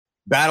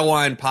Battle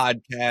Line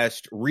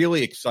podcast.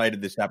 Really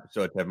excited this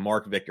episode to have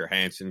Mark Victor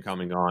Hansen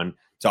coming on.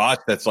 To us,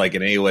 that's like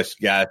an A-list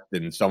guest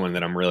and someone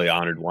that I'm really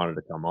honored wanted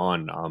to come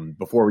on.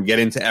 Before we get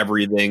into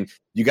everything,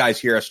 you guys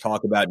hear us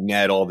talk about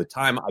Ned all the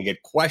time. I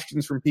get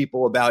questions from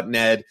people about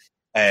Ned,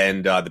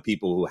 and the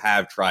people who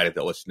have tried it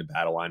that listen to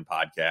Battle Line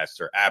podcasts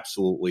are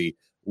absolutely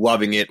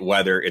loving it,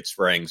 whether it's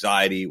for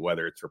anxiety,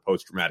 whether it's for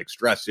post-traumatic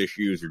stress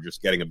issues, or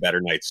just getting a better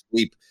night's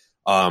sleep.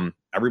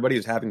 Everybody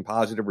is having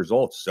positive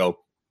results. So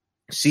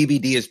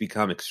CBD has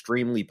become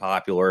extremely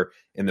popular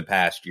in the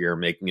past year,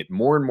 making it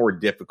more and more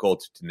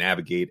difficult to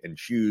navigate and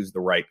choose the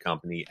right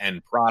company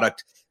and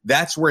product.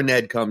 That's where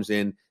Ned comes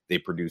in. They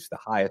produce the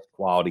highest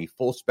quality,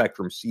 full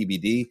spectrum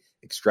CBD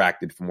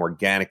extracted from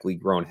organically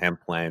grown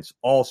hemp plants,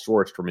 all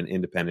sourced from an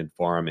independent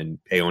farm in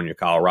Paonia,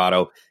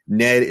 Colorado.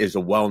 Ned is a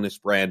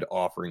wellness brand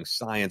offering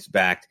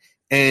science-backed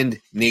and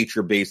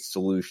nature-based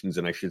solutions.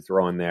 And I should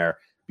throw in there,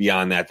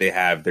 beyond that, they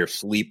have their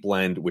sleep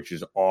blend, which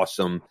is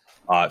awesome.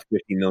 50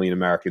 million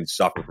Americans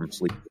suffer from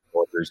sleep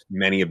disorders.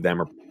 Many of them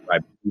are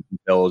prescribed sleeping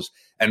pills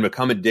and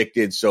become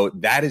addicted. So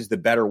that is the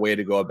better way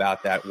to go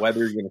about that. Whether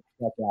you're going to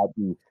check out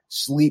the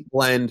sleep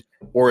blend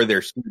or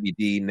their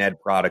CBD, Ned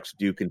products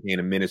do contain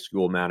a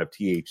minuscule amount of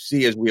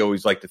THC, as we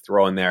always like to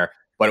throw in there,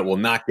 but it will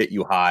not get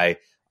you high.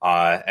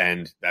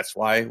 And that's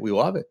why we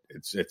love it.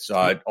 It's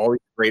all these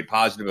great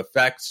positive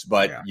effects,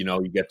 but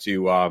you get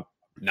to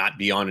not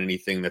be on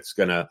anything that's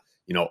going to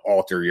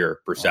alter your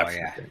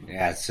perception. Oh,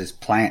 yeah. It's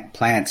just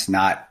plants,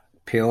 not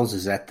pills.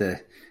 Is that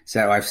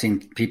what I've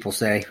seen people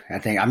say? I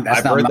think I've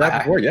heard that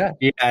before. Yeah.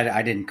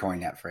 I didn't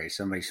coin that phrase.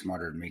 Somebody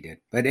smarter than me did,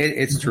 but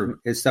it's true.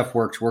 It stuff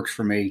works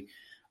for me.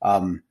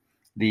 The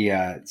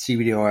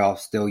CBD oil,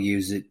 still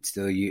use it,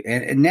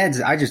 and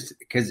Ned's. I just,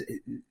 because,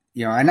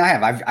 and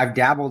I've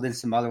dabbled in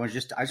some other ones.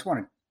 I just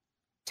want to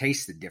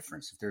taste the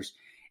difference. If there's,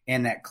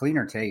 and that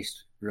cleaner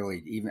taste,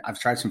 really, even I've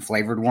tried some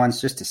flavored ones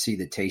just to see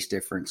the taste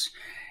difference.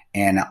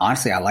 And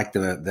honestly, I like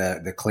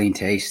the clean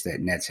taste that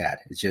Ned's had.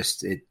 It's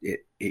just it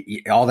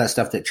all that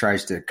stuff that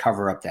tries to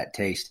cover up that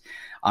taste.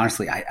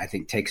 Honestly, I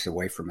think takes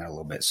away from it a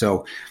little bit.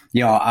 So,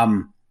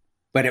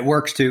 but it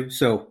works too.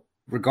 So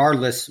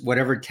regardless,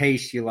 whatever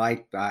taste you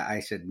like,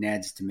 I said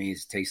Ned's to me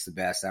tastes the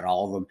best out of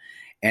all of them.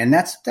 And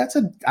I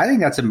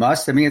think that's a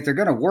must. I mean, if they're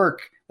going to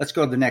work, let's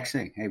go to the next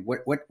thing. Hey,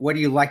 what do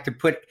you like to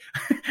put?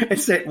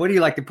 What do you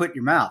like to put in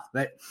your mouth?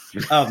 But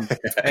and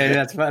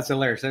that's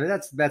hilarious. I mean,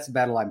 that's the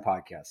Battle Line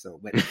podcast. So,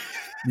 but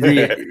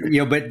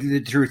but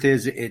the truth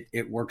is,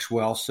 it works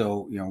well.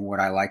 So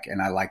what I like,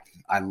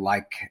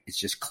 it's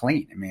just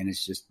clean. I mean,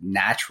 it's just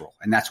natural,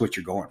 and that's what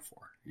you're going for.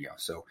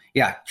 So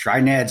yeah, try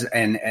Ned's,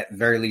 and at the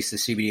very least the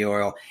CBD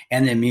oil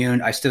and the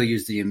Immune. I still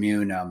use the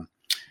Immune.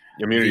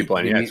 Immunity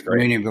blend, yeah, it's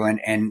great. Immunity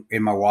blend, and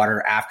in my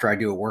water after I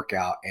do a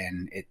workout,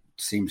 and it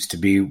seems to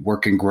be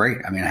working great.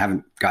 I mean, I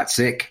haven't got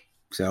sick,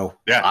 so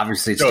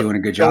obviously it's doing a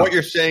good job. So what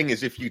you're saying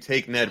is, if you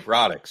take Ned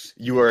products,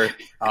 you are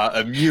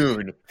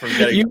immune from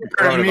getting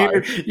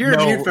coronavirus. You're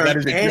immune from that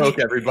is a joke,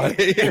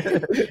 everybody.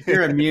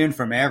 You're immune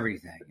from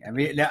everything. I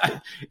mean,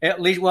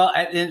 at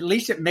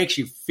least it makes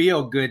you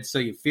feel good, so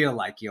you feel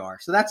like you are.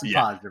 So that's a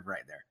positive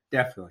right there,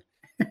 definitely.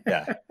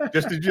 Yeah,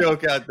 just a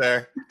joke out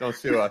there. Don't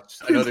sue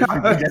us. I know there's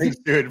people getting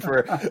sued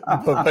for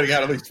putting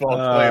out at least false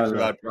claims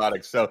about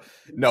products. So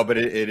no, but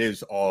it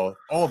is all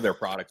of their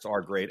products are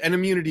great. And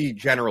immunity,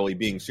 generally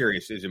being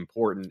serious, is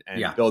important.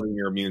 And building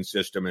your immune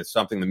system is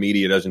something the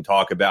media doesn't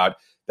talk about.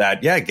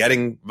 That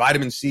getting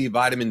vitamin C,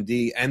 vitamin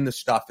D, and the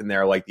stuff in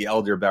there like the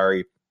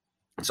elderberry,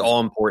 it's all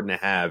important to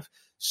have.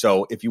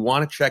 So if you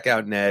want to check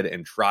out Ned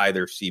and try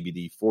their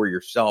CBD for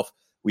yourself,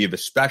 we have a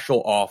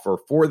special offer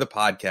for the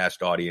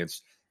podcast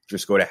audience.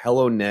 Just go to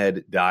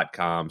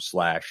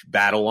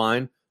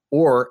helloned.com/battleline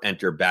or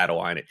enter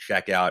Battleline at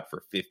checkout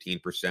for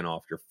 15%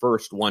 off your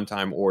first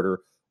one-time order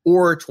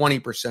or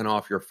 20%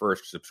 off your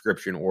first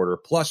subscription order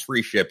plus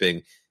free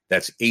shipping.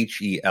 That's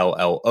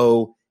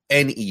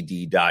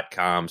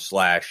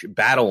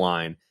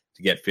HELLONED.com/battleline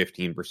to get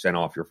 15%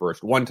 off your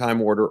first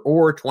one-time order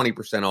or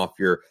 20% off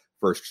your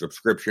first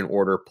subscription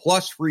order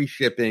plus free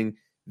shipping.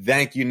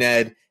 Thank you,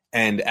 Ned.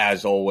 And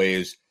as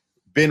always,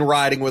 been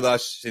riding with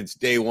us since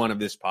day one of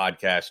this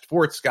podcast.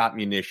 Fort Scott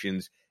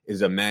Munitions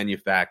is a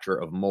manufacturer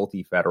of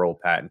multi-federal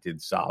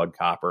patented solid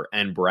copper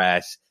and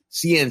brass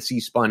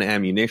CNC spun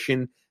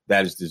ammunition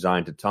that is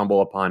designed to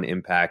tumble upon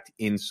impact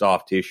in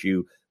soft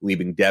tissue,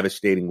 leaving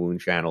devastating wound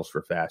channels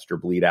for faster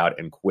bleed out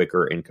and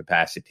quicker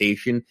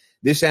incapacitation.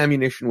 This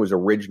ammunition was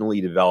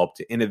originally developed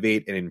to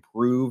innovate and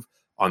improve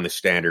on the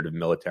standard of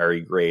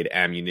military-grade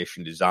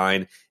ammunition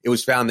design. It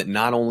was found that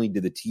not only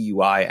did the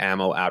TUI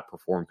ammo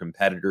outperform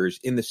competitors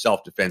in the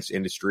self-defense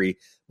industry,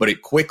 but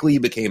it quickly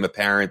became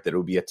apparent that it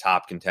would be a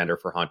top contender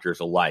for hunters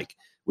alike.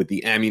 With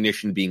the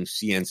ammunition being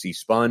CNC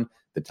spun,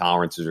 the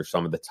tolerances are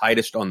some of the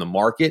tightest on the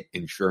market,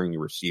 ensuring you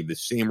receive the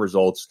same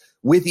results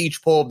with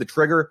each pull of the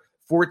trigger.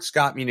 Fort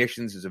Scott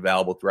Munitions is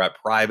available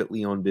throughout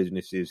privately owned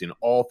businesses in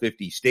all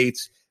 50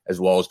 states, as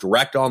well as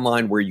direct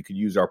online where you could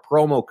use our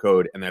promo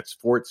code, and that's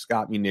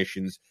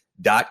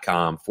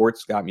FortScottMunitions.com,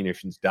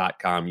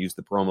 FortScottMunitions.com. Use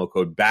the promo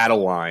code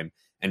BattleLine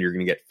and you're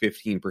going to get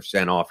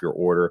 15% off your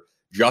order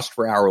just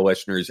for our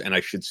listeners. And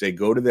I should say,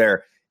 go to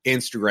their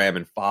Instagram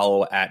and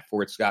follow at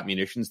Fort Scott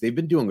Munitions. They've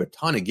been doing a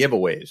ton of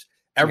giveaways.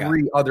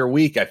 Every other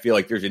week, I feel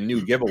like there's a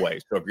new giveaway.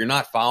 So if you're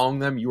not following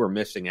them, you are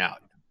missing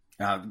out.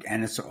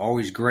 And it's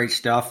always great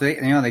stuff.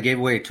 They gave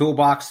away a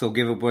toolbox. They'll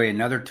give away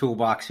another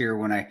toolbox here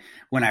when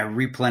I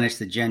replenish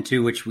the Gen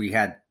 2, which we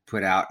had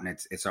put out, and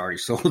it's already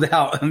sold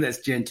out on this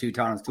Gen 2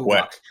 Tauntauns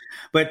toolbox.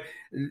 But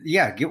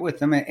yeah, get with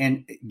them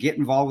and get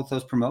involved with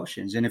those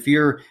promotions. And if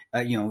you're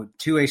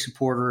 2A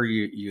supporter,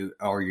 you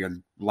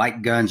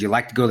like guns, you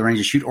like to go to the range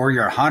and shoot, or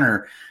you're a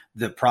hunter,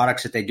 the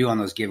products that they do on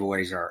those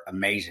giveaways are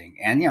amazing.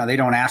 And, they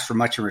don't ask for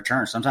much in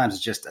return. Sometimes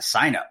it's just a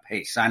sign up.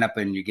 Hey, sign up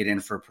and you get in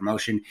for a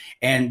promotion.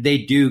 And they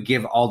do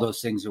give all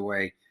those things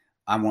away.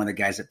 I'm one of the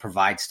guys that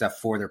provides stuff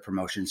for their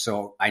promotion.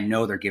 So I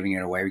know they're giving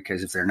it away,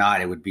 because if they're not,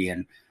 it would be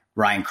in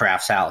Ryan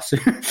Kraft's house.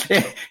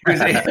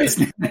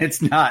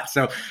 It's not.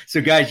 So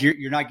guys,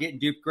 you're not getting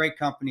duped. Great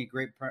company,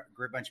 great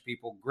bunch of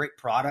people, great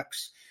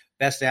products.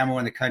 Best ammo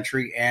in the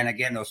country. And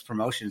again, those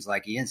promotions,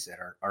 like Ian said,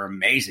 are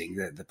amazing.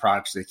 The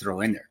products they throw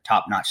in there,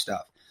 top-notch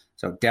stuff.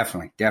 So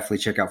definitely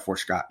check out Fort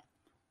Scott.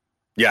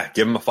 Yeah,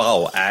 give them a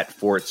follow at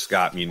Fort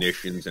Scott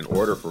Munitions and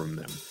order from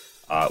them.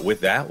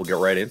 With that, we'll get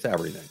right into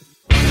everything.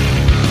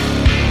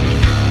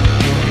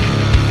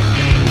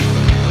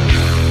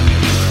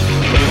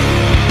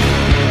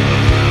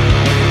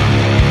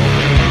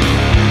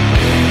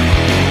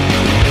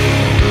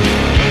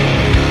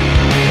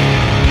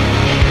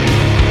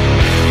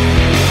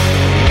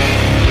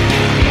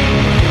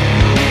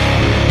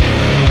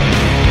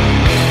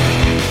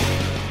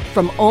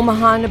 From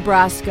Omaha,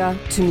 Nebraska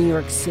to New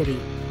York City.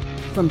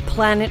 From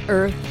planet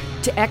Earth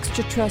to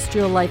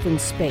extraterrestrial life in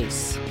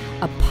space.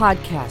 A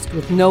podcast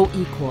with no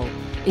equal,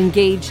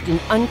 engaged in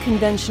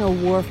unconventional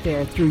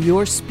warfare through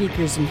your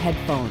speakers and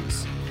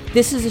headphones.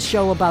 This is a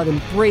show about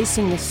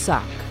embracing the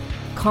suck,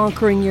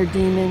 conquering your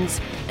demons,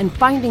 and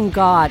finding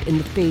God in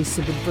the face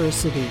of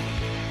adversity.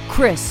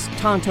 Chris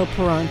Tonto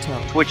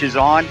Peranto. Switch is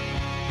on.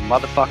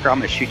 Motherfucker, I'm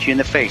going to shoot you in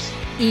the face.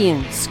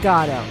 Ian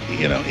Scotto.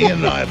 Ian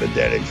and I have been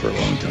dating for a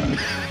long time.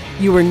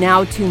 You are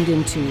now tuned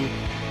into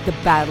the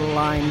Battle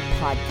Line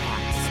Podcast.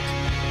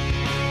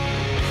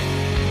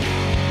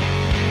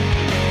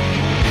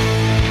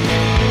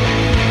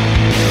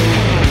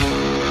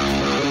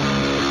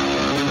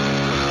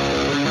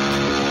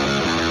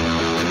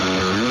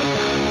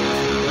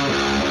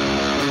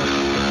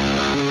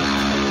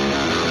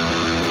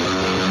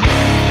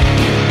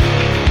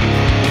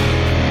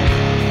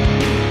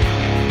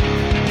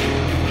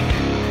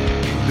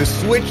 The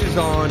switch is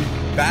on.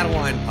 Battle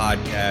Line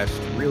Podcast.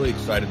 Really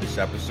excited this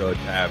episode to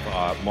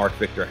have Mark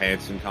Victor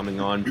Hansen coming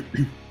on.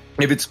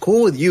 If it's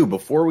cool with you,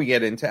 before we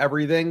get into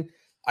everything,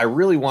 I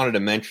really wanted to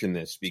mention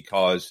this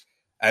because,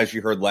 as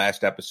you heard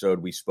last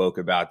episode, we spoke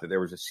about that there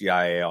was a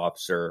CIA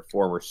officer,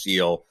 former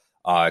SEAL,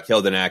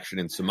 killed in action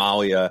in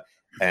Somalia,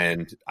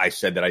 and I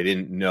said that I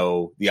didn't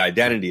know the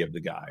identity of the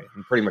guy.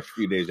 And pretty much a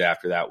few days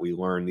after that, we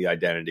learned the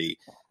identity,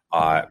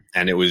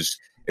 and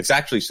it's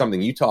actually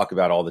something you talk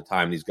about all the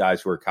time, these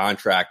guys who are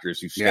contractors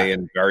who stay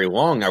in very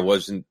long. I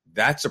wasn't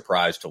that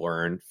surprised to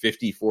learn.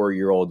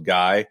 54-year-old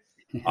guy,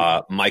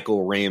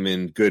 Michael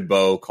Raymond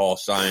Goodbow, call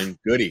sign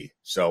Goody.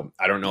 So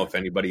I don't know if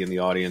anybody in the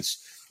audience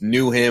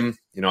knew him.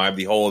 I have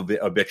the whole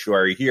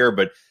obituary here,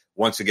 but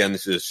once again,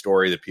 this is a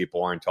story that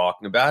people aren't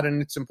talking about,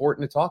 and it's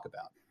important to talk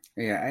about.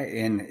 Yeah,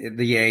 and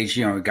the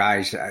age,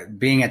 guys,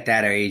 being at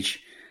that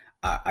age,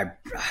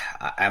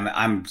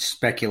 I'm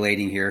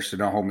speculating here, so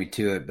don't hold me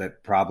to it,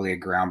 but probably a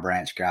ground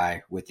branch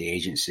guy with the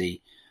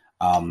agency,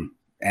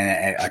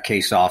 and a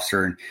case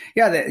officer. And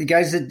the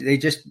guys,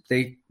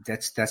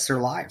 that's their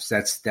lives.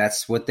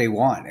 That's what they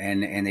want.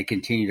 And they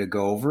continue to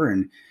go over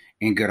and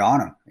good on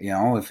them.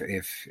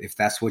 If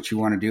that's what you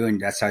want to do and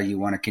that's how you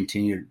want to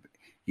continue,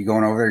 you're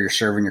going over there, you're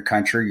serving your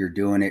country, you're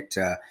doing it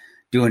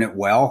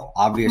well,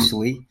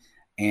 obviously.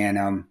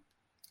 And,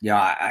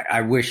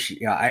 I wish,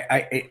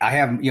 I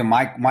have,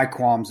 my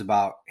qualms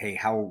about, hey,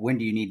 when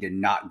do you need to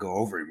not go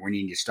over it? When do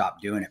you need to stop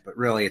doing it? But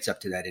really it's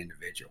up to that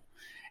individual.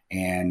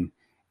 And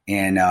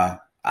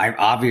I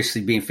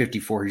obviously being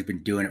 54, he's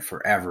been doing it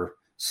forever.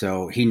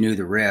 So he knew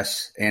the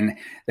risks. And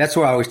that's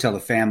what I always tell the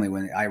family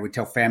when I would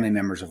tell family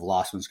members of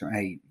lost ones,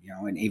 hey,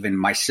 and even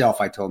myself,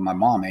 I told my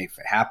mom, hey, if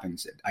it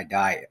happens, I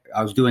die.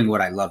 I was doing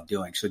what I love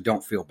doing. So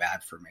don't feel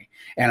bad for me.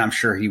 And I'm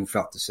sure he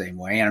felt the same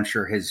way. And I'm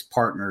sure his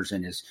partners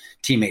and his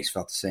teammates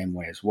felt the same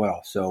way as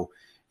well. So,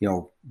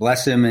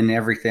 bless him and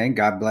everything.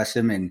 God bless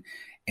him.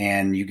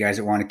 And you guys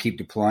that want to keep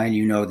deploying,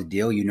 the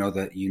deal,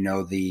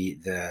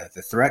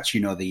 the threats,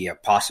 the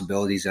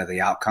possibilities of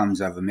the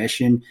outcomes of a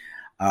mission,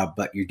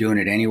 but you're doing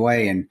it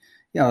anyway. And,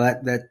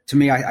 that to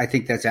me, I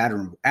think that's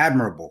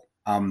admirable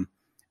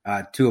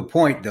to a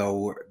point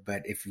though.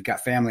 But if you've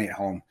got family at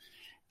home,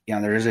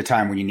 there is a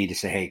time when you need to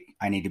say, hey,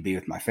 I need to be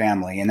with my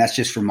family. And that's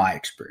just from my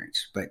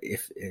experience. But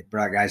if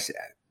guys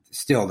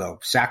still though,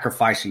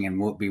 sacrificing and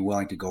will be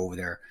willing to go over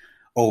there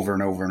over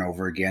and over and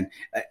over again.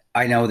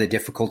 I know the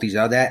difficulties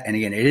of that. And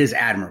again, it is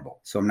admirable.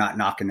 So I'm not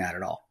knocking that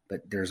at all.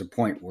 But there's a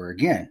point where,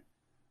 again,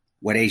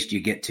 what age do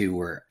you get to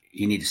where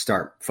you need to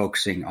start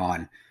focusing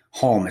on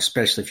home,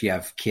 especially if you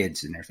have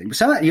kids and everything. But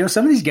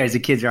some of these guys, the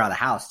kids are out of the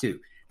house too.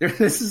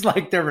 This is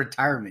like their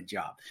retirement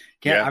job.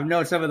 I've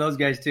known some of those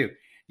guys too.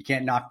 You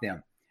can't knock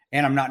them.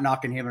 And I'm not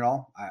knocking him at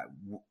all.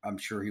 I'm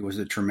sure he was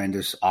a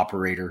tremendous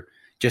operator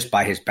just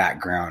by his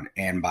background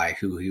and by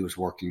who he was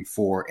working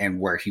for and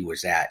where he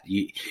was at.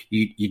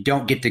 You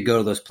don't get to go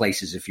to those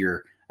places if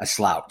you're a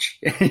slouch.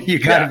 You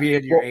got to be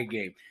in your A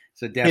game.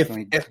 So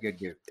definitely a good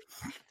dude.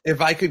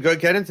 If I could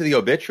get into the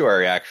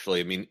obituary, actually,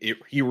 I mean,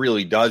 he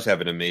really does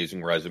have an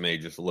amazing resume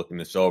just looking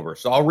this over.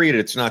 So I'll read it.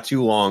 It's not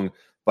too long,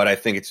 but I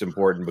think it's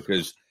important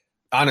because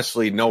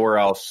honestly, nowhere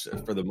else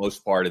for the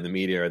most part in the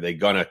media are they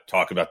going to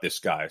talk about this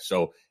guy.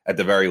 So at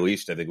the very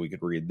least, I think we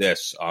could read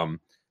this.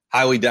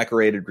 Highly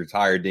decorated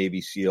retired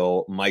Navy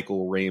SEAL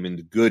Michael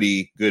Raymond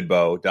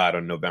Goodboe died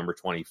on November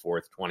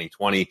 24th,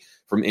 2020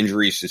 from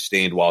injuries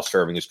sustained while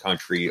serving his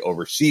country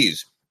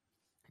overseas.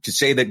 To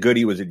say that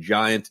Goody was a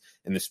giant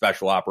in the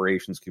special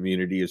operations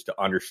community is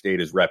to understate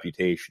his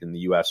reputation in the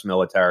U.S.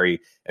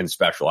 military and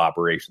special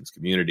operations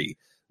community.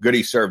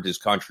 Goody served his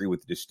country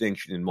with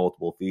distinction in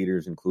multiple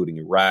theaters, including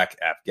Iraq,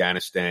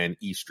 Afghanistan,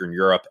 Eastern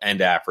Europe,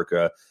 and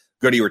Africa.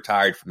 Goody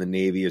retired from the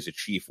Navy as a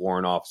Chief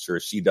Warrant Officer,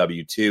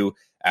 CW2,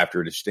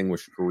 after a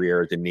distinguished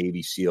career as a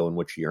Navy SEAL in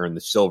which he earned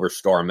the Silver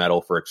Star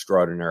Medal for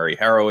extraordinary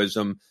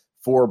heroism,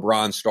 4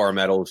 Bronze Star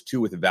medals, 2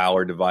 with the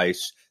Valor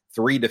Device,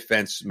 3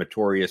 Defense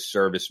Meritorious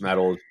Service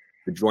medals,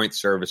 the Joint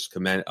Service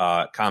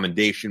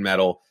Commendation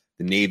Medal,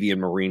 the Navy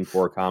and Marine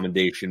Corps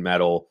Commendation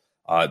Medal,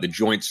 the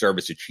Joint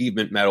Service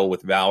Achievement Medal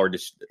with Valor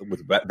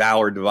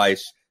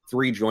Device,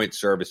 3 Joint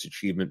Service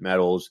Achievement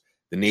Medals,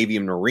 the Navy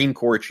and Marine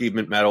Corps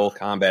Achievement Medal,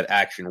 Combat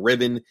Action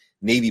Ribbon,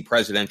 Navy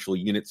Presidential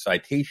Unit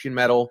Citation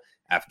Medal,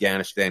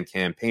 Afghanistan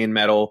Campaign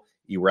Medal,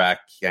 Iraq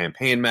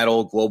Campaign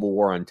Medal, Global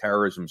War on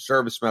Terrorism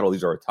Service Medal.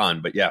 These are a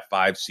ton, but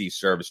 5C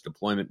Service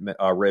Deployment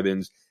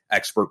Ribbons,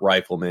 Expert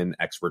Rifleman,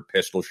 Expert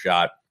Pistol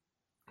Shot.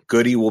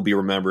 Goody will be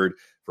remembered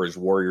for his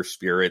warrior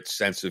spirit,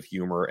 sense of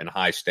humor, and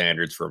high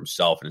standards for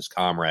himself and his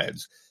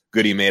comrades.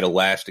 Goody made a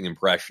lasting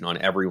impression on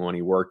everyone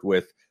he worked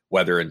with,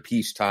 whether in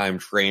peacetime,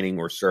 training,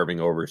 or serving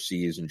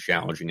overseas in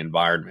challenging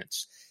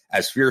environments.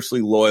 As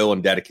fiercely loyal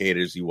and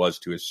dedicated as he was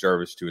to his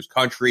service to his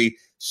country,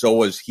 so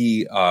was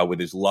he with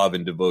his love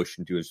and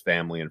devotion to his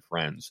family and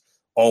friends.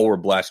 All were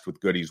blessed with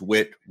Goody's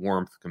wit,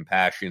 warmth,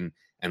 compassion,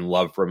 and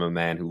love from a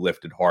man who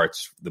lifted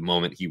hearts the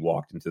moment he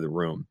walked into the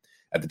room.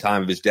 At the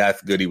time of his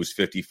death, Goody was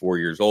 54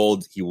 years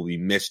old. He will be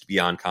missed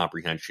beyond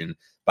comprehension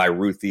by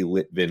Ruthie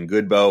Litvin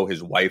Goodboe,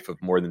 his wife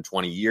of more than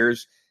 20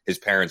 years, his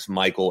parents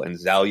Michael and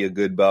Zalia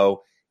Goodboe,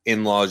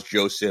 in-laws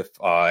Joseph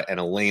and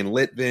Elaine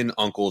Litvin,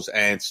 uncles,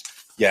 aunts.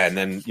 Yeah, and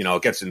then,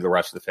 it gets into the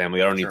rest of the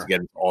family. I don't need to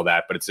get into all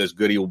that, but it says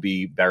Goody will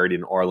be buried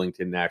in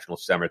Arlington National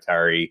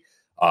Cemetery,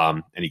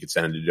 and you can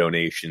send a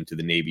donation to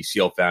the Navy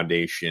SEAL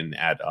Foundation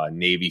at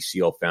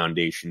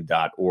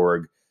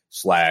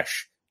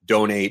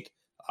NavySealFoundation.org/donate.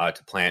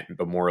 To plant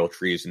memorial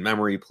trees in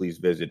memory. Please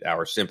visit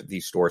our sympathy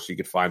store so you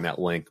could find that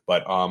link.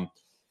 But I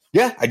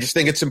just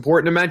think it's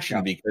important to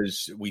mention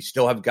because we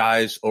still have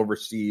guys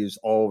overseas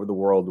all over the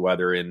world,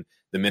 whether in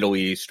the Middle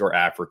East or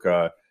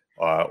Africa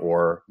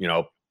or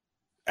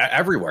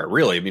everywhere,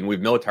 really. I mean, we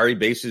have military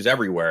bases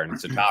everywhere, and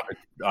it's a topic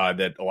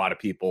that a lot of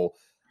people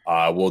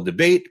will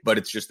debate, but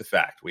it's just the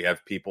fact. We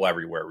have people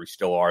everywhere. We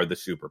still are the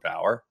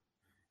superpower.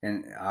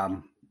 And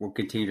will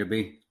continue to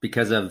be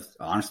because of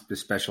honestly the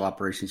special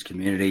operations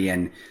community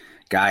and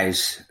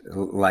guys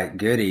like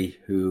Goody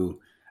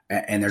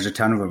and there's a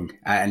ton of them.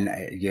 And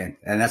again,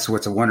 and that's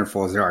what's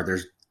wonderful is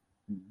there's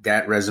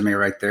that resume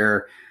right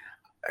there.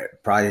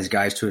 Probably his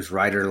guys to his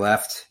right or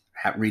left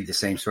read the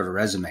same sort of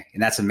resume.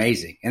 And that's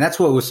amazing. And that's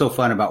what was so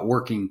fun about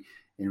working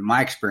in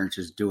my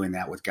experiences doing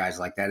that with guys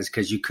like that is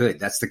because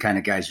that's the kind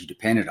of guys you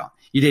depended on.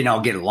 You didn't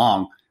all get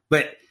along,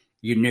 but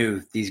you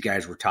knew these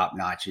guys were top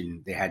notch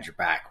and they had your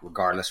back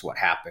regardless what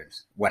happened.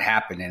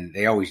 And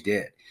they always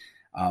did.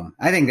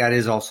 I think that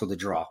is also the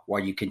draw why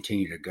you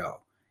continue to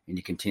go and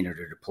you continue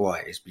to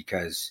deploy is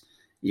because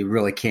you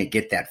really can't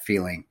get that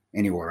feeling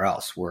anywhere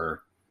else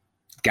where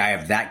a guy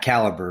of that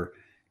caliber,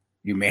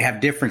 you may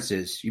have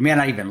differences. You may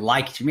not even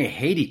you may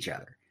hate each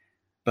other,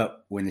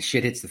 but when the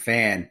shit hits the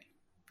fan,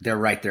 they're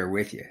right there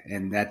with you.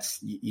 And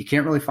you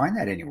can't really find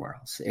that anywhere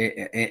else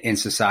in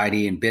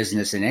society, in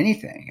business, in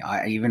anything,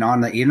 even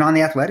on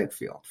the athletic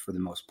field for the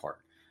most part.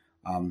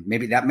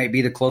 Maybe that may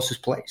be the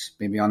closest place,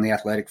 maybe on the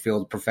athletic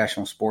field,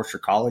 professional sports or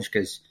college.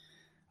 Cause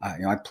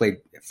I played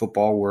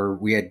football where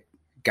we had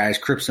guys,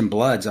 Crips and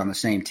Bloods on the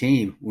same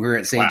team. We were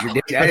at St. Jude.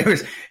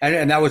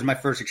 And that was my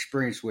first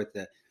experience with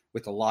the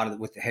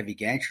heavy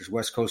gangsters,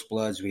 West Coast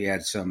Bloods. We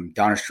had some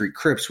Donner Street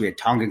Crips. We had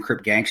Tongan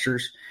Crip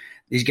gangsters.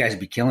 These guys would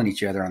be killing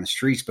each other on the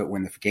streets, but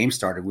when the game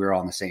started, we were all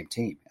on the same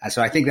team.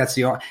 So I think that's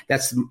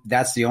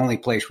the only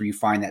place where you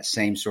find that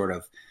same sort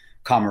of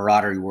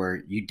camaraderie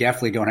where you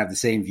definitely don't have the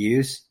same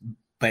views,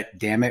 but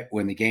damn it,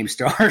 when the game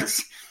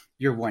starts,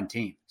 you're one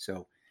team.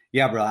 So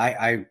Yeah, bro.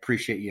 I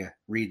appreciate you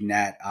reading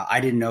that. I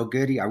didn't know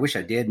Goody. I wish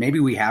I did. Maybe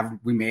we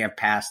may have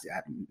passed.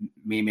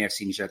 We may have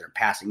seen each other in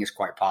passing. It's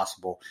quite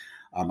possible.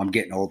 I'm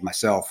getting old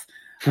myself.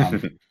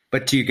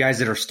 But to you guys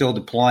that are still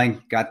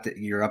deploying,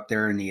 you're up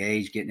there in the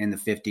age, getting in the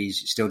 50s,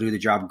 still do the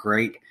job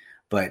great.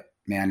 But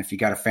man, if you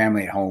got a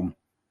family at home,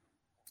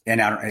 and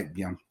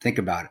think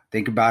about it.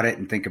 Think about it,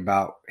 and think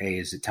about, hey,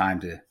 is it time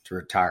to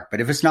retire?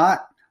 But if it's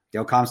not,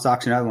 Dale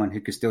Comstock's another one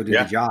who can still do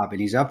the job, and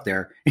he's up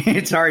there.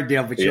 It's hard,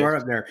 Dale, but you're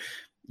up there.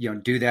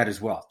 Do that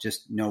as well.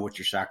 Just know what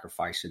you're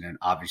sacrificing. And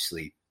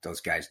obviously those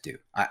guys do.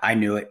 I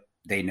knew it.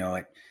 They know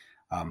it.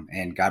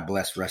 And God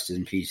bless, rest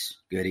in peace,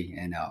 Goody.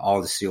 And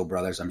all the SEAL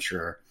brothers, I'm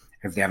sure,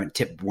 if they haven't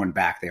tipped one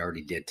back, they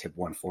already did tip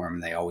one for them.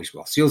 And they always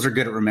will. SEALs are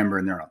good at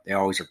remembering their own. They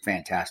always are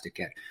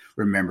fantastic at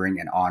remembering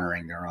and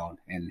honoring their own.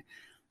 And,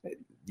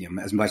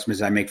 as much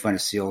as I make fun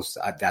of SEALs,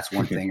 that's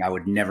one thing I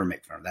would never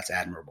make fun of. That's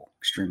admirable.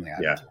 Extremely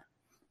admirable.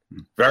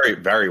 Yeah. Very,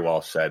 very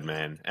well said,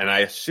 man. And I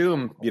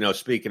assume,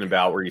 speaking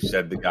about where you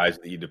said the guys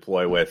that you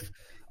deploy with,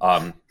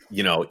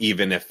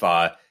 even if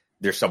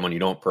there's someone you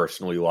don't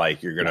personally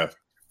like, you're going to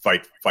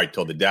fight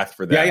till the death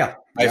for that. Yeah.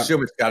 I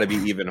assume it's got to be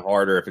even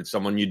harder if it's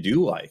someone you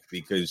do like,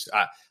 because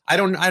I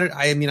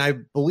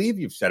believe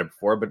you've said it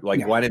before, but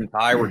Glenn and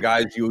Ty were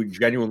guys you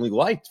genuinely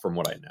liked from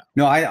what I know.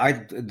 No,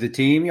 the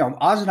team,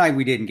 Oz and I,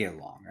 we didn't get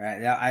along.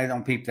 Right? I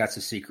don't think that's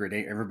a secret.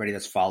 Everybody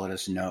that's followed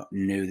us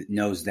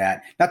knows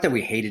that. Not that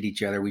we hated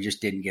each other. We just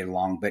didn't get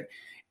along, but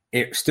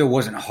it still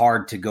wasn't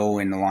hard to go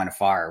in the line of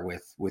fire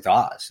with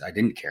Oz. I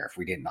didn't care if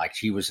we didn't like.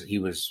 He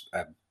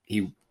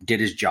did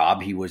his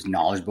job. He was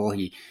knowledgeable.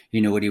 He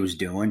knew what he was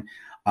doing.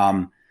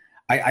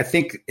 I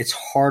think it's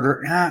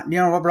harder.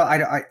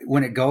 Bro,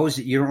 when it goes,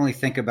 you don't really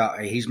think about,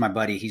 hey, he's my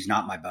buddy. He's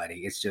not my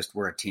buddy. It's just,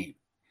 we're a team.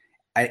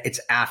 It's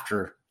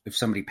after, if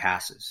somebody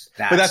passes.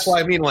 But that's why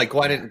I mean,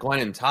 Glenn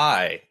and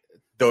Ty,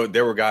 though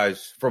there were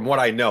guys, from what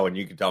I know, and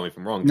you can tell me if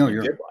I'm wrong,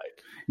 you did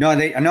like. No,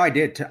 I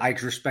did. I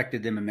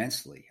respected them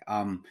immensely.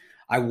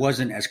 I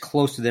wasn't as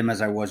close to them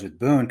as I was with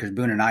Boone, because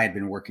Boone and I had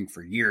been working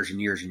for years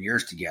and years and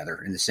years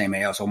together in the same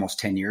AOS, almost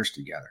 10 years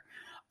together.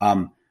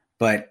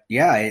 But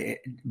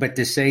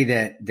to say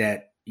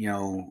that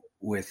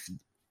with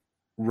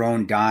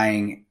Roan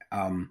dying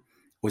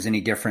was any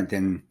different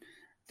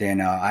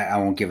than I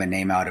won't give a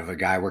name out of a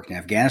guy working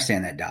in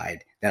Afghanistan that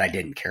died that I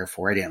didn't care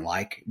for, I didn't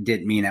like.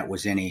 Didn't mean that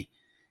was any.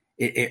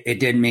 It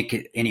didn't make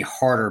it any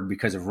harder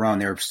because of Roan.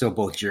 They were still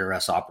both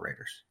GRS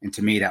operators, and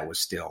to me that was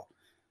still,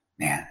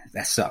 man,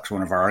 that sucks.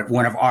 One of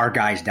our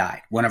guys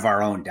died. One of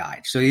our own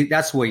died. So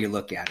that's the way you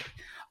look at it.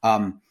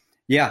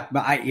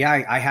 But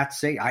I have to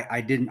say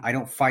I didn't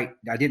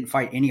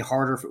fight any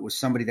harder if it was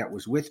somebody that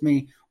was with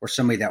me or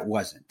somebody that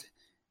wasn't.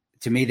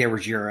 To me, they were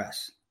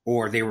GRS,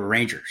 or they were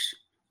Rangers,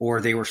 or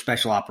they were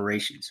special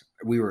operations.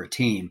 We were a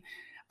team.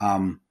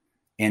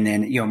 And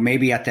then,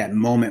 maybe at that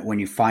moment when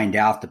you find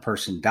out the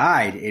person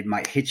died, it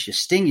might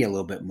sting you a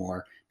little bit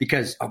more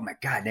because, oh my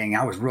God, dang,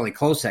 I was really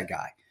close to that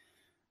guy.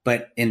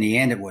 But in the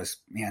end, it was,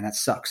 man, that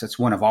sucks. That's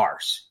one of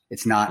ours.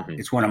 It's not,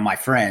 It's one of my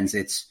friends.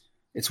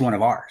 It's one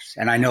of ours.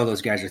 And I know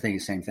those guys are thinking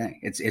the same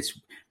thing. It's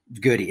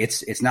Goody.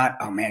 It's not,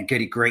 oh man,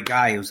 Goody, great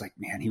guy. It was like,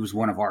 man, he was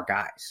one of our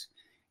guys.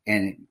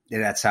 And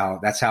that's how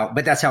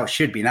it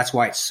should be. And that's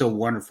why it's so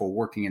wonderful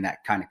working in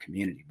that kind of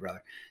community,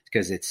 brother,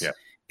 because it's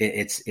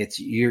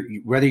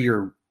whether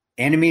you're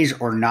enemies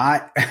or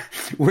not,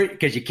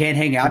 because you can't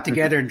hang out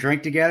together and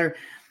drink together.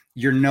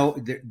 You're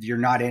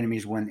not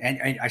enemies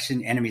and I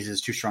see enemies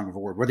is too strong of a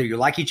word, whether you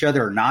like each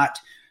other or not.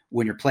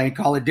 When you're playing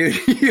Call of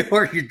Duty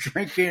or you're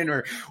drinking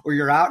or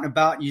you're out and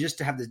about, you just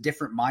have this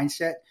different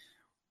mindset.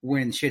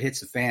 When shit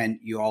hits the fan,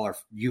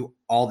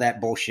 all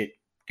that bullshit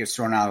gets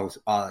thrown out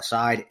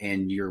aside,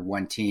 and you're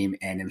one team.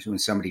 And when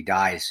somebody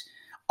dies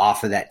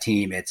off of that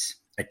team, it's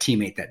a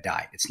teammate that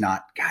died. It's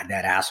not, God,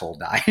 that asshole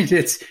died.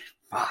 It's,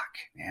 fuck,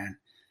 man,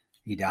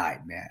 he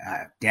died,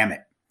 man. Damn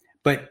it.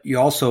 But you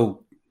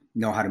also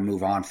know how to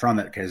move on from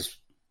it, because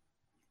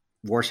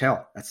war's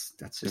hell. That's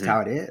just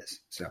how it is.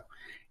 So.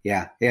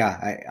 Yeah.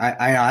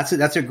 I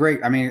that's a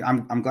great. I mean,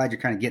 I'm glad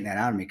you're kind of getting that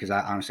out of me, because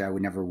honestly I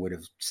would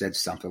have said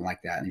something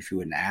like that if you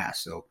wouldn't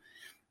ask. So,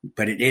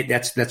 but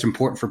that's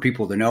important for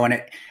people to know,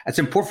 and it's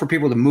important for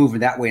people to move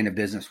that way in the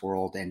business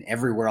world and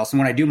everywhere else. And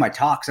when I do my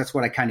talks, that's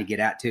what I kind of get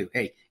at too.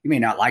 Hey, you may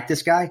not like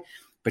this guy,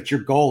 but your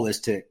goal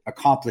is to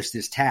accomplish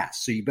this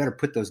task. So you better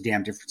put those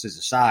damn differences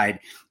aside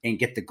and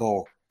get the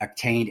goal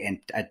attained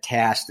and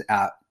tasked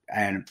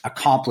and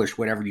accomplish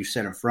whatever you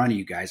set in front of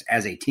you guys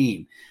as a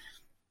team.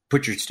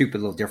 Put your stupid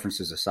little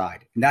differences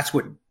aside. And that's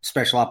what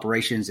special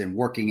operations and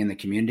working in the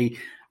community,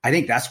 I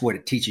think that's what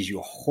it teaches you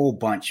a whole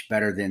bunch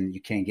better than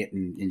you can get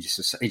in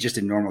just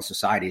in normal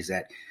society, is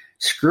that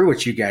screw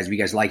what you guys, if you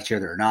guys like each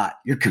other or not,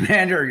 your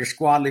commander or your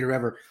squad leader,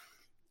 whoever,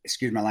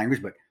 excuse my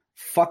language, but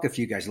fuck if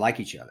you guys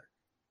like each other.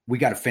 We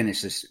got to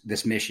finish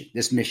this mission.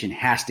 This mission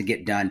has to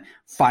get done.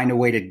 Find a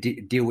way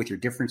to deal with your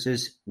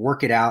differences,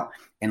 work it out,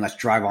 and let's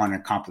drive on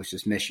and accomplish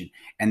this mission.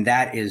 And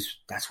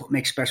that's what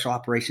makes special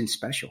operations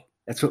special.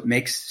 That's what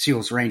makes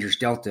SEALs, Rangers,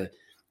 Delta,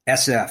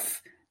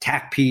 SF,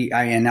 TACP,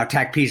 and now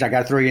TACPs, I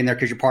got to throw you in there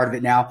because you're part of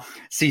it now.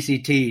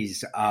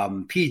 CCTs,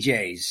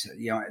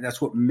 PJs, that's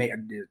what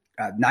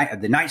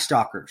the Night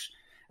Stalkers.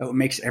 What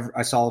makes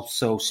us all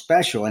so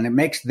special, and it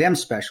makes them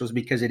special is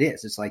because it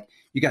is. It's like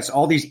you got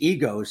all these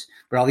egos,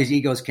 but all these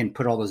egos can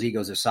put all those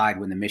egos aside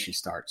when the mission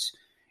starts,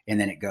 and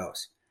then it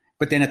goes.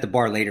 But then at the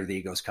bar later, the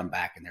egos come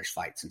back and there's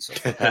fights and so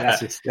forth.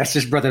 That's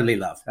just brotherly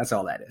love. That's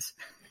all that is.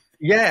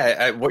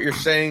 Yeah, what you're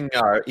saying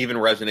even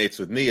resonates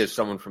with me as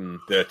someone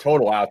from the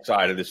total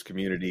outside of this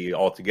community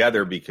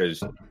altogether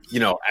because,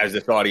 as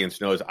this audience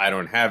knows, I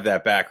don't have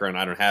that background.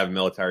 I don't have a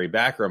military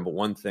background. But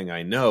one thing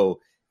I know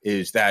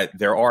is that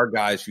there are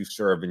guys who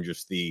serve in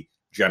just the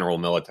general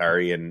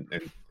military and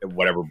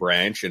whatever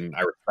branch, and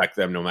I respect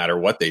them no matter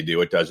what they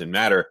do. It doesn't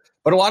matter.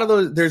 But a lot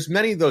of there's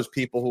many of those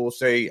people who will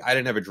say, I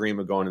didn't have a dream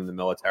of going in the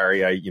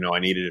military. I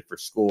needed it for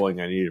schooling.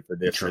 I needed it for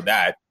this or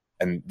that.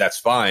 And that's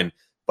fine.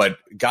 But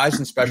guys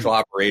in special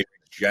operations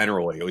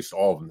generally, at least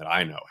all of them that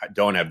I know,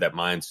 don't have that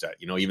mindset.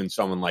 Even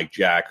someone like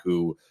Jack,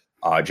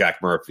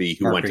 Jack Murphy,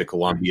 who went to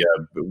Columbia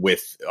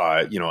with,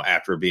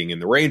 after being in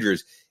the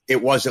Rangers,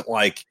 it wasn't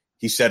like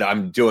he said,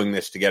 I'm doing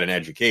this to get an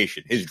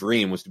education. His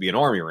dream was to be an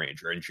Army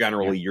Ranger. And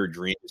generally your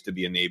dream is to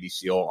be a Navy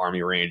SEAL,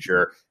 Army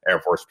Ranger, Air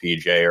Force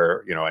PJ,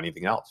 or,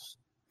 anything else.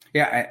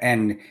 Yeah.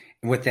 And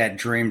with that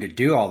dream to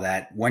do all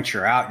that, once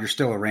you're out, you're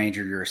still a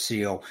Ranger, you're a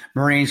SEAL.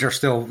 Marines are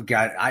still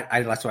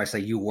that's why I say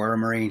you were a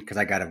Marine, because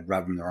I got to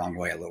rub them the wrong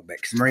way a little bit.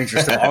 Because Marines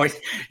are still always,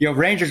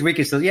 Rangers, we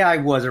can still, I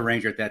was a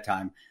Ranger at that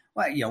time.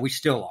 Well, we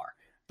still are.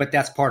 But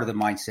that's part of the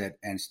mindset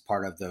and it's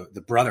part of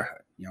the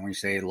brotherhood. When you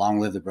say long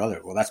live the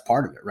brotherhood, well, that's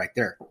part of it right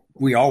there.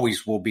 We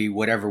always will be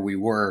whatever we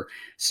were,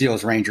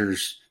 SEALs,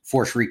 Rangers,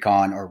 Force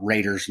Recon, or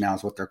Raiders now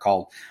is what they're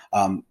called.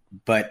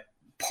 But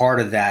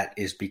part of that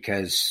is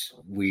because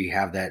we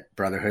have that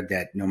brotherhood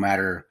that no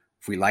matter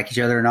if we like each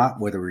other or not,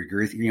 whether we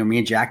agree with, me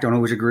and Jack don't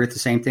always agree with the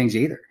same things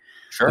either.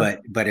 Sure.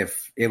 But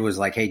if it was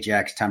like, hey,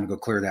 Jack, it's time to go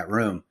clear that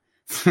room.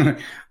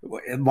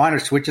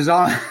 Monitor switches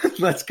on.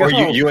 Let's go. Or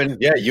you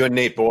and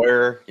Nate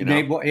Dwyer.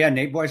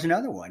 Nate Dwyer's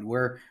another one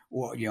where,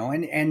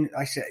 and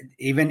I said,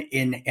 even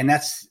and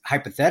that's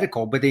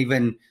hypothetical, but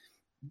even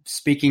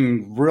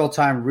speaking real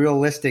time,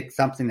 realistic,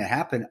 something that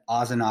happened,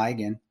 Oz and I,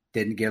 again,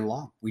 didn't get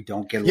along. We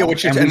don't get along. Yeah,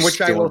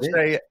 which I will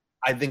say,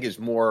 I think is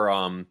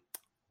more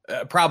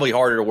probably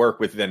harder to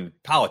work with than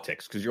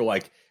politics, because you're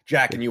like,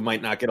 Jack and you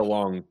might not get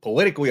along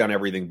politically on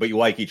everything, but you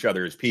like each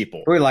other as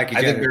people. We like each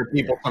other. I think there are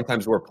people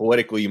sometimes where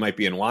politically you might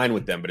be in line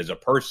with them, but as a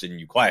person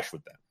you clash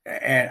with them.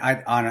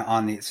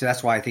 And so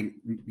that's why I think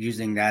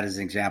using that as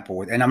an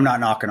example, and I'm not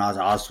knocking Oz.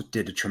 Oz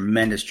did a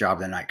tremendous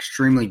job that night.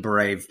 Extremely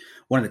brave.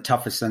 One of the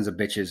toughest sons of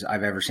bitches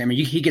I've ever seen. I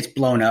mean, he gets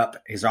blown up,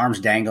 his arm's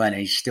dangling, and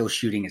he's still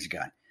shooting his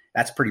gun.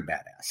 That's pretty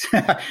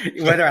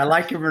badass. Whether I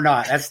like him or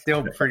not, that's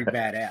still pretty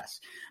badass.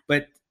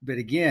 But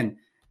again,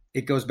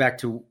 it goes back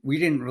to, we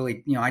didn't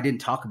really, I didn't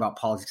talk about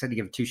politics. I didn't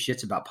give two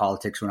shits about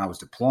politics when I was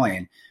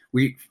deploying.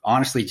 We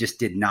honestly just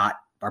did not,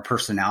 our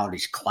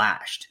personalities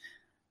clashed.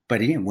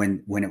 But again,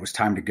 when it was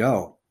time to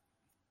go,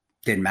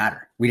 didn't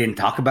matter. We didn't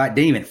talk about it,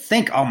 didn't even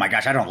think, oh my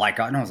gosh, I don't like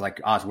Oz. And I was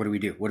like, Oz, what do we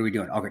do? What are we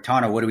doing? Okay,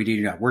 Tano, what do we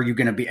do now? Where are you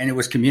going to be? And it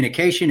was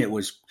communication. It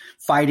was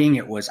fighting.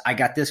 It was, I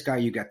got this guy,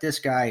 you got this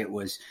guy. It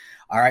was,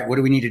 all right, what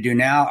do we need to do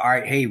now? All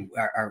right, hey,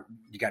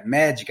 you got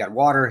meds, you got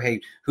water.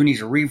 Hey, who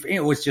needs a refill?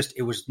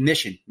 It was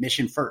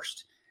mission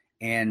first.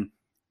 And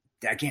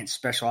again,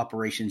 special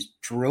operations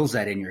drills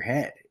that in your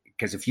head,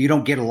 because if you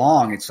don't get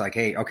along, it's like,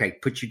 hey, okay,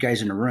 put you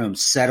guys in a room,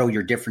 settle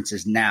your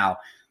differences now,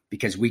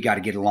 because we got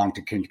to get along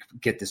to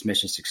get this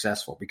mission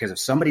successful. Because if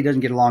somebody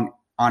doesn't get along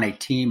on a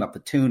team, a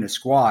platoon, a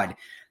squad,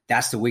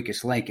 that's the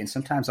weakest link. And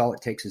sometimes all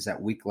it takes is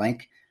that weak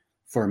link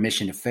for a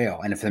mission to fail.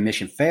 And if the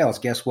mission fails,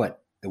 guess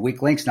what? The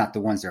weak link's not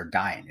the ones that are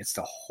dying. It's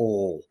the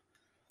whole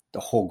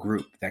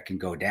group that can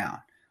go down.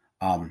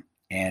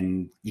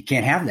 And you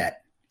can't have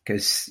that,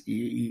 because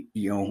you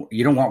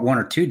don't want one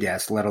or two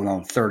deaths, let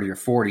alone 30 or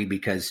 40,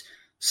 because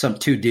some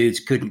two dudes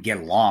couldn't get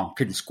along,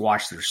 couldn't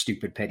squash their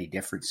stupid petty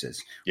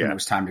differences when it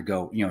was time to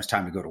go. It's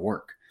time to go to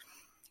work.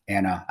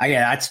 And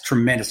that's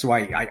tremendous.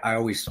 Why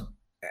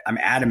I'm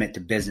adamant to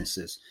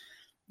businesses.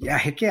 Yeah,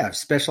 heck yeah,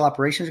 special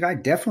operations guy,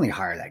 definitely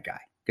hire that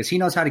guy, because he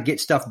knows how to get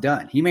stuff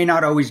done. He may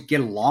not always get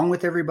along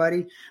with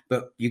everybody,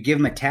 but you give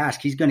him a task,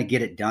 he's going to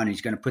get it done.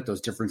 He's going to put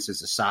those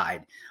differences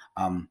aside.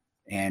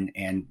 And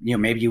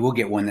maybe you will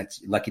get one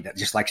that's lucky that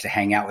just likes to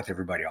hang out with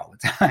everybody all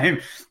the time.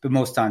 But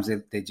most times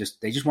they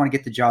just want to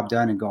get the job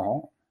done and go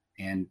home.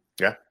 And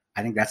yeah,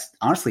 I think that's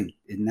honestly,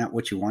 isn't that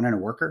what you want in a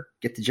worker?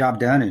 Get the job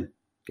done and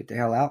get the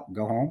hell out,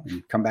 go home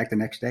and come back the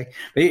next day.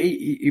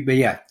 But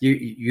yeah,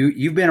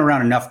 you've been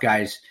around enough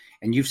guys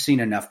and you've seen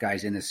enough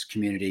guys in this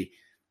community.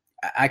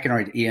 I can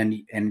already,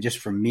 Ian, and just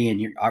from me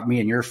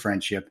and your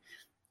friendship,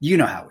 you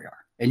know how we are,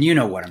 and you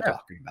know what I'm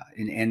talking about.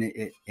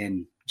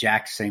 And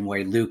Jack, same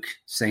way. Luke,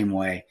 same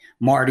way.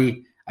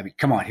 Marty, I mean,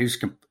 come on. Who's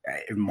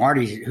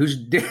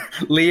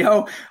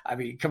Leo? I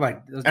mean, come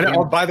on.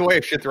 And by the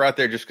way, shit, they're out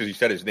there just because you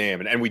said his name,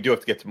 and we do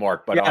have to get to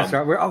Mark. But yeah,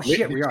 sorry. We are.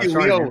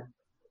 Sorry.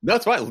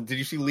 That's fine. Did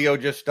you see Leo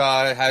just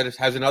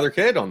has another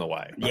kid on the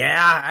way?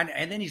 Yeah,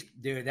 and then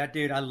that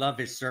dude. I love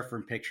his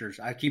surfing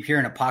pictures. I keep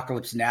hearing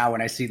Apocalypse Now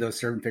when I see those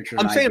surfing pictures.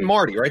 I'm saying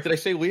Marty, right? Did I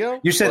say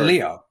Leo? You said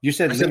Leo. You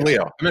said I said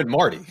Leo. I meant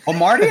Marty. Oh,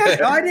 Marty?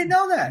 I didn't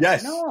know that.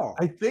 Yes. No.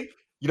 I think,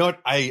 you know what?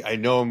 I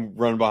know I'm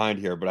running behind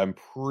here, but I'm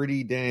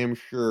pretty damn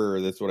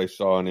sure that's what I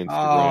saw on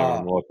Instagram.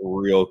 I'm going to look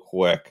real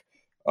quick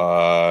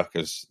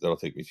because that'll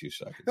take me 2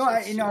 seconds.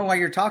 No, while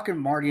you're talking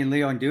Marty and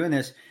Leo and doing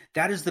this,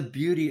 that is the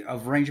beauty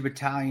of Ranger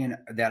Battalion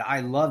that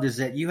I loved, is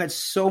that you had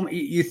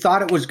you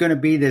thought it was going to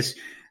be this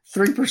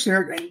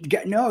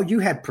 3%. No, you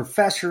had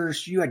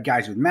professors, you had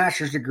guys with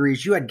master's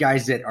degrees, you had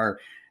guys that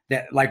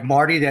like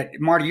Marty,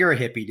 Marty, you're a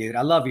hippie, dude.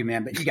 I love you,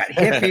 man, but you got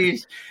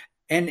hippies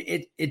and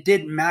it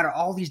didn't matter.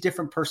 All these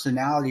different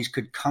personalities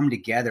could come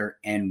together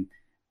and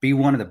be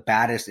one of the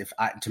baddest,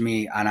 to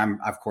me, and I'm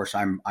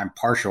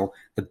partial,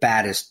 the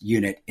baddest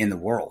unit in the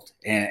world.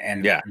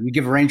 And you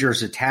give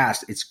Rangers a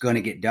task, it's going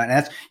to get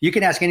done. You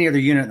can ask any other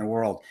unit in the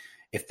world,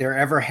 if they're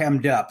ever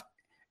hemmed up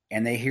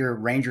and they hear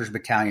Rangers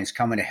battalions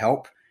coming to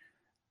help,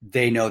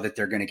 they know that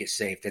they're going to get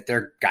saved, that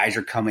their guys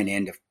are coming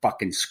in to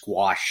fucking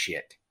squash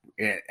shit.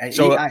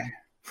 So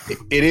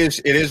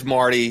it is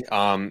Marty.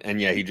 And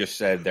yeah, he just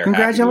said they're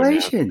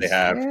congratulations. They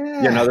have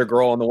another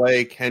girl on the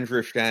way.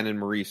 Kendra Shannon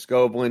Marie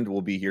Scobland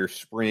will be here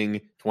spring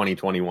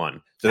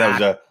 2021. So that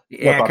was a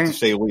flip up to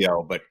say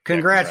Leo, but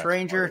congrats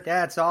Ranger. Marty.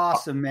 That's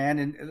awesome, man.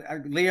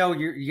 And Leo,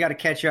 you got to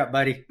catch up,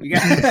 buddy. You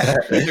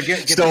got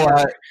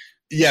get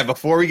yeah,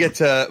 before we get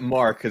to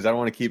Mark, because I don't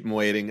want to keep him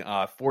waiting,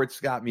 Fort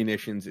Scott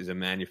Munitions is a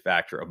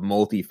manufacturer of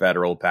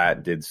multi-federal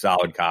patented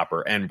solid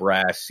copper and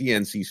brass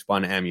CNC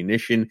spun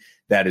ammunition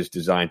that is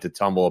designed to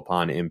tumble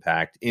upon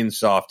impact in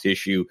soft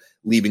tissue,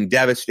 leaving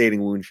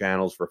devastating wound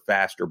channels for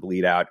faster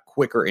bleed out,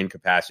 quicker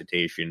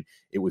incapacitation.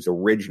 It was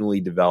originally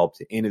developed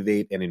to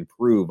innovate and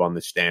improve on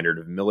the standard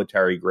of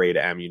military-grade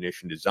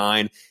ammunition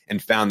design,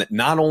 and found that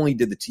not only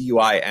did the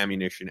TUI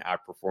ammunition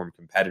outperform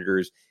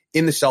competitors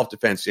in the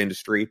self-defense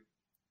industry,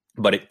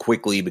 but it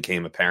quickly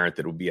became apparent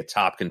that it would be a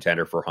top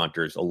contender for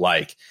hunters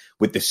alike.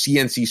 With the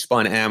CNC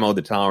spun ammo,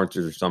 the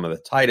tolerances are some of the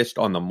tightest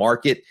on the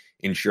market,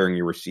 ensuring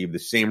you receive the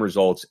same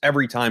results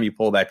every time you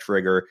pull that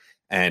trigger.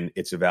 And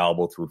it's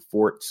available through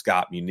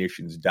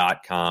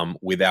FortScottMunitions.com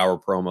with our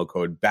promo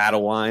code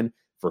BattleLine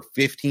for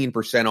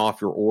 15% off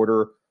your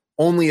order.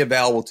 Only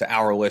available to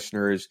our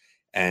listeners.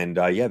 And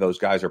those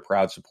guys are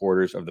proud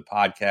supporters of the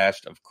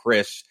podcast, of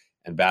Chris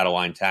and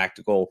BattleLine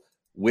Tactical.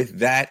 With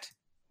that,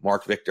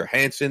 Mark Victor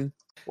Hansen.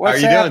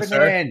 What's happening?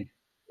 Doing,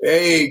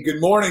 hey,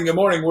 good morning. Good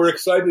morning. We're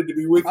excited to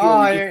be with you.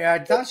 Oh, I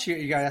thought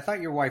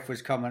your wife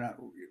was coming up.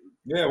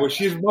 Yeah, well,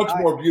 she's much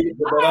more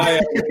beautiful than I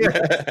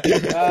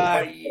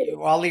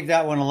am. I'll leave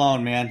that one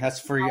alone, man. That's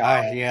for you.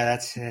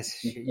 That's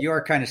you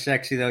are kind of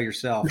sexy though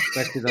yourself,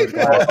 especially those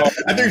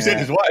glasses. I think you said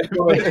his wife.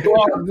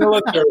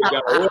 Military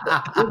guy.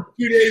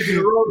 2 days in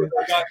a row that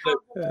I got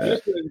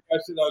yesterday. I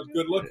said I was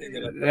good looking.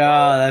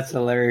 That's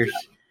hilarious.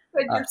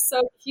 But you're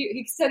so cute.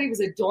 He said he was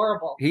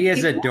adorable. He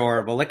is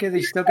adorable. Look at,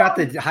 he's still got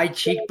the high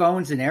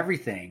cheekbones and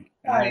everything.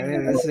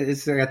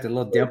 It's got the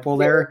little dimple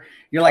there.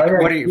 You're like,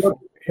 what are you?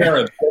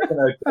 Parents,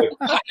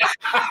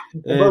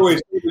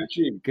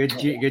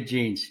 good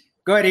genes.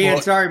 Go ahead,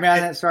 Ian. Sorry,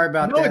 man. Sorry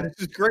about that.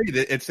 This is great.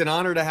 It's an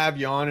honor to have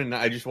you on, and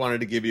I just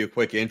wanted to give you a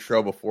quick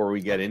intro before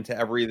we get into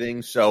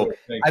everything. So,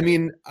 I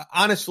mean,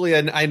 honestly,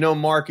 I know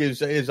Mark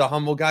is a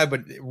humble guy,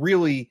 but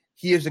really,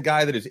 he is a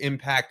guy that has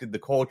impacted the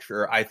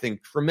culture, I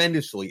think,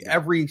 tremendously.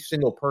 Every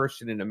single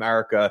person in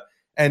America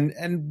and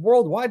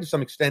worldwide to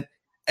some extent,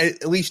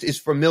 at least is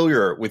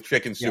familiar with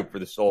Chicken Soup for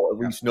the Soul, at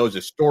least knows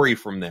a story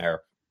from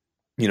there,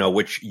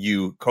 which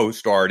you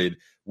co-started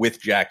with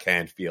Jack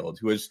Canfield,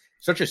 who has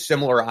such a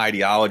similar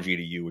ideology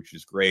to you, which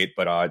is great.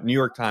 But New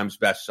York Times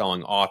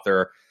bestselling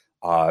author,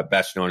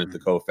 best known as the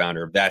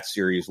co-founder of that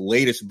series.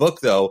 Latest book,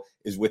 though,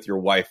 is with your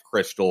wife,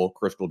 Crystal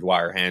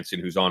Dwyer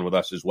Hansen, who's on with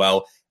us as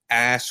well.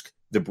 Ask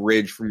the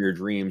Bridge from Your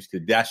Dreams to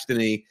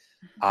Destiny.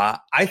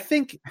 I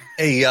think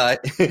I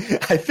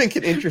think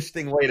an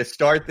interesting way to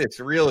start this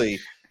really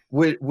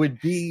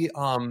would be,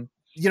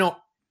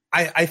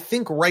 I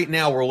think right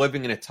now we're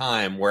living in a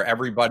time where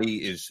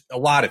a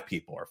lot of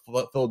people are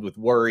filled with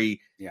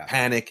worry,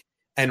 panic,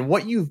 and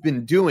what you've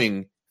been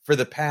doing for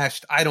the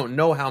past, I don't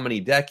know how many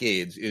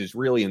decades, is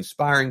really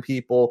inspiring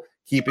people,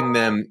 keeping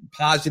them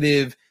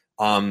positive,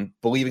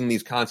 believing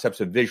these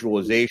concepts of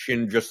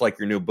visualization, just like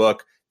your new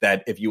book,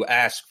 that if you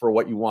ask for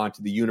what you want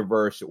to the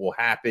universe, it will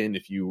happen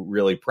if you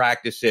really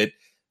practice it.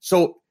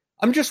 So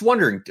I'm just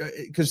wondering,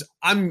 because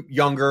I'm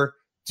younger,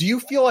 do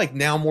you feel like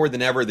now more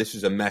than ever, this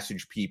is a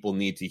message people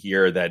need to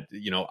hear that,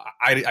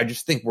 I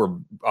just think we're,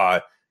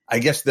 I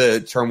guess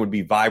the term would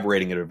be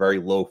vibrating at a very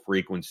low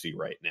frequency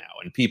right now,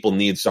 and people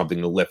need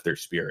something to lift their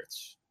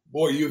spirits.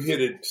 Boy, you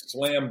hit it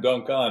slam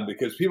dunk on,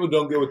 because people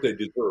don't get what they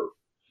deserve.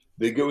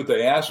 They get what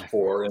they ask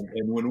for. And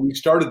when we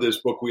started this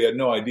book, we had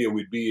no idea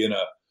we'd be in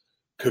a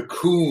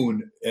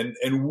cocoon, and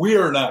we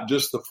are not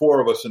just the four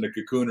of us in a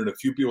cocoon and a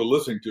few people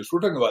listening to us. We're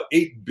talking about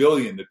 8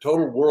 billion. The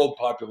total world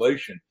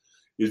population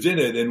is in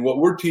it, and what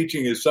we're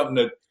teaching is something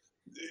that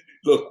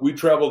look, we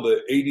traveled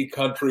to 80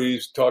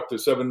 countries, talked to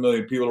 7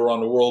 million people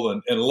around the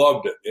world, and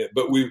loved it.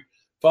 But we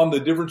found the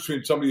difference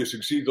between somebody who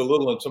succeeds a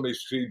little and somebody who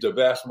succeeds a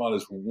vast amount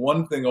is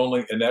one thing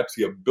only, and that's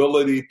the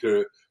ability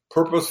to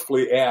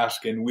purposefully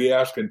ask. And we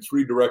ask in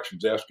 3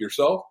 directions: ask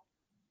yourself,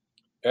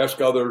 ask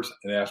others,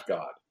 and ask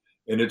God.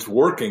 And it's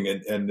working.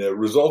 And the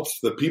results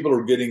that people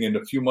are getting in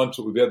a few months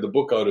that we've had the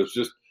book out is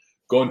just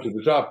going to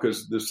the top,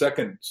 because the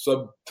second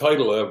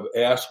subtitle of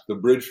Ask, the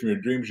Bridge from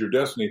Your Dreams, Your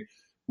Destiny,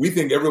 we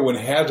think everyone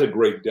has a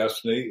great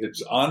destiny.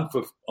 It's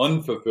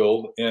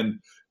unfulfilled, and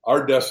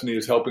our destiny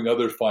is helping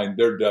others find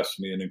their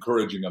destiny and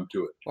encouraging them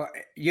to it. Well,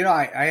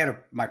 I had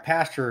my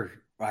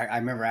pastor. I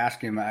remember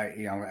asking him.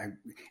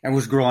 I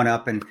was growing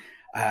up, and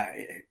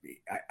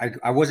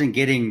I wasn't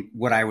getting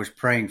what I was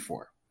praying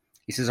for.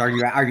 He says, "Are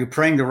you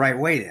praying the right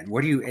way? Then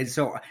what do you?" And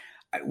so,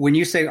 when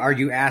you say, "Are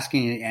you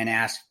asking and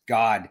ask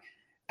God?"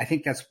 I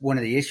think that's one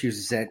of the issues,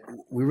 is that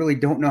we really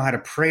don't know how to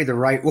pray the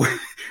right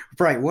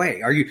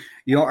way. Are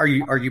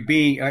you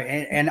being,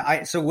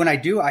 so when I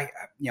do, I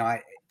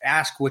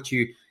ask what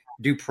you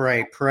do,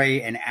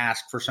 pray and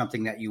ask for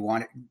something that you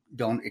want.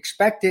 Don't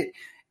expect it.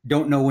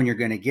 Don't know when you're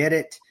going to get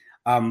it.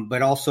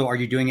 But also, are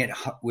you doing it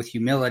with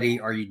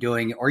humility? Are you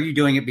doing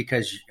it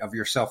because of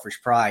your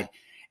selfish pride?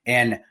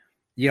 And,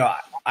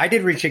 I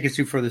did read Chicken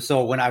Soup for the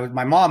Soul when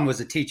my mom was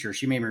a teacher.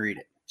 She made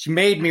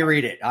me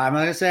read it. I'm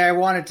going to say I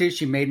wanted to.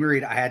 She made me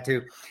read it. I had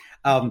to.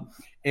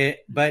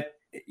 But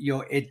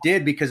it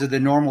did, because of the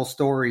normal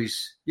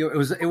stories.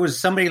 It was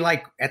somebody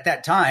like at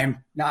that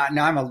time. Now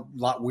I'm a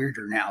lot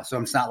weirder now,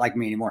 so it's not like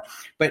me anymore.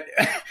 But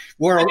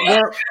war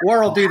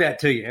will do that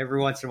to you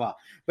every once in a while.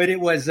 But it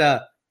was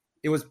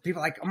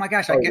people like, oh my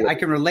gosh, I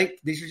can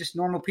relate. These are just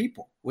normal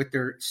people with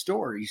their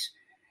stories,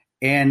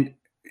 and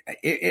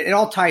it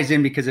all ties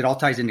in, because it all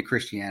ties into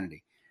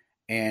Christianity.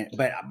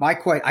 But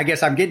I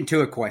guess I'm getting to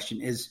a question,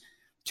 is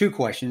 2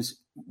 questions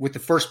with the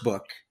first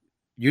book,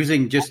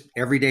 using just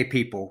everyday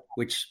people,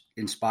 which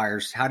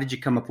inspires. How did you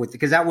come up with it?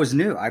 Because that was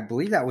new. I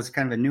believe that was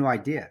kind of a new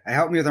idea. It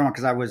helped me with that one,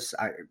 because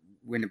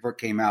when the book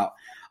came out,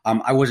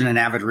 I wasn't an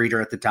avid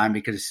reader at the time,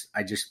 because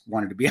I just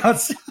wanted to be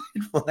outside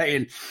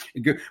playing.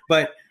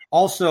 But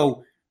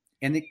also,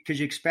 and because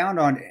you expound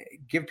on,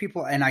 give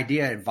people an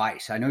idea,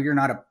 advice. I know you're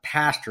not a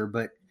pastor,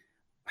 but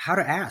how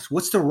to ask.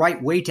 What's the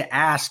right way to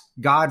ask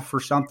God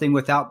for something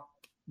without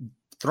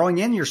throwing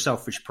in your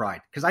selfish pride?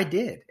 Because I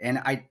did.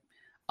 And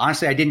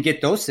honestly, I didn't get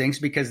those things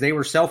because they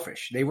were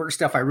selfish. They weren't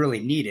stuff I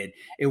really needed.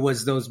 It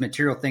was those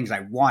material things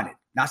I wanted,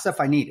 not stuff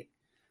I needed.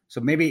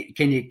 So maybe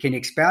can you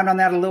expound on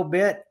that a little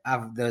bit,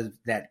 of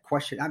that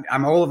question?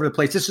 I'm all over the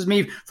place. This is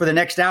me for the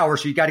next hour,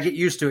 so you got to get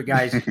used to it,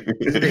 guys.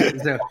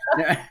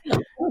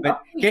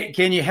 But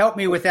can you help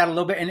me with that a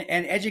little bit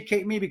and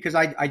educate me, because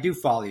I do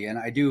follow you, and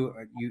I do.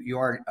 You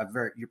are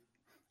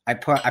I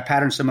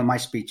pattern some of my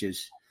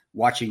speeches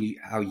watching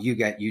how you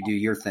do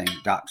your thing,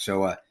 Doc.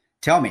 So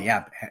tell me,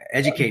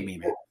 educate me,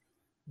 man.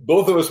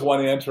 Both of us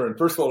want to answer, and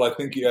first of all, I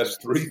think you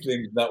asked 3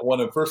 things, not one.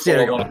 And first of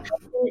all, I want to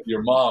compliment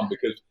your mom,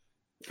 because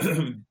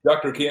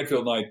Dr.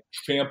 Canfield and I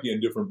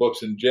champion different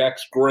books, and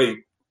Jack's great,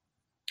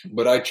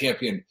 but I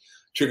champion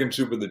Chicken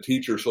Soup of the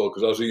Teacher Soul,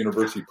 because I was a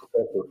university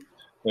professor,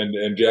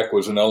 and Jack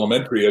was an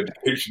elementary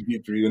education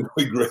teacher, even though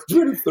he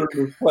graduated 3rd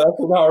in his class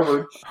at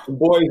Harvard. And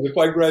boys, if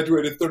I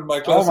graduated 3rd in my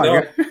class,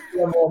 then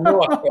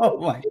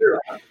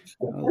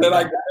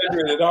I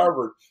graduated at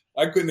Harvard.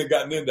 I couldn't have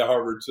gotten into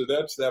Harvard, so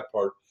that's that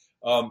part.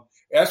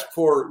 Ask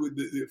for,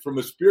 from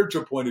a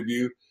spiritual point of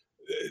view,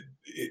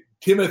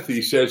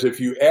 Timothy says, if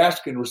you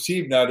ask and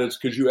receive not, it's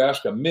because you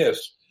ask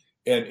amiss.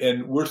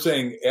 And we're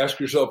saying, ask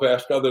yourself,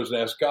 ask others,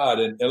 and ask God.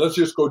 And let's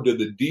just go to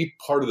the deep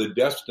part of the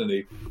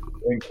destiny.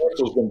 And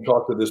Crystal's going to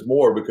talk to this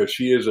more, because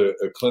she is a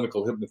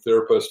clinical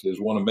hypnotherapist,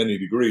 is one of many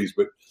degrees.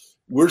 But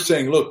we're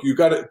saying, look, you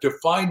got to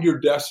find your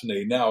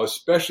destiny now,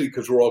 especially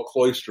because we're all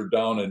cloistered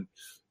down. And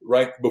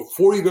right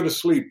before you go to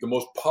sleep, the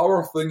most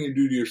powerful thing you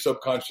do to your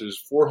subconscious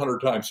is 400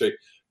 times say,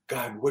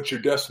 God, what's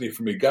your destiny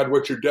for me? God,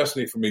 what's your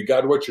destiny for me?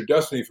 God, what's your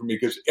destiny for me?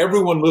 Because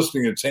everyone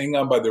listening is hanging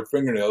on by their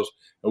fingernails,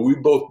 and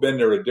we've both been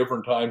there at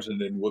different times, and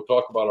then we'll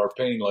talk about our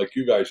pain like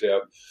you guys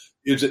have,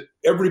 is that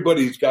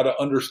everybody's got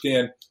to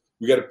understand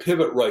we got to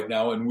pivot right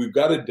now, and we've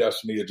got a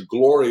destiny. It's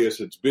glorious.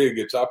 It's big.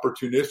 It's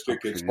opportunistic.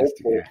 It's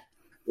hopeful. Yeah.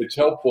 It's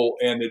helpful,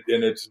 and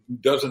it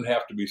doesn't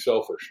have to be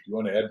selfish. Do you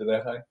want to add to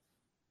that, Hy?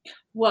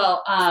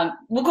 Well,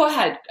 go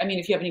ahead. I mean,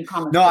 if you have any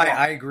comments. No,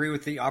 I agree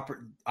with the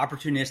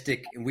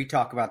opportunistic. And we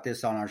talk about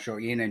this on our show,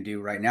 Ian and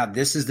do right now.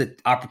 This is the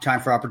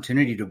time for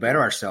opportunity to better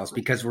ourselves,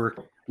 because we're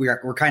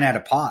kind of at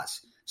a pause.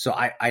 So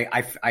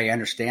I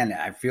understand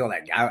that. I feel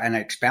that, and I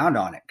expound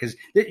on it, because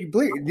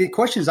the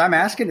questions I'm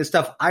asking is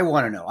stuff I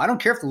want to know. I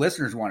don't care if the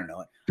listeners want to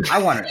know it.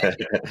 I want to know.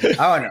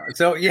 I want to know.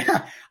 So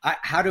yeah,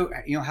 how do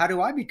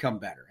I become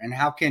better, and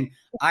how can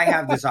I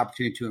have this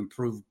opportunity to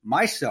improve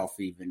myself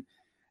even?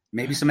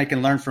 Maybe somebody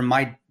can learn from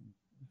my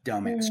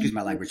excuse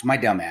my language, my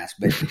dumb ass.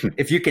 But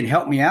if you can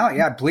help me out,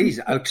 yeah, please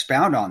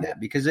expound on that,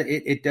 because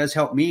it does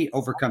help me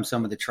overcome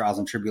some of the trials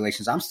and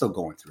tribulations I'm still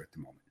going through at the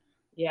moment.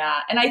 Yeah.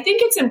 And I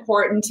think it's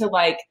important to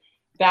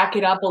back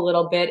it up a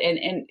little bit.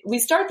 And we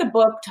start the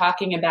book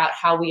talking about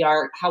how we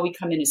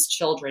come in as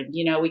children.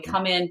 We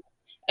come in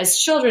as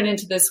children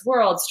into this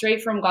world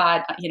straight from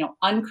God,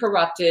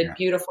 uncorrupted,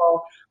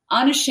 beautiful,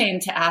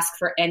 unashamed to ask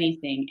for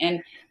anything.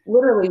 And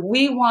literally,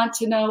 we want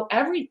to know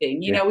everything.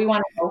 We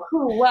want to know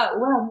who, what,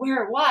 when,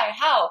 where, why,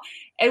 how.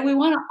 And we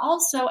want to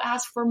also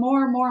ask for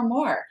more and more and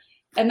more.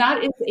 And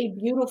that is a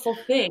beautiful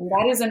thing.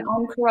 That is an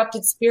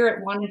uncorrupted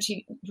spirit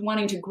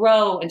wanting to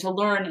grow and to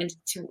learn and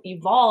to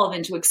evolve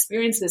and to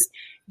experience this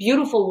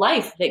beautiful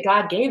life that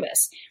God gave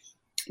us.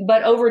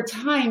 But over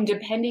time,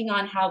 depending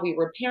on how we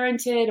were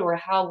parented or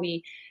how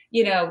we,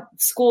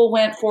 school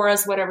went for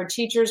us, whatever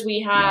teachers we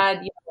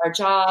had, our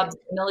jobs,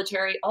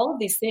 military, all of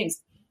these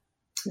things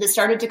that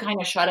started to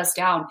kind of shut us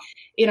down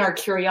in our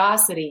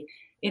curiosity,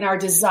 in our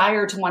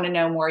desire to want to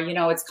know more.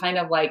 It's kind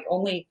of like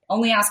only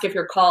ask if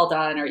you're called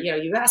on, or,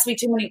 you've asked me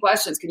too many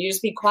questions. Can you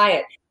just be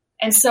quiet?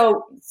 And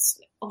so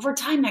over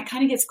time, that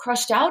kind of gets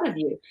crushed out of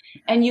you.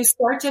 And you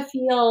start to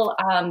feel,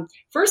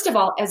 first of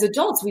all, as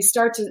adults, we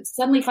start to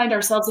suddenly find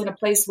ourselves in a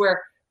place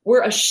where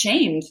we're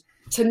ashamed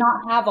to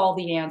not have all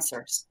the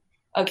answers.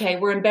 Okay,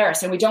 we're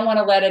embarrassed and we don't want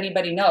to let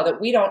anybody know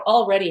that we don't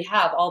already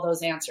have all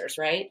those answers,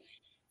 right?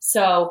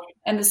 So,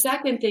 and the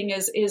second thing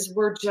is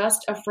we're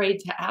just afraid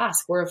to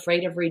ask. We're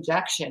afraid of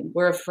rejection.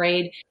 We're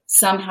afraid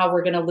somehow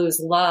we're going to lose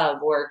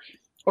love or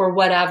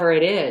whatever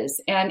it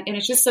is. And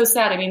it's just so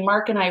sad. I mean,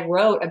 Mark and I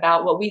wrote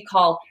about what we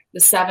call the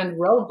 7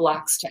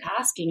 roadblocks to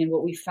asking. And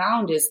what we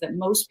found is that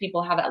most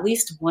people have at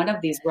least one of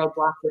these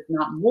roadblocks, if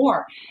not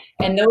more.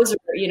 And those are,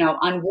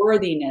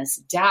 unworthiness,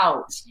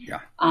 doubt,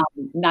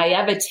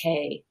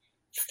 naivete,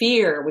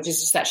 fear, which is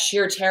just that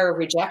sheer terror of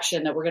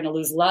rejection that we're going to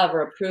lose love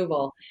or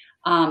approval.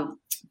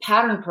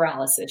 Pattern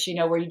paralysis,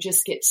 where you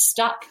just get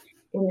stuck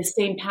in the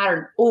same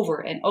pattern over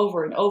and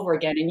over and over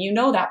again. And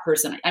that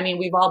person. I mean,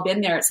 we've all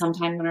been there at some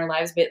time in our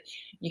lives, but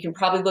you can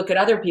probably look at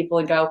other people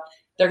and go,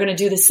 they're going to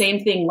do the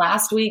same thing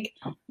last week.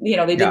 They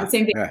did the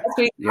same thing last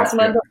week, last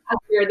month,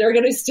 last year. They're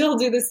going to still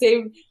do the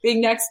same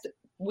thing next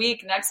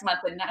week, next month,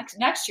 and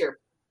next year.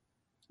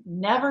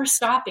 Never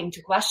stopping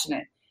to question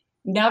it.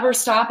 Never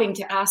stopping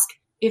to ask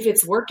if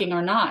it's working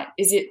or not.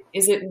 Is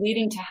it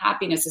leading to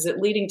happiness? Is it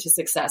leading to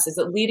success? Is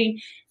it leading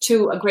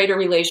to a greater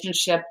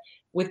relationship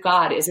with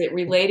God? Is it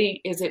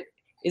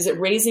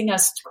raising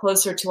us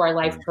closer to our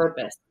life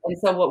purpose? And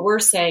so what we're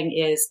saying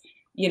is,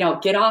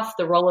 get off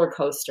the roller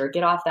coaster,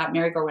 get off that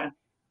merry-go-round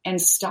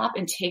and stop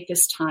and take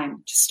this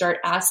time to start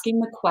asking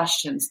the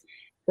questions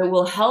that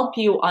will help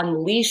you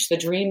unleash the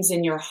dreams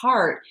in your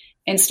heart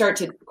and start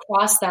to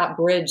cross that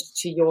bridge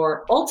to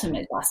your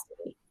ultimate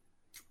destiny.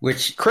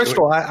 Which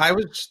Crystal, I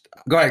was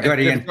go ahead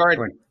again.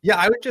 Yeah,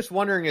 I was just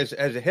wondering as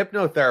a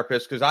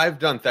hypnotherapist, because I've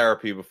done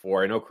therapy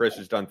before. I know Chris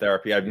has done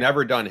therapy. I've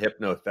never done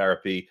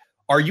hypnotherapy.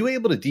 Are you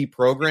able to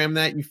deprogram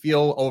that you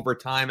feel over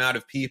time out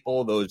of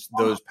people, those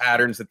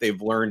patterns that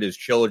they've learned as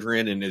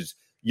children and as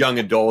young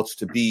adults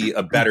to be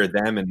a better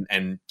them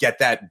and get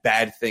that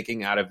bad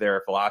thinking out of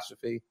their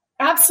philosophy?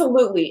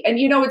 Absolutely. And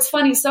it's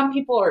funny, some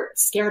people are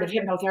scared of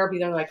hypnotherapy.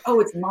 They're like, oh,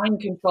 it's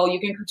mind control.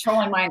 You can control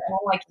my mind. And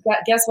I'm like,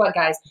 guess what,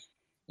 guys?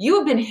 You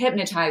have been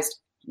hypnotized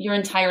your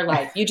entire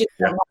life. You just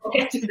don't know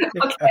it.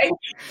 Okay.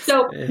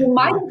 So you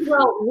might as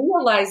well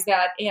realize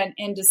that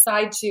and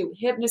decide to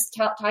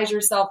hypnotize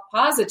yourself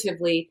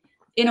positively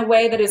in a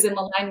way that is in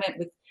alignment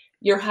with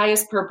your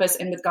highest purpose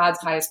and with God's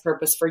highest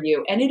purpose for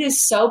you. And it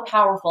is so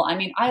powerful. I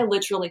mean,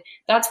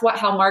 that's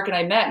how Mark and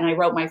I met and I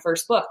wrote my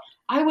first book.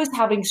 I was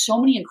having so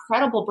many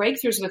incredible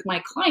breakthroughs with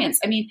my clients.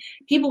 I mean,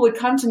 people would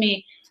come to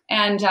me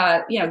and,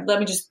 let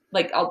me just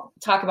I'll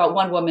talk about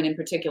one woman in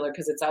particular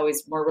because it's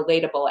always more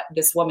relatable.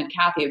 This woman,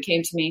 Kathy, who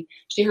came to me,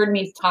 she heard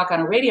me talk on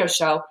a radio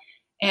show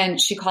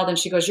and she called and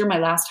she goes, "You're my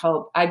last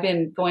hope. I've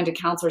been going to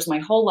counselors my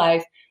whole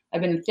life.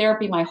 I've been in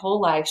therapy my whole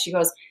life." She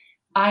goes,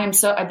 I've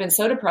been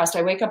so depressed.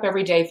 I wake up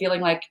every day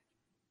feeling like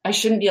I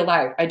shouldn't be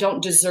alive. I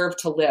don't deserve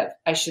to live.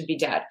 I should be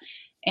dead.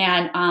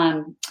 And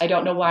I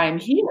don't know why I'm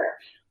here.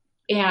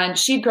 And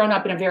she'd grown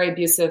up in a very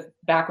abusive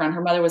background.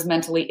 Her mother was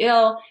mentally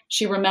ill.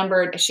 She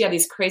had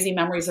these crazy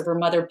memories of her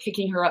mother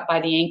picking her up by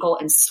the ankle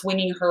and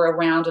swinging her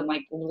around and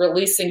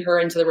releasing her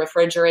into the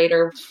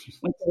refrigerator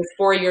when she was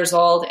 4 years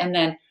old. And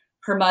then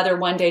her mother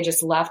one day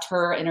just left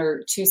her and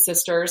her 2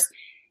 sisters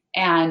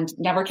and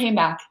never came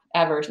back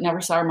ever, never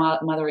saw her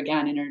mother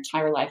again in her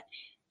entire life.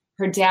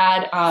 Her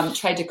dad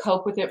tried to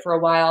cope with it for a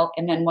while.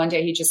 And then one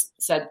day he just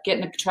said, "Get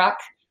in the truck,"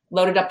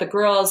 loaded up the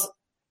girls,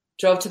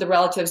 drove to the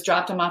relatives,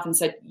 dropped them off and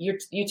said, you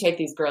take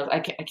these girls. I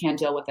can't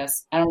deal with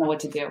this. I don't know what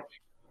to do.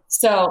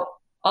 So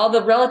all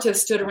the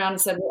relatives stood around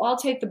and said, "Well, I'll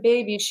take the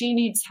baby. She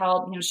needs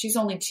help. She's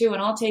only 2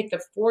 and I'll take the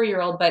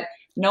 4-year-old, but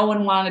no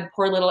one wanted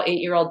poor little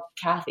 8-year-old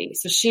Kathy."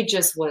 So she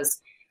just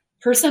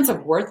her sense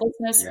of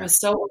worthlessness was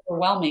so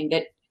overwhelming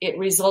that it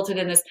resulted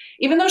in this,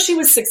 even though she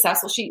was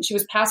successful, she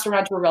was passed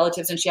around to her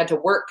relatives and she had to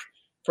work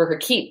for her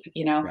keep, So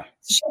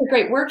she had a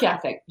great work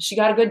ethic. She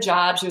got a good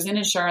job. She was in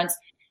insurance.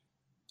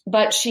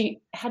 But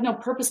she had no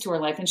purpose to her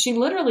life. And she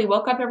literally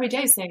woke up every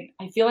day saying,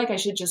 "I feel like I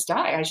should just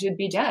die. I should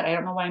be dead. I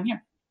don't know why I'm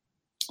here."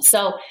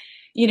 So,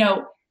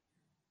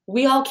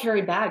 we all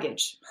carry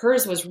baggage.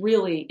 Hers was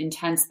really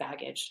intense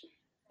baggage.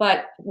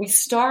 But we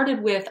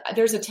started with,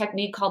 there's a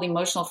technique called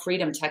emotional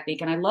freedom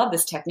technique. And I love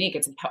this technique.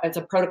 It's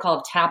a protocol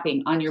of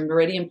tapping on your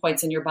meridian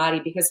points in your body,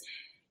 because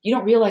you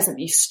don't realize that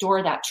you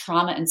store that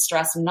trauma and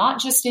stress,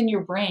 not just in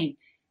your brain,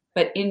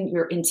 but in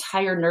your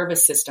entire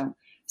nervous system.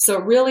 So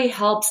it really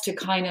helps to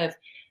kind of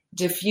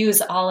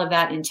diffuse all of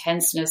that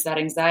intenseness, that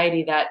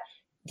anxiety, that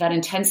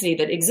intensity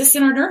that exists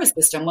in our nervous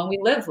system when we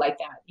live like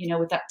that,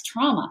 with that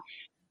trauma.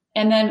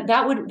 And then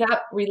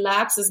that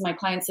relaxes my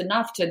clients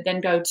enough to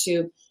then go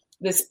to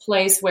this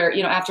place where,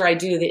 after I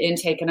do the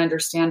intake and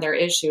understand their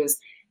issues,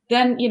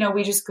 then,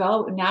 we just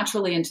go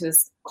naturally into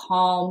this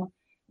calm,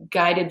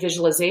 guided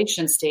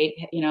visualization state,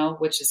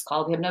 which is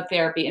called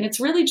hypnotherapy. And it's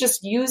really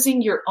just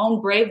using your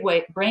own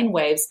brain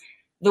waves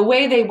the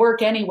way they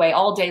work anyway,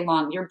 all day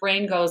long. Your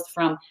brain goes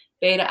from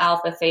beta,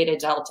 alpha, theta,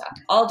 delta,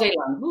 all day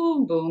long.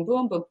 Boom, boom,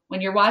 boom, boom.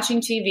 When you're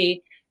watching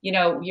TV,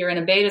 you're in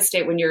a beta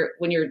state when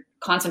you're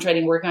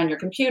concentrating, working on your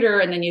computer,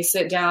 and then you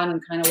sit down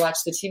and kind of watch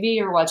the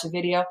TV or watch a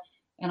video,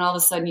 and all of a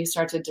sudden you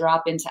start to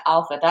drop into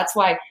alpha. That's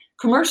why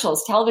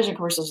television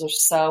commercials are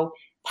so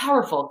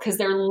powerful, because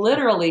they're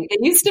literally,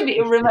 they used to be,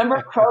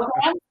 remember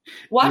programs?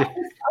 Watch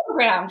this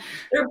program.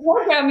 They're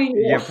programming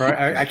you.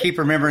 Yeah, I keep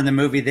remembering the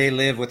movie They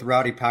Live with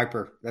Roddy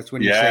Piper. That's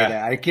when you say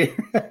that. I can't,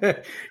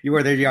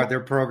 they're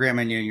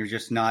programming you, and you're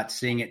just not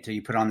seeing it till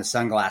you put on the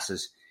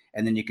sunglasses,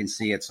 and then you can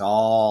see it's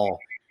all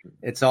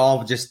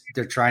just,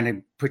 they're trying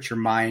to put your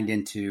mind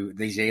into,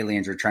 these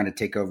aliens are trying to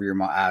take over your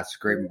mind. It's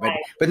great.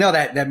 But no,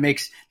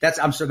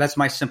 that's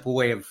my simple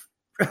way of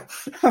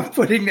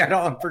putting that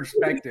all in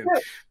perspective.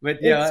 But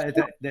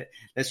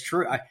that's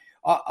true.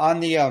 As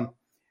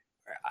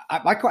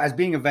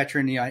being a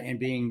veteran, and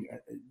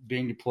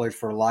being deployed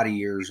for a lot of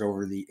years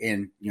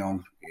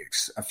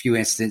a few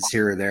incidents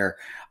here or there.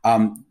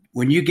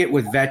 When you get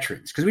with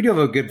veterans, because we do have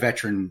a good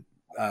veteran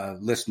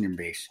listening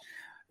base,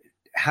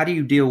 how do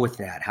you deal with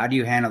that? How do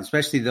you handle,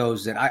 especially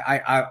those that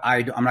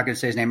I'm not going to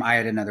say his name. I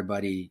had another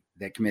buddy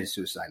that committed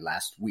suicide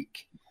last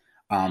week.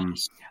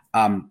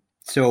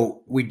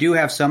 So we do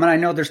have some, and I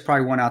know there's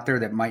probably one out there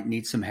that might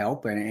need some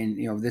help.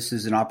 And this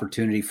is an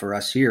opportunity for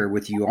us here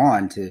with you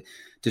on to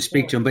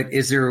speak to him. But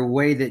is there a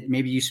way that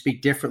maybe you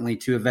speak differently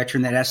to a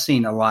veteran that has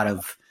seen a lot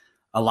of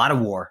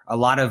war, a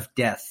lot of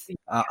death,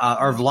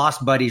 or have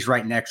lost buddies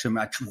right next to him?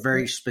 A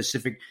very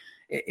specific.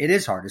 It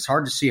is hard. It's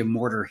hard to see a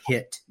mortar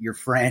hit your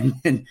friend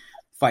and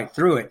fight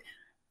through it.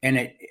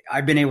 And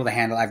I've been able to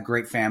handle. I have a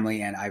great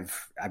family, and I've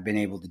been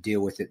able to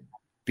deal with it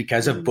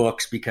because of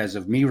books, because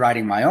of me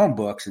writing my own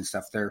books and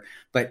stuff there.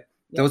 But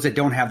those that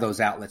don't have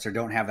those outlets or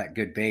don't have that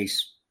good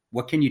base,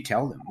 what can you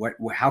tell them?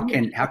 How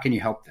can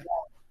you help them?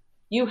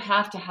 You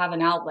have to have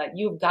an outlet.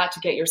 You've got to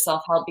get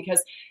yourself help,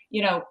 because,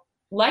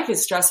 life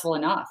is stressful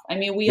enough. I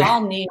mean, we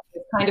all need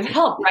this kind of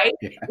help, right?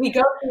 Yeah. We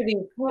go through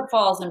these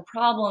pitfalls and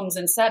problems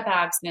and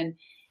setbacks and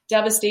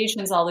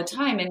devastations all the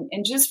time.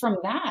 And just from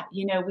that,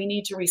 we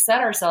need to reset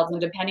ourselves, and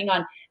depending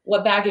on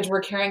what baggage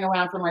we're carrying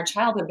around from our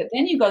childhood. But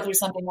then you go through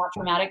something more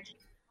traumatic.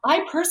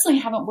 I personally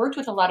haven't worked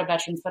with a lot of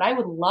veterans, but I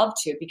would love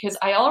to, because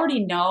I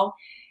already know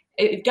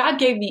if God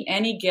gave me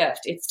any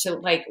gift, it's to,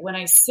 like, when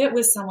I sit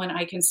with someone,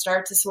 I can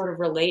start to sort of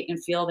relate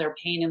and feel their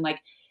pain, and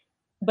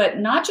but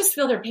not just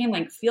feel their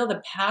pain, feel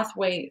the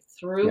pathway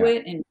through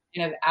it and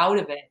kind of out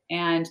of it.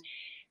 And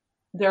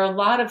there are a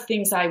lot of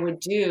things I would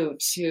do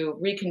to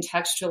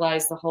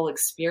recontextualize the whole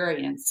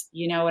experience.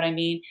 You know what I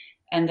mean?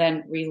 And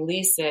then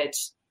release it.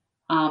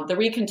 The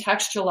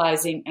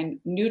recontextualizing and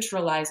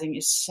neutralizing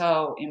is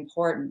so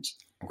important.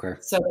 Okay.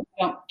 So that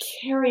you don't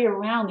carry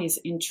around these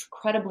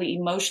incredibly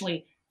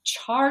emotionally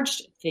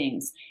charged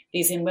things,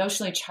 these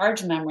emotionally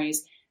charged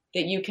memories,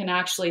 that you can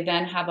actually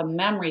then have a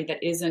memory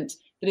that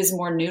is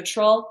more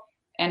neutral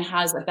and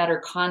has a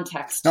better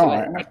context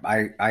to it.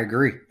 I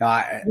agree.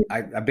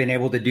 I've been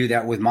able to do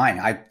that with mine.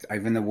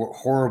 Even the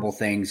horrible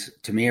things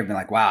to me have been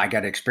like, wow, I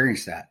got to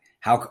experience that.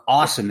 How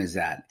awesome is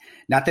that?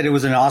 Not that it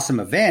was an awesome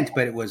event,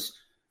 but it was,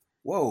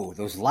 whoa,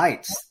 those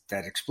lights,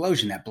 that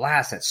explosion, that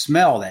blast, that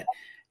smell, that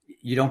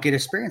you don't get to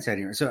experience that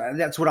anymore. So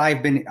that's what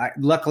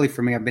luckily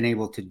for me, I've been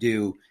able to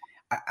do.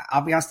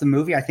 I'll be honest, the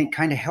movie, I think,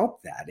 kind of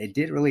helped that.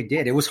 It really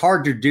did. It was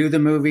hard to do the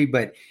movie,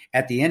 but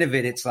at the end of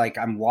it, it's like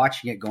I'm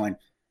watching it going,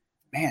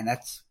 man, I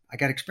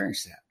got to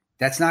experience that.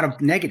 That's not a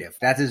negative.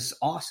 That is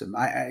awesome.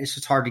 It's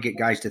just hard to get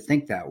guys to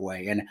think that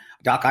way. And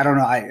Doc, I don't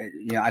know,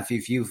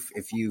 if you've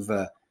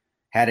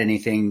had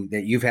anything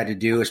that you've had to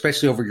do,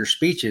 especially over your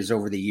speeches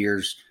over the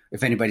years,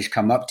 if anybody's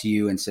come up to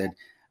you and said,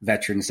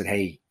 veterans said,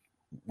 hey,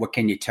 what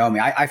can you tell me?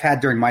 I've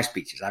had during my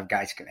speeches, I've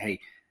guys go, hey,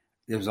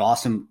 it was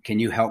awesome. Can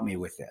you help me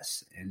with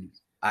this? And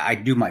I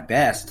do my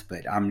best,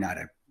 but I'm not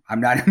a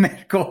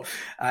medical.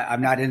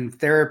 I'm not in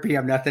therapy.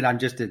 I'm nothing. I'm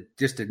just a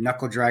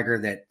knuckle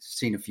dragger that's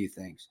seen a few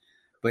things.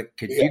 But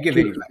could you give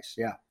any advice?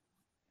 Yeah.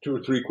 2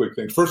 or 3 quick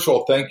things. First of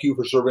all, thank you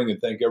for serving, and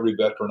thank every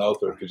veteran out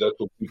there, because that's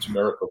what keeps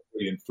America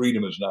free, and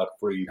freedom is not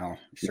free. No,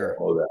 sure.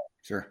 All that.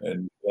 Sure.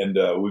 And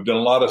we've done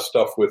a lot of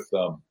stuff with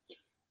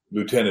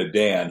Lieutenant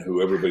Dan,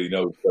 who everybody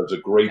knows does a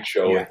great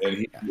show, and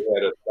he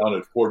had us down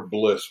at Fort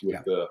Bliss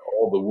with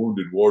all the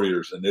wounded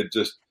warriors, and it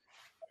just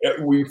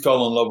we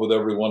fell in love with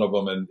every one of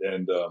them,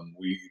 and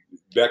we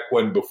back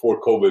when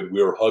before COVID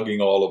we were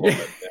hugging all of them.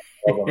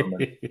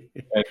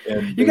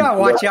 And you gotta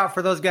watch out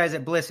for those guys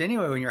at Bliss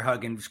anyway when you're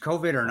hugging,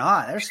 COVID or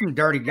not. There's some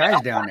dirty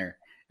guys down there.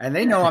 And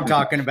they know I'm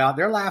talking about.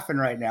 They're laughing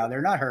right now.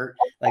 They're not hurt.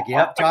 Like,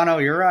 yep,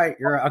 Tano, you're right.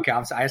 You're right. Okay,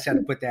 I just had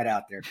to put that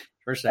out there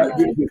for a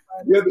second.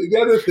 The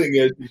other thing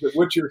is that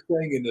what you're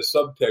saying in the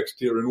subtext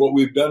here and what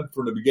we've done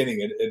from the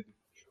beginning, and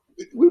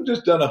we've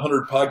just done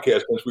 100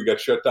 podcasts since we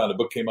got shut down. The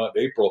book came out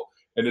in April,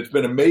 and it's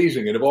been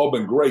amazing, and they've all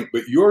been great.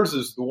 But yours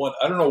is the one,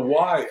 I don't know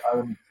why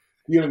I'm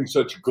feeling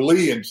such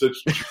glee and such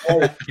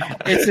joy.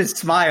 It's a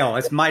smile.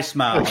 It's my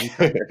smile.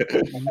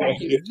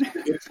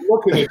 It's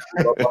looking at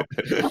you.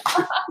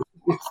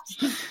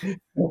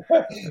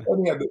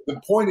 Anyhow,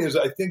 the point is,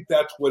 I think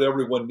that's what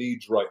everyone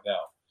needs right now.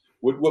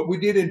 What we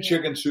did in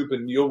Chicken Soup,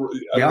 and I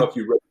don't know if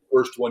you read the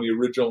first one, the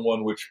original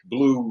one, which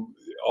blew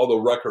all the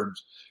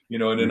records,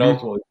 and then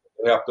ultimately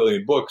 500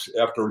 million books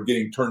after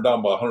getting turned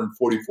down by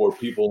 144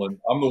 people, and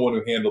I'm the one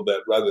who handled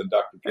that rather than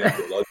Dr.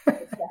 Campbell.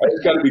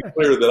 It's got to be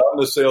clear that I'm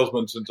the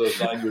salesman since I was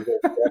 9 years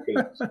old.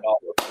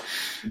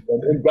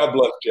 And God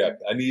bless Jack.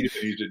 I need him.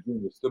 He's a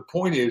genius. The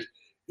point is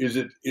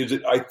it?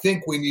 I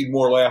think we need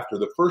more laughter.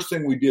 The first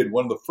thing we did,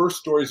 one of the first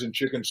stories in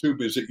Chicken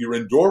Soup, is that your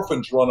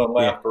endorphins run on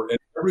laughter, and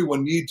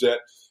everyone needs that.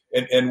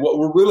 And what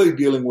we're really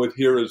dealing with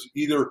here is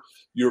either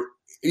you're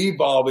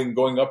evolving,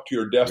 going up to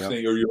your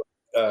destiny, or you're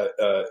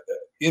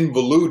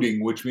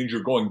involuting, which means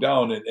you're going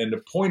down. And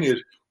the point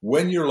is,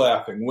 when you're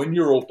laughing, when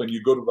you're open,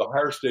 you go to the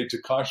higher states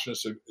of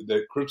consciousness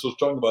that Crystal's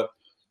talking about.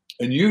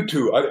 And you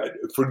too,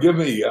 forgive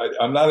me,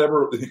 I'm not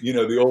ever,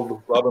 the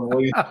old Robin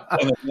Williams,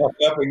 and I'm not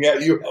laughing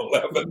at you, I'm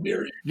laughing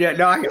near you. Yeah,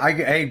 no,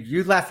 hey,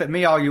 you laugh at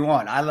me all you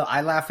want.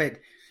 I laugh at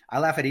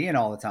Ian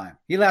all the time.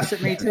 He laughs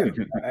at me too.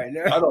 I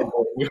don't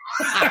know you.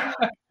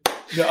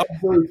 No, I'm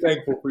very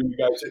thankful for you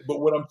guys.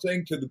 But what I'm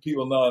saying to the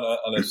people now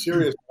on a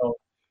serious note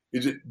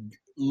is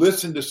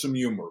listen to some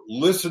humor,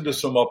 listen to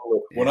some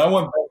uplift. When I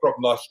went bankrupt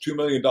and lost $2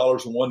 million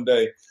in one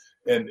day,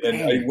 and I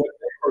went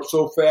bankrupt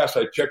so fast,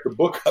 I checked the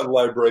book out of the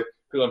library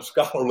because I'm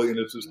scholarly, and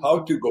it says how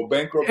to go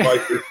bankrupt by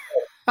yourself.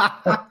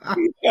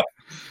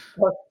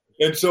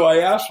 And so I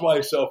asked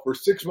myself, for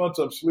 6 months,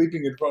 I'm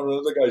sleeping in front of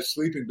another guy's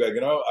sleeping bag,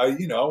 and I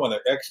want to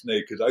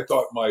ex-nate because I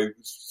thought my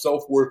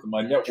self-worth and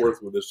my net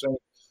worth were the same.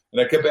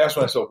 And I kept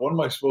asking myself, what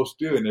am I supposed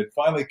to do? And it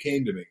finally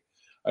came to me.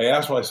 I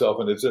asked myself,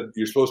 and it said,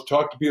 you're supposed to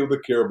talk to people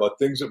that care about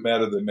things that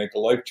matter, that make a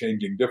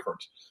life-changing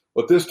difference.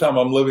 But this time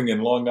I'm living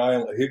in Long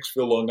Island,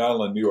 Hicksville, Long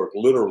Island, New York,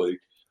 literally.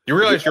 You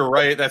realize you're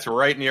right. That's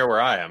right near where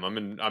I am. I'm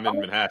in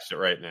Manhasset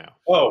right now.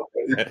 Oh,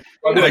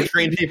 and I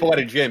train people at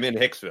a gym in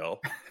Hicksville.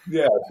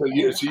 Yeah. So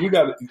you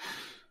got.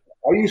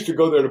 I used to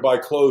go there to buy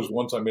clothes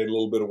once I made a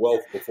little bit of wealth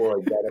before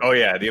I got it. Oh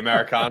yeah, the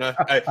Americana.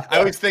 I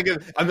always think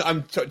of.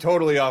 I'm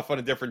totally off on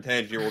a different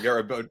tangent. We'll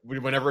get. But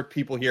whenever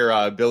people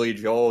hear Billy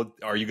Joel,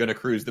 "Are you going to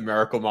cruise the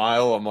Miracle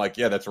Mile?" I'm like,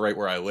 yeah, that's right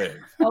where I live.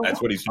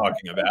 That's what he's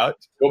talking about.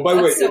 Well, by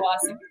the way, so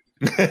awesome.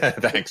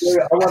 Thanks.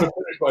 I want to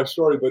finish my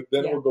story, but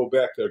then we'll go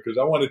back there because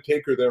I want to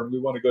take her there, and we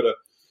want to go to,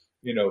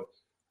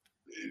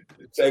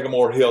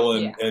 Sagamore Hill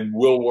and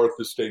Willworth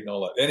Estate and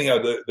all that. Anyhow,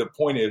 the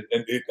point is,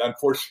 and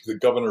unfortunately, the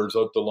governor is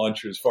out to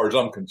lunch, as far as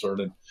I'm concerned,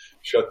 and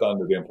shut down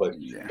the damn place.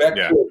 Back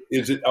to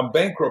it, I'm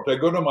bankrupt. I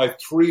go to my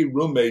 3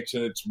 roommates,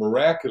 and it's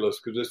miraculous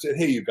because I said,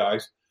 hey, you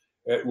guys,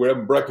 we're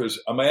having breakfast.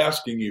 I'm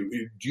asking you,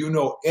 do you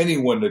know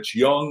anyone that's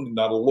young,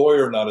 not a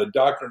lawyer, not a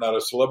doctor, not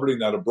a celebrity,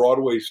 not a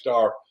Broadway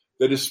star,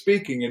 that is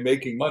speaking and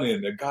making money?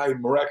 And the guy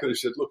miraculously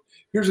said, look,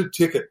 here's a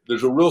ticket.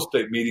 There's a real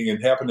estate meeting and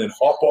happened in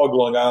Hauppauge,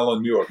 Long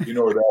Island, New York. You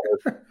know where that is.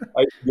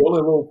 The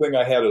only little thing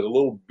I had is a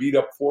little beat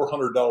up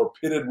 $400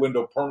 pitted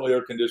window, permanently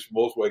air conditioned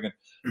Volkswagen.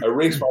 I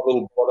raced my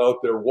little butt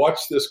out there,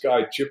 watched this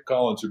guy, Chip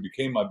Collins, who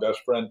became my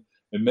best friend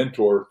and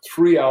mentor,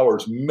 3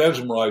 hours,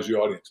 mesmerize the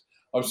audience.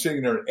 I'm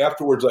sitting there, and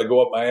afterwards I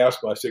go up and I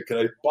ask him, I said, can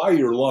I buy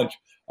your lunch?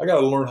 I got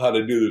to learn how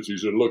to do this. He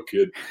said, look,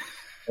 kid,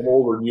 I'm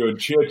older than you, and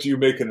chance you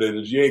making it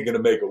is you ain't going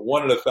to make it,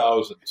 1 in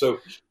 1,000. So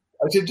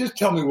I said, just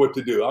tell me what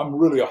to do. I'm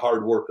really a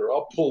hard worker.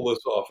 I'll pull this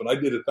off. And I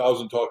did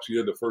 1,000 talks a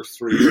year the first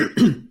 3 years.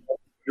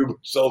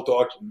 Sell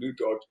talks and do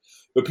talks.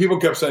 But people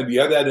kept saying, do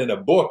you have that in a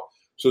book?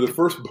 So the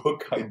first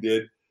book I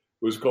did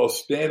was called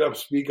Stand Up,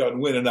 Speak Out,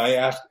 and Win. And I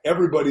asked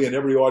everybody in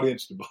every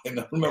audience to buy. And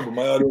I remember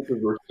my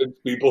audiences were 6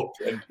 people,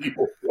 10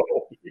 people,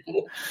 12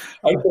 people.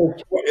 I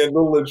sold in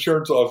little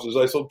insurance offices.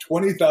 I sold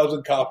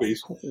 20,000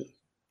 copies.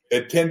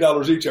 At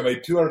 $10 each, I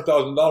made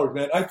 $200,000.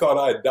 Man, I thought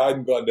I had died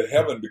and gone to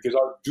heaven because I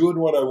was doing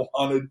what I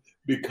wanted,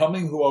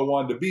 becoming who I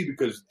wanted to be,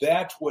 because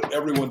that's what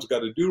everyone's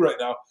got to do right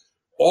now.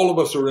 All of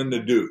us are in the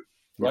do,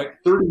 right?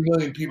 30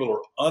 million people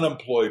are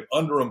unemployed,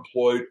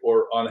 underemployed,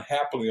 or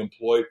unhappily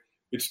employed.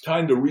 It's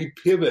time to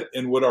repivot.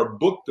 And what our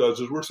book does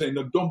is we're saying,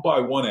 no, don't buy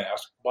one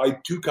ask, buy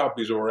 2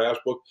 copies of our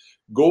ask book,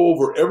 go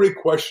over every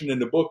question in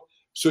the book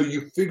so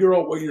you figure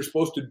out what you're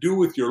supposed to do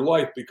with your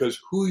life, because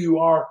who you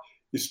are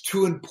is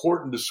too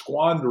important to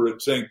squander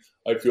it saying,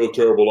 I feel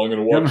terrible. I'm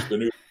going to watch the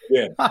news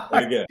again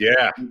and again.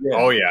 Yeah. Again.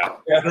 Oh, yeah.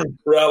 Pattern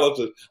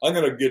paralysis. I'm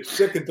going to get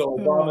sick until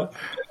I vomit.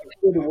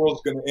 The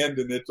world's going to end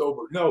and it's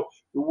over. No,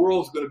 the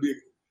world's going to be.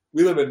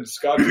 We live in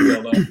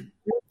Scottsdale now.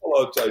 Beautiful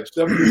outside.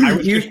 70. I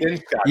was just in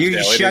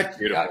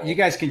Scottsdale. You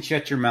guys can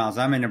shut your mouths.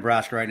 I'm in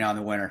Nebraska right now in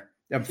the winter.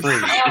 I'm free.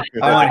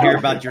 I want to hear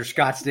about your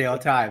Scottsdale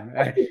time.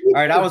 All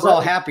right, I was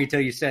all happy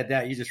till you said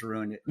that. You just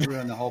ruined it. You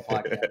ruined the whole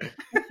podcast.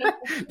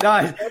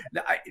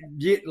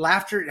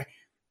 Laughter.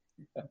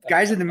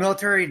 Guys in the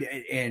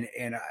military,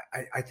 and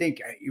I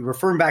think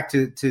referring back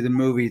to the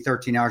movie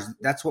 13 Hours,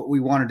 that's what we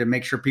wanted to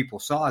make sure people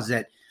saw is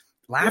that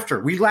laughter.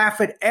 We laugh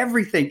at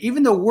everything,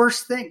 even the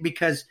worst thing,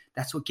 because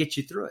that's what gets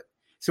you through it.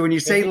 So when you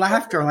say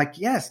laughter, I'm like,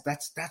 yes,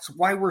 that's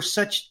why we're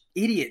such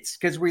idiots,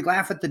 because we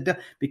laugh at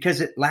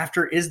because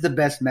laughter is the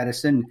best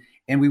medicine.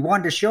 And we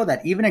wanted to show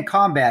that even in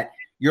combat,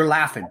 you're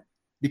laughing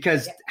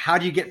because how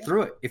do you get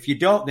through it? If you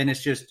don't, then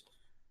it's just,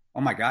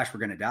 oh my gosh,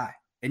 we're going to die.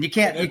 And you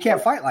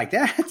can't fight like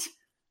that.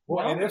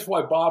 Well, and that's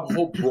why Bob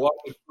Hope brought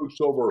the troops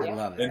over. I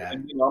love it.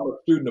 And I'm a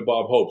student of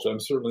Bob Hope's. I'm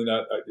certainly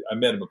not. I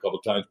met him a couple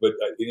of times, but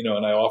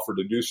and I offered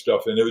to do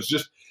stuff, and it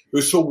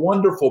was so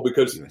wonderful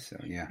because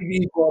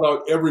he brought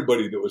out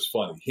everybody that was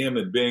funny. Him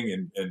and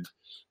Bing and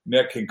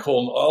Nick and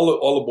Colin,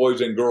 all the boys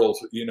and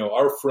girls.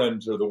 Our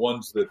friends are the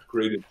ones that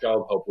created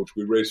Child Help, which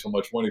we raised so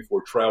much money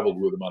for.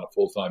 Traveled with them on a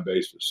full-time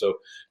basis. So,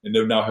 and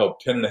they've now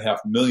helped 10.5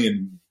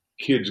 million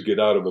kids get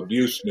out of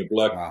abuse,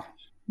 neglect. Wow.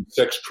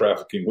 Sex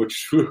trafficking,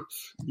 which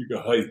you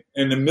go high,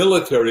 and the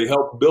military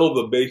helped build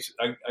the base.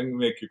 I'm going to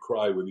make you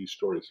cry with these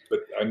stories, but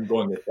I'm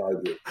going aside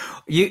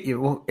here.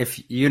 Well,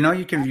 if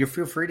you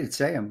feel free to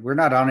say them. We're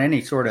not on any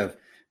sort of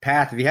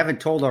path. If you haven't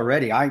told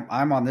already,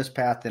 I'm on this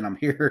path, and I'm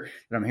here,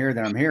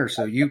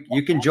 So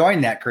you can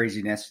join that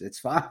craziness. It's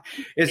fine.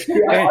 I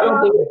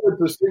don't believe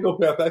it's a single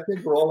path. I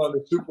think we're all on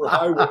the super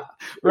highway,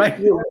 right?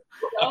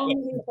 So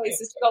many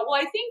places to go. Well,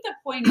 I think the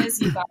point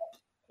is, you guys.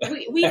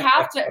 We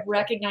have to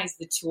recognize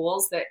the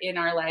tools that in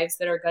our lives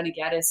that are going to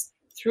get us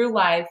through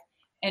life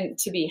and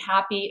to be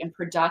happy and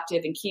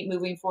productive and keep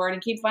moving forward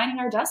and keep finding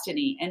our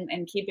destiny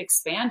and keep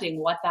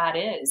expanding what that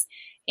is.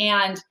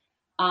 And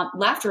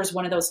laughter is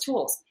one of those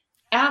tools.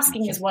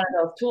 Asking is one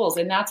of those tools.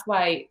 And that's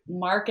why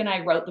Mark and I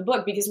wrote the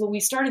book, because when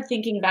we started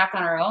thinking back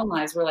on our own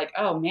lives, we're like,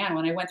 oh man,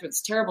 when I went through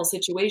this terrible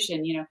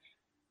situation,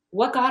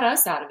 what got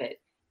us out of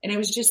it? And it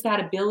was just that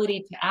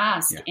ability to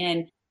ask. Yeah.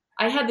 And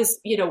I had this,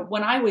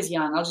 when I was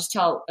young, I'll just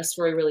tell a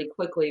story really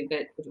quickly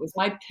that it was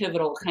my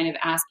pivotal kind of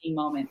asking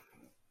moment.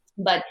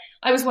 But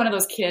I was one of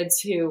those kids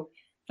who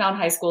found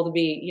high school to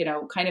be,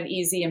 kind of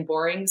easy and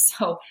boring.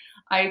 So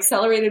I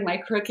accelerated my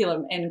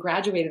curriculum and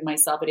graduated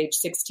myself at age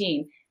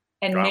 16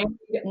 and married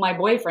my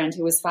boyfriend,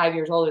 who was 5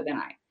 years older than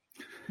I.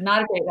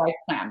 Not a great life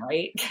plan,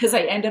 right? Because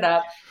I ended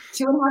up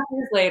 2.5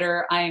 years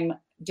later, I'm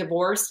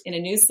divorced in a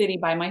new city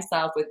by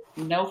myself with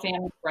no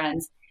family,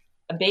 friends,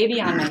 a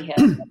baby on my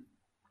hip.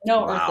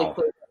 No earthly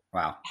clue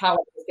how I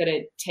was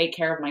going to take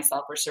care of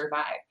myself or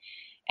survive.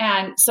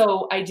 And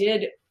so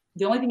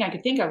the only thing I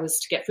could think of was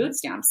to get food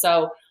stamps.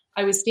 So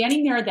I was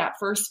standing there that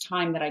first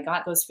time that I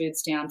got those food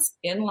stamps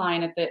in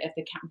line at the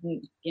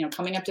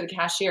coming up to the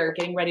cashier,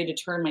 getting ready to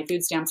turn my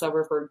food stamps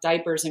over for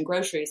diapers and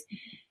groceries.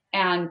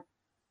 And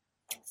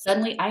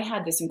suddenly I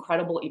had this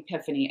incredible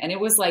epiphany. And it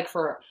was like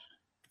for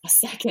a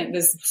second,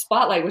 this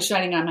spotlight was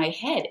shining on my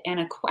head and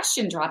a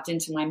question dropped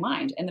into my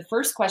mind. And the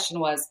first question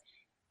was,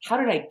 how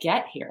did I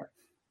get here?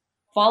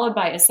 Followed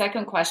by a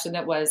second question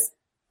that was,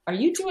 are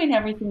you doing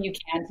everything you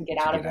can to get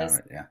out of this?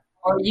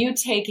 Or are you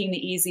taking the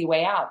easy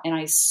way out? And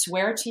I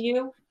swear to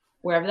you,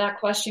 wherever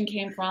that question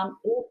came from,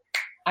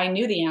 I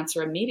knew the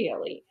answer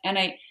immediately. And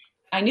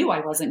I knew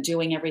I wasn't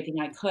doing everything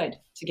I could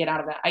to get out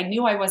of that. I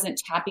knew I wasn't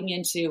tapping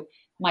into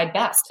my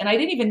best. And I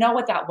didn't even know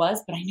what that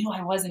was, but I knew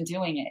I wasn't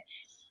doing it.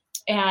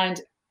 And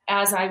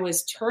as I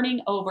was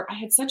turning over, I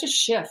had such a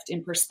shift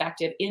in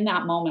perspective in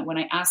that moment when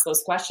I asked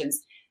those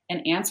questions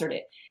and answered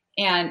it.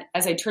 And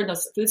as I turned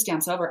those food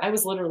stamps over, I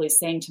was literally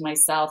saying to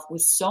myself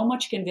with so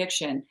much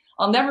conviction,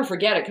 I'll never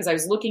forget it, because I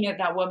was looking at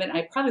that woman.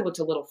 I probably looked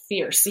a little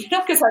fierce,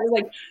 because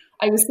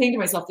I was saying to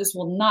myself, this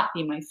will not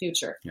be my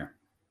future. Yeah.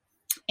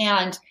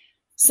 And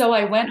so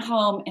I went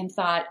home and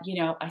thought,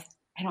 I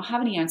don't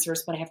have any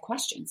answers, but I have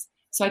questions.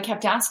 So I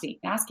kept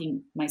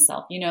asking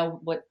myself,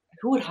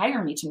 who would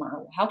hire me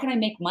tomorrow? How can I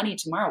make money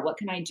tomorrow? What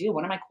can I do?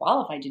 What am I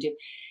qualified to do?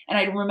 And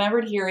I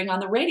remembered hearing on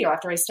the radio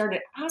after I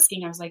started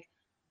asking, I was like,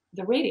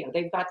 the radio,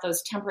 they've got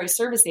those temporary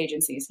service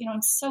agencies.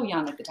 I'm so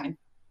young at the time.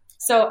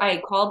 So I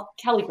called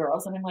Kelly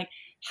Girls and I'm like,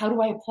 how do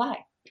I apply?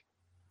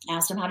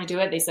 Asked them how to do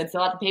it. They said,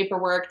 fill out the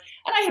paperwork.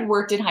 And I had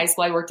worked in high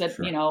school. I worked at,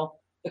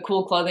 the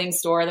cool clothing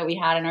store that we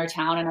had in our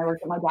town. And I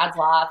worked at my dad's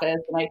law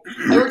office. And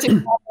I worked at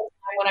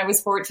when I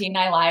was 14.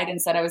 I lied and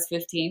said I was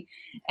 15.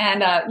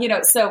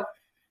 And, so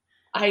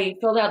I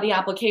filled out the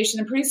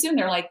application, and pretty soon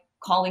they're like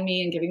calling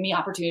me and giving me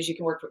opportunities. You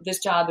can work for this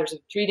job. There's a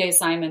 3-day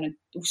assignment,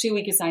 a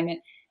 2-week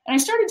assignment. And I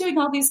started doing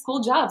all these cool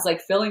jobs, like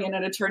filling in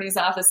at attorneys'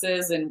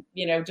 offices and,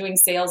 doing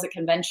sales at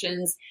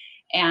conventions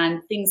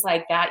and things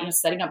like that,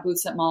 setting up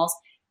booths at malls.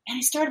 And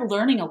I started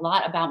learning a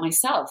lot about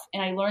myself.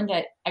 And I learned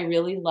that I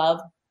really love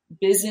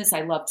business.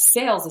 I loved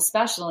sales,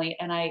 especially.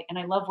 And I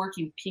love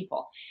working with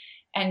people.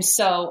 And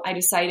so I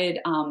decided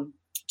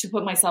to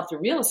put myself through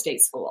real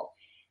estate school.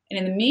 And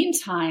in the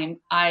meantime,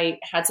 I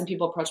had some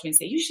people approach me and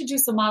say, you should do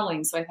some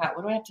modeling. So I thought,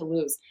 what do I have to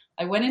lose?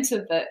 I went into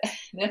the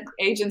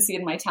agency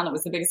in my town that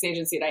was the biggest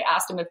agency. And I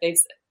asked them if they'd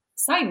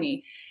sign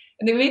me.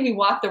 And they made me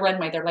walk the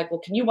runway. They're like, well,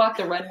 can you walk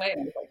the runway?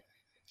 And I was like,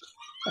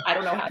 I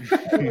don't know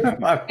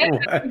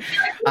how.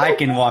 I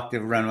can walk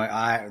the runway.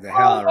 The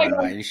hell out of the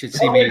runway. You should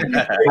see me,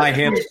 my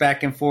hips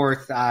back and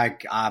forth. I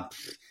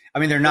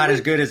mean, they're not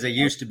as good as they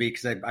used to be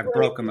because I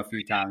broke them a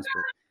few times.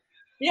 But.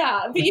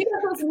 Yeah, but you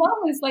know, those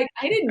moments, like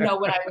I didn't know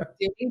what I was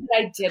doing, but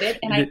I did it.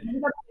 And I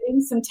ended up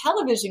doing some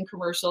television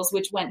commercials,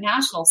 which went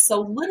national.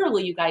 So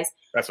literally, you guys.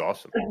 That's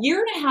awesome. A year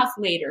and a half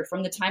later,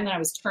 from the time that I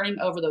was turning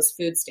over those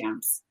food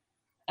stamps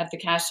at the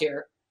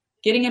cashier,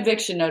 getting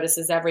eviction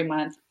notices every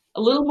month,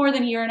 a little more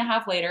than a year and a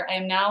half later, I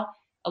am now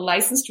a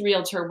licensed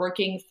realtor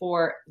working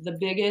for the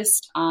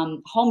biggest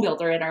home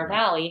builder in our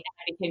valley. And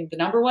I became the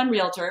number one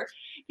realtor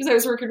because I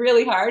was working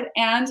really hard.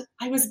 And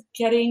I was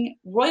getting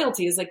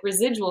royalties, like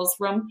residuals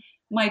from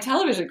my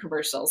television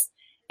commercials.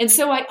 And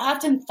so I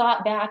often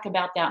thought back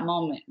about that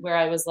moment where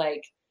I was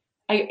like,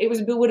 it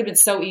would have been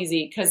so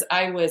easy because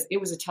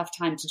it was a tough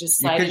time to just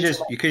slide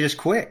you could just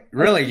quit.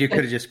 Really, you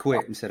could have just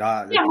quit and said,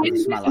 this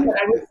is my life.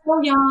 I was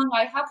so young.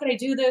 How could I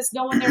do this?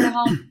 No one there to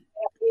help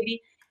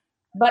me.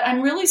 But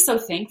I'm really so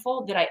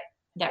thankful that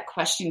that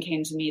question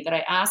came to me, that I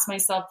asked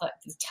myself the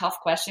tough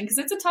question, because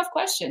it's a tough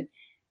question,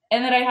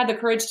 and that I had the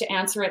courage to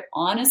answer it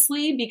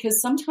honestly,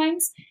 because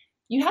sometimes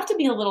you have to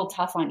be a little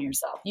tough on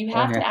yourself. You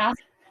have to ask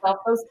yourself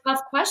those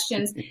tough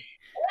questions,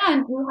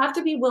 and you have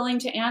to be willing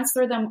to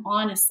answer them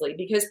honestly,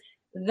 because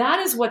that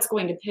is what's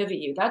going to pivot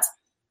you. That's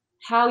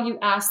how you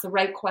ask the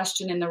right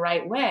question in the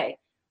right way.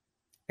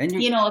 And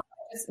if I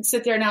just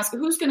sit there and ask,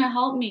 who's going to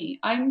help me?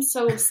 I'm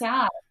so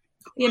sad.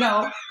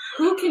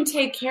 Who can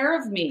take care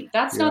of me?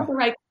 That's not the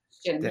right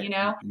question,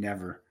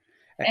 Never.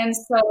 And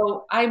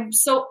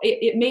so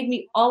it made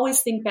me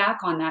always think back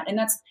on that. And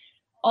that's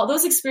all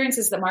those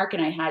experiences that Mark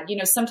and I had.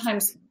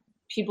 Sometimes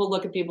people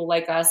look at people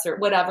like us or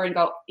whatever and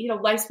go,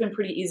 life's been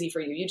pretty easy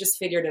for you. You just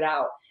figured it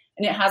out.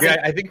 And it hasn't.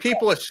 Yeah, I think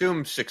people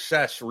assume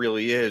success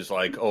really is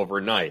like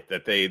overnight,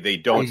 that they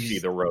don't see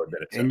the road that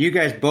it's. And you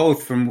guys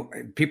both,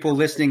 from people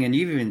listening, and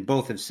you even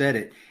both have said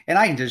it, and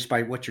I can just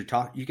by what you're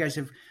talking, you guys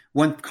have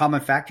one common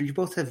factor. You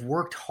both have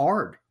worked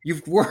hard. You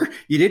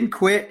didn't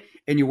quit,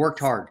 and you worked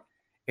hard.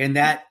 And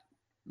that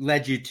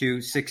led you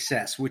to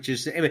success, which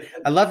is,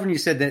 I love when you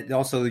said that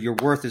also your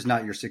worth is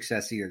not your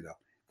success either, though.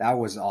 That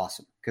was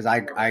awesome, because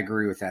I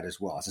agree with that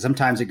as well. So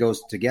sometimes it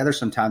goes together,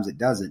 sometimes it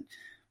doesn't.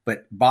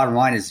 But bottom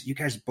line is you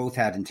guys both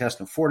had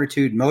intestinal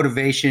fortitude,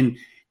 motivation.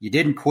 You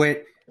didn't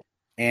quit.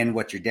 And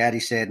what your daddy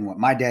said and what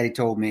my daddy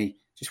told me,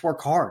 just work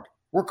hard.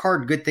 Work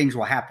hard, good things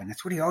will happen.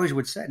 That's what he always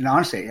would say. And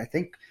honestly, I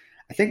think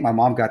my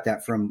mom got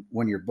that from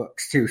one of your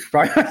books too.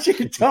 Probably what she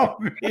could tell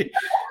me.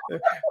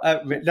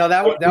 No,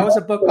 that was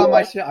a book on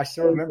my shelf. I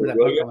still remember that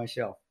book on my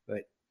shelf.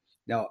 But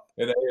no.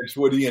 And it's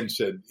what Ian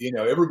said.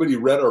 Everybody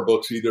read our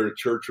books either at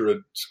church or at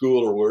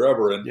school or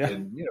wherever.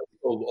 And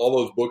all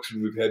those books,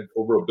 and we've had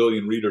over 1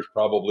 billion readers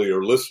probably,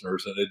 or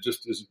listeners, and it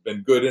just has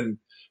been good. And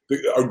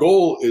our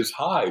goal is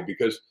high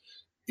because,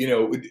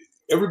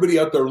 everybody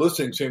out there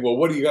listening saying, well,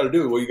 what do you got to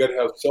do? Well, you got to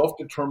have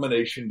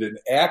self-determination and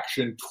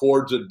action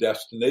towards a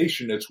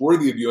destination that's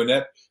worthy of you.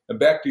 And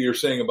back to your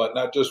saying about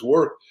not just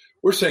work,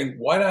 we're saying,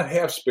 why not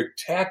have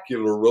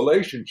spectacular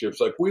relationships?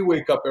 Like we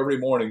wake up every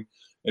morning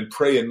and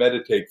pray and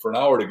meditate for an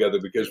hour together,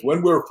 because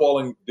when we're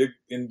falling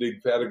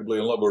indefatigably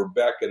in love, we're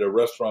back at a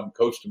restaurant in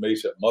Costa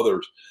Mesa at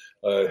Mother's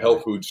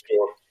health food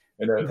store,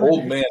 and an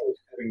old man is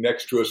sitting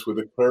next to us with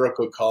a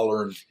clerical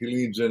collar, and he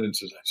leans in and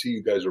says, I see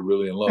you guys are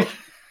really in love.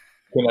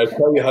 Can I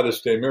tell you how to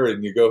stay married?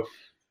 And you go,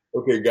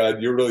 okay,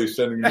 God, you're really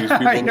sending these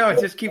people. I know,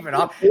 just keep it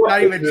up.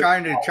 Not even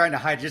trying to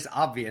hide, just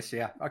obvious.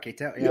 Yeah. Okay.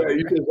 Yeah,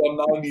 he says, I'm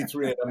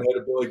 93 and I'm head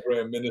of Billy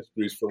Graham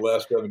Ministries for the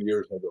last 7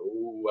 years. And I go,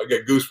 oh, I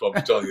got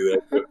goosebumps telling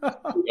you that.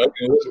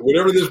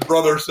 Whatever this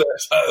brother says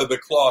out of the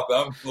cloth,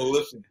 I'm going to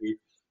listen to.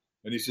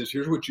 And he says,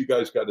 here's what you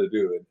guys got to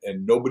do.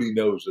 And nobody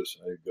knows this.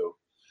 And I go,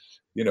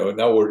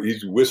 now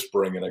he's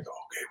whispering, and I go,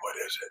 okay, what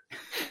is it?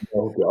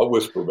 Okay, I'll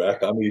whisper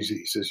back. I'm easy.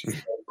 He says, you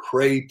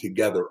pray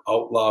together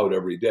out loud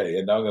every day.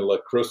 And now I'm going to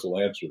let Crystal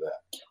answer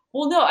that.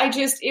 Well, no,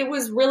 it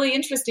was really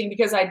interesting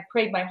because I'd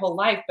prayed my whole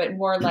life, but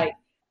more like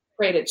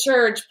prayed at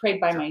church, prayed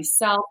by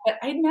myself. But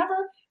I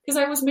never, because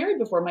I was married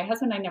before, my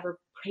husband and I never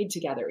prayed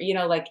together,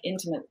 like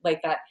intimate,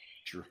 like that.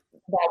 Sure.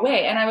 That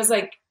way. And I was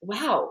like,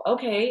 wow,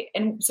 okay.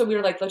 And so we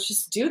were like, let's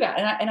just do that.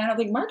 And I don't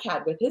think Mark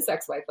had with his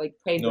ex-wife, like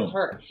prayed with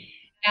her.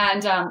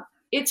 And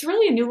it's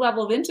really a new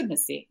level of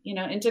intimacy,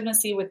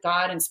 intimacy with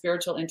God and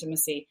spiritual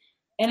intimacy.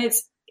 And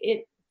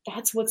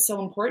that's what's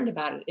so important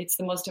about it. It's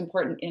the most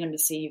important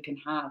intimacy you can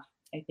have,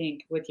 I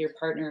think, with your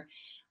partner.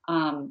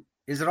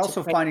 Is it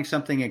also finding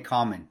something in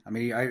common? I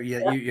mean,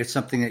 it's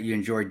something that you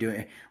enjoy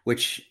doing,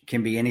 which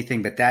can be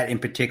anything, but that in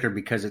particular,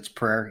 because it's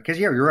prayer. Because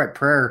you're right,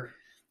 prayer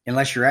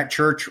unless you're at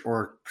church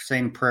or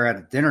saying prayer at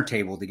a dinner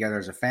table together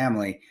as a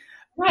family,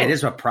 right. It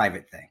is a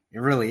private thing. It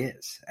really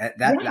is.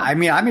 I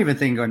mean, I'm even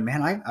thinking going,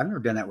 man, I've never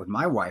done that with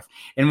my wife.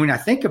 And when I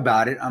think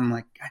about it, I'm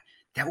like, God,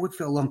 that would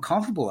feel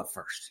uncomfortable at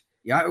first.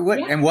 Yeah.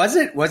 And was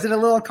it a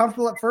little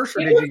uncomfortable at first?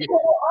 Or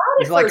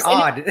it's like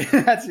odd.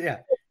 That's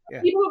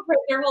People who pray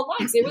their whole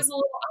lives. It was a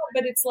little odd,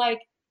 but it's like,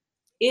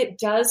 it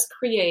does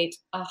create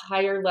a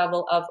higher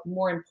level of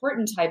more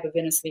important type of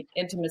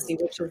intimacy,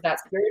 which is that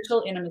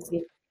spiritual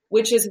intimacy,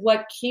 which is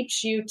what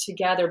keeps you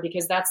together,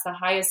 because that's the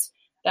highest,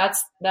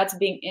 that's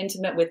being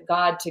intimate with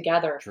God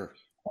together. Sure.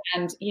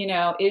 And,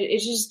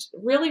 it's just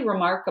really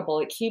remarkable.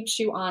 It keeps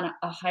you on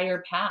a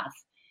higher path.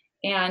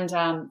 And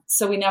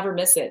so we never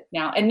miss it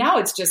now. And now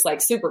it's just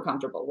like super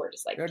comfortable. We're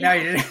just like,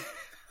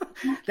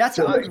 that's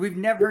we've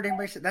never heard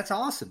anybody say that's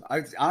awesome.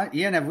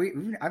 Ian,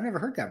 I've never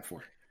heard that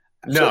before.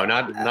 No,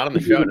 not on the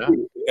show. No.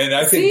 And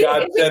I think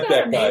God sent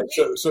that guy.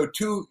 So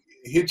two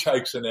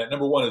hitchhikes in that.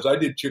 Number one is I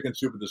did Chicken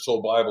Soup of the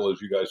Soul Bible,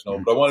 as you guys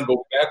know, but I want to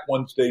go back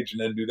one stage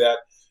and then do that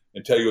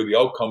and tell you the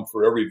outcome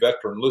for every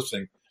veteran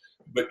listening.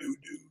 But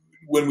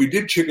when we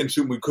did Chicken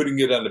Soup, we couldn't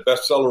get on the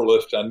bestseller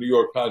list on New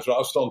York Times. I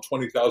was selling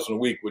 20,000 a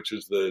week, which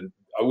is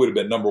I would have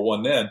been number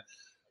one then.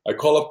 I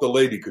call up the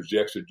lady because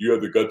Jack said, "Do you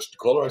have the guts to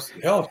call her?" I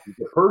said, "Hell, she's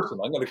a person.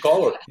 I'm going to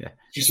call her." Yeah.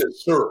 She said,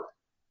 "Sir,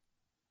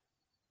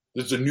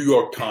 this is the New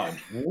York Times.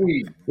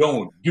 We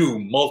don't do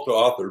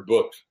multi-author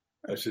books."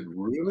 I said,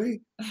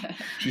 "Really?"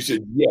 She said,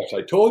 "Yes,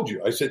 I told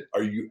you." I said,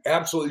 "Are you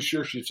absolutely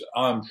sure?" She said,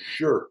 "I'm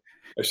sure."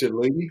 I said,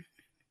 "Lady,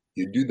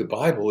 you do the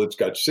Bible. It's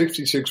got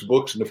 66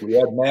 books, and if we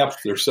add maps,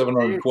 there's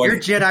 720.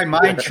 Your Jedi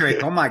mind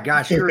trick. Oh my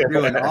gosh, you're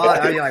doing all.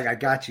 I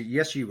got you.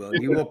 Yes, you will.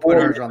 You will put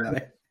hers on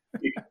that.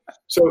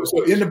 So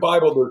in the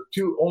Bible,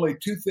 there are only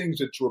two things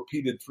that's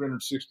repeated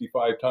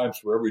 365 times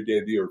for every day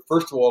of the year.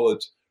 First of all,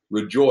 it's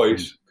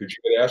rejoice, because you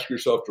got to ask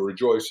yourself to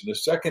rejoice. And the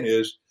second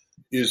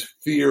is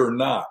fear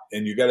not.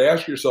 And you got to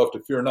ask yourself to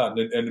fear not.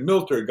 And the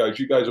military guys,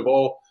 you guys have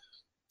all,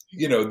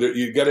 you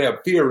got to have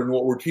fear. And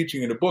what we're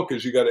teaching in the book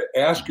is you got to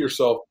ask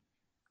yourself,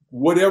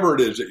 whatever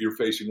it is that you're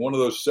facing, one of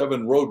those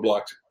 7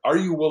 roadblocks, are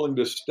you willing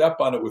to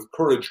step on it with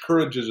courage?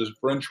 Courage is a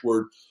French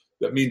word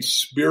that means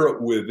spirit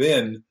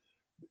within,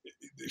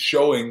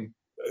 showing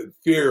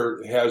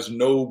fear has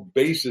no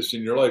basis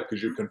in your life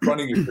because you're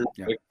confronting your fear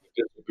to make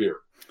it disappear.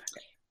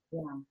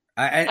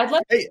 Yeah.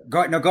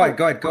 Go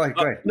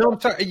ahead. No, I'm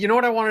sorry. You know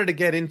what I wanted to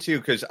get into,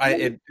 because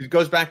it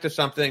goes back to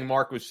something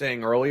Mark was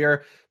saying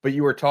earlier, but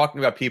you were talking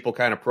about people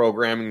kind of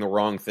programming the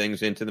wrong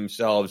things into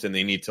themselves, and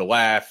they need to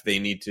laugh. They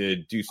need to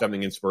do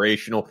something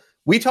inspirational.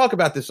 We talk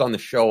about this on the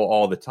show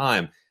all the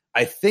time.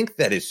 I think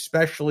that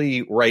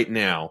especially right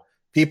now,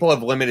 people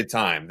have limited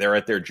time. They're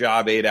at their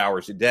job 8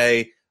 hours a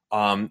day.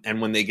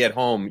 And when they get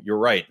home, you're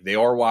right. They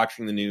are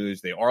watching the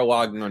news. They are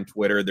logging on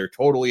Twitter. They're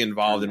totally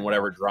involved in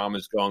whatever drama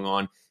is going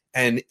on.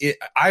 And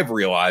I've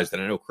realized,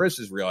 and I know Chris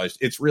has realized,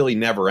 it's really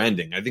never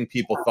ending. I think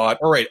people thought,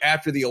 all right,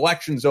 after the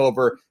election's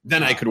over,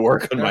 then I could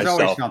work on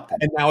myself.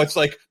 And now it's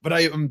like, but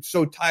I am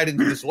so tied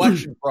into this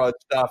election fraud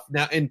stuff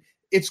now, and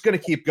it's going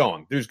to keep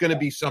going. There's going to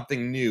be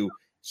something new.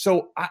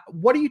 So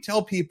what do you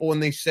tell people when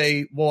they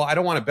say, well, I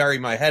don't want to bury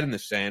my head in the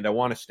sand. I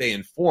want to stay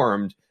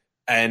informed.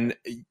 And,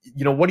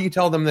 what do you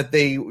tell them that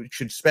they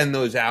should spend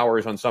those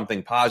hours on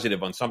something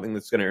positive, on something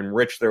that's going to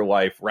enrich their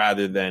life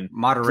rather than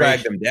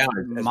drag them down?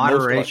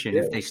 Moderation,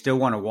 if they still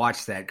want to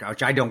watch that,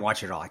 which I don't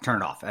watch it all. I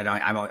turn it off.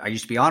 I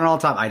used to be on it all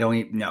the time. I don't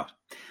even know.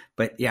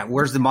 But yeah,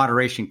 where's the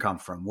moderation come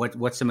from?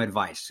 What's some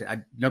advice?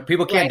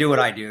 People can't do what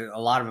I do. A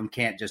lot of them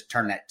can't just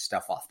turn that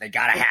stuff off. They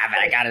got to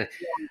have it.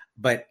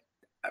 But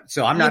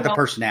so I'm not the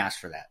person to ask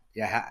for that.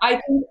 Yeah,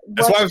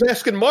 that's why I was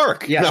asking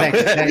Mark. Yeah,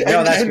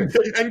 thanks.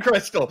 And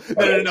Crystal.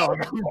 No.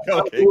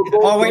 Okay.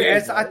 Oh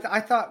wait,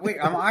 I thought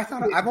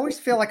I've always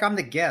feel like I'm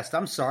the guest.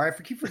 I'm sorry,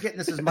 I keep forgetting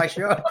this is my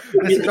show.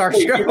 This is our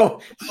show.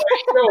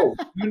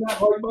 You're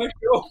not like my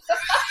show.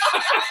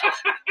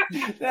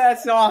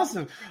 That's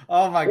awesome.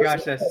 Oh my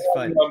gosh, that's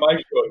fun. My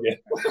show again.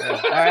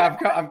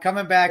 I'm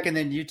coming back, and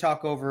then you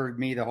talk over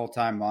me the whole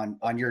time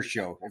on your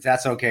show, if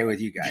that's okay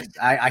with you guys.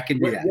 I can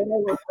do that. When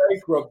I was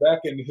bankrupt back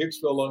in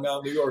Hicksville, Long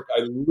Island, New York,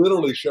 I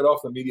literally shut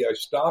off the media. I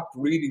stopped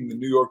reading the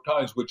New York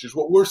Times, which is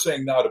what we're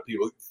saying now to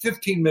people.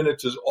 15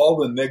 minutes is all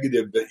the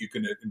negative that you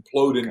can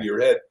implode into your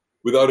head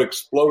without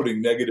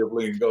exploding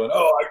negatively and going,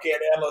 oh, I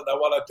can't handle it. I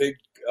want to take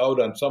out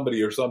on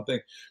somebody or something.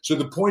 So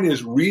the point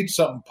is, read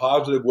something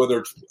positive, whether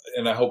it's,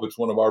 and I hope it's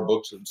one of our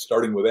books, and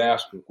starting with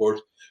Ask, of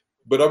course.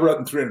 But I've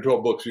written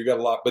 312 books, so you got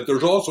a lot. But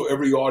there's also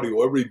every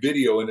audio, every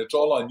video, and it's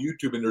all on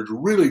YouTube. And there's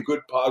really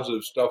good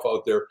positive stuff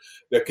out there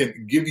that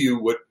can give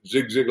you what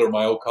Zig Ziglar,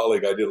 my old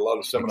colleague, I did a lot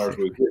of seminars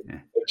with,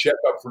 a check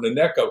up from the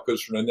neck up,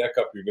 because from the neck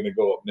up, you're going to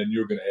go up, and then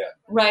you're going to add.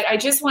 Right. I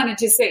just wanted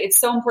to say it's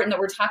so important that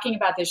we're talking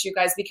about this, you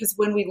guys, because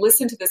when we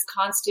listen to this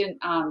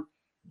constant,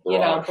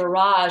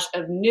 barrage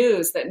of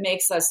news that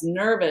makes us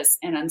nervous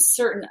and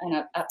uncertain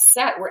and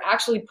upset, we're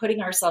actually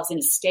putting ourselves in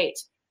a state,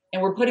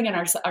 and we're putting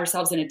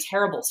ourselves in a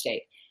terrible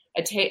state.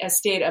 A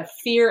state of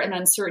fear and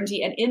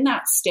uncertainty. And in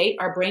that state,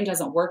 our brain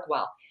doesn't work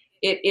well.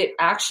 It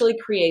actually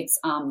creates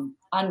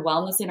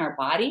unwellness in our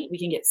body. We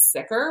can get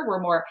sicker.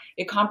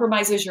 It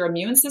compromises your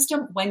immune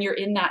system when you're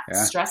in that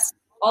stress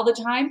all the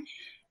time.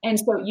 And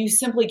so you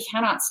simply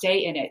cannot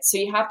stay in it. So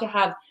you have to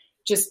have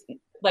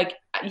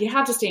you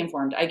have to stay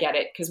informed. I get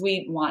it, because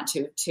we want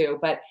to too,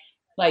 but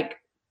like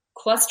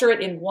cluster it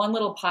in one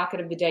little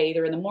pocket of the day,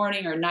 either in the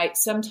morning or night,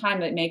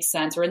 sometime that makes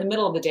sense, or in the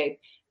middle of the day.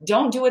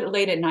 Don't do it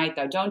late at night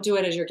though. Don't do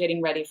it as you're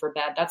getting ready for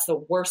bed. That's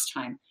the worst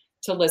time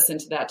to listen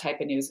to that type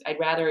of news. I'd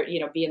rather,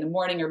 be in the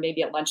morning or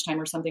maybe at lunchtime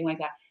or something like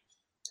that.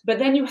 But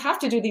then you have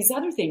to do these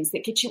other things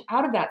that get you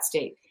out of that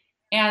state.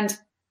 And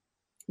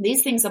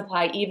these things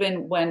apply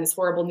even when this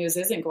horrible news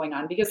isn't going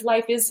on, because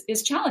life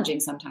is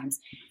challenging sometimes.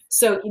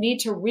 So you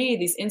need to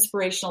read these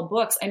inspirational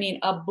books. I mean,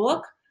 a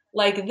book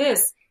like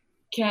this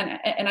can,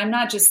 and I'm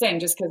not just saying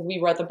just because we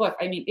wrote the book,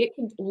 I mean, it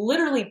can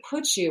literally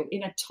put you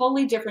in a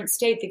totally different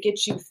state that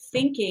gets you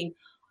thinking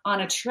on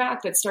a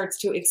track that starts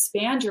to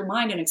expand your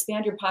mind and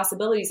expand your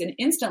possibilities. And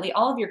instantly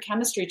all of your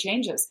chemistry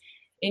changes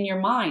in your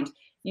mind.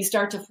 You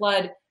start to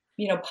flood,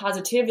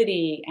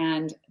 positivity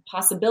and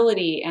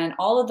possibility, and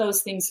all of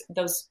those things,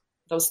 those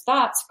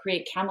thoughts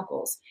create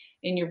chemicals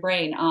in your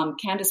brain.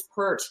 Candace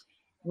Pert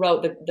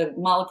wrote the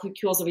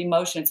Molecules of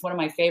Emotion. It's one of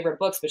my favorite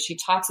books, but she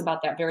talks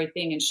about that very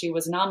thing. And she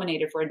was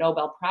nominated for a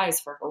Nobel Prize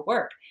for her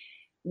work.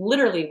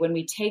 Literally, when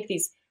we take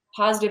these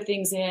positive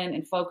things in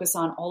and focus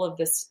on all of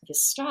this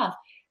stuff,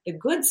 the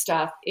good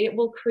stuff, it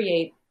will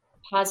create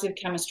positive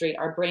chemistry.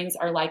 Our brains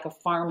are like a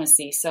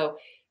pharmacy. So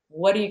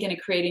what are you going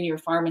to create in your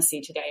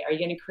pharmacy today? Are you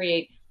going to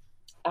create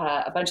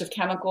a bunch of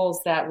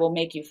chemicals that will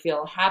make you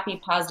feel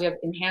happy, positive,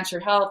 enhance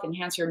your health,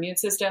 enhance your immune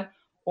system?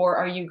 Or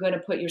are you going to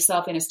put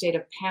yourself in a state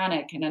of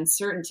panic and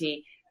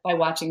uncertainty by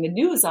watching the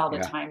news all the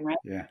time, right?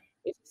 Yeah.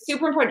 It's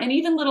super important. And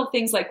even little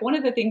things like one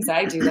of the things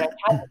I do that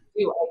I have to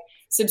do, I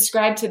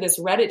subscribe to this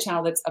Reddit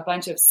channel that's a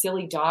bunch of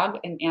silly dog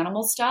and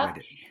animal stuff.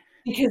 Reddit.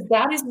 Because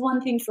that is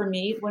one thing for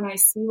me when I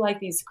see like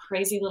these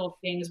crazy little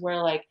things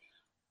where like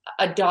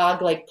a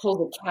dog like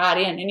pulls a cat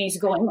in and he's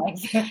going like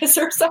this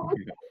or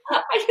something.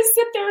 I just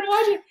sit there and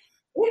watch it.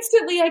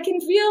 Instantly, I can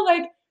feel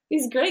like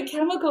these great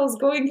chemicals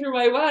going through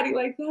my body.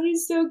 Like, that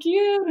is so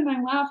cute. And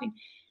I'm laughing.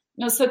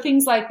 So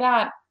things like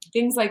that,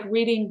 things like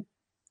reading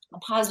a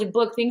positive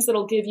book, things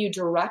that'll give you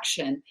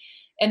direction.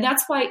 And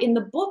that's why in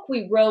the book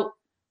we wrote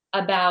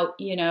about,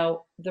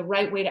 the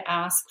right way to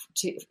ask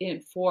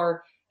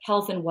for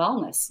health and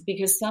wellness,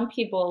 because some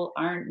people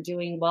aren't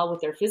doing well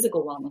with their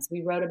physical wellness.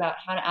 We wrote about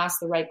how to ask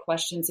the right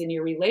questions in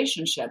your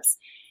relationships.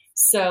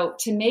 So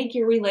to make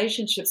your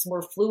relationships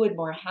more fluid,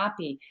 more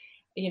happy,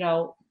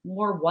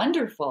 more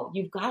wonderful,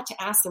 you've got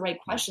to ask the right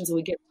questions. And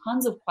we get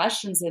tons of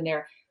questions in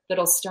there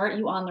that'll start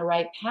you on the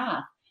right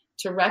path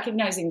to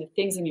recognizing the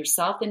things in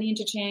yourself that need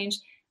to change,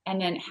 and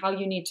then how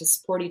you need to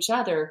support each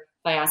other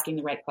by asking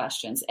the right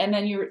questions. And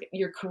then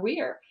your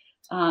career.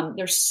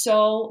 There's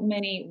so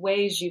many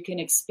ways you can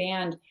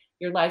expand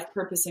your life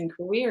purpose and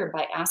career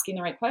by asking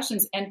the right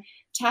questions and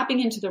tapping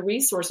into the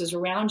resources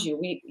around you.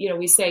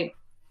 We say,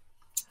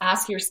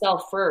 ask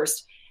yourself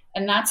first.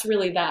 And that's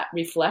really that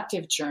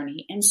reflective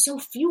journey. And so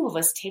few of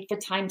us take the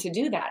time to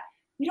do that.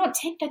 We don't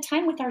take the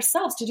time with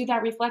ourselves to do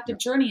that reflective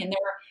journey. And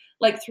there are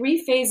like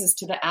 3 phases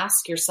to the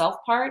ask yourself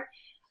part.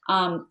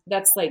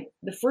 That's like,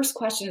 the first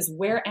question is,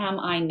 where am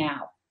I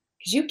now?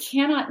 Because you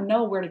cannot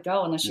know where to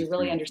go unless you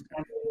really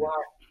understand where you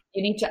are.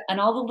 You need to, and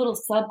all the little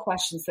sub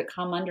questions that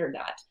come under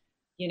that,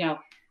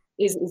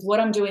 is what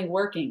I'm doing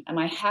working? Am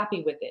I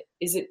happy with it?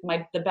 Is it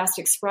the best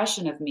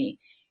expression of me?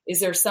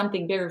 Is there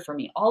something bigger for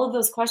me? All of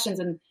those questions.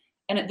 And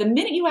at the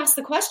minute you ask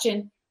the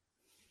question,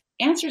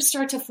 answers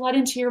start to flood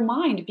into your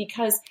mind,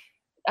 because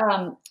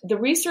the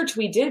research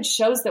we did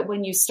shows that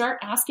when you start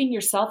asking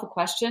yourself a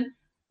question,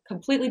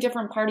 completely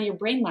different part of your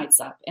brain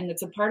lights up. And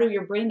it's a part of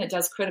your brain that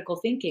does critical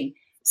thinking.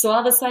 So all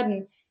of a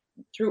sudden,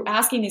 through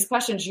asking these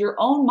questions, your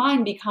own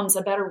mind becomes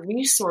a better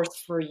resource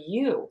for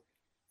you.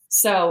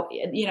 So,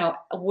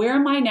 where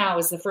am I now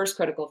is the first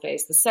critical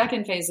phase. The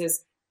second phase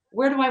is,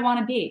 where do I want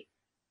to be?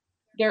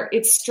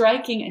 It's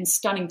striking and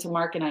stunning to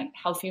Mark and I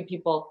how few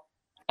people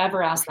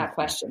ever ask that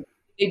question.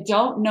 They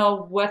don't know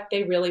what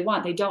they really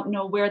want. They don't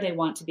know where they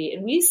want to be.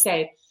 And we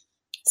say,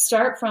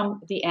 start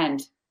from the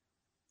end.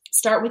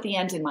 Start with the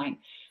end in mind.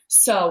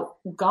 So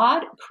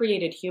God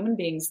created human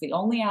beings, the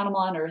only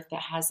animal on earth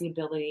that has the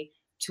ability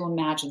to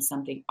imagine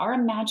something. Our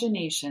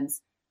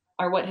imaginations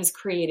are what has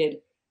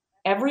created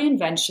every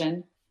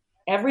invention,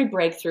 every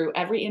breakthrough,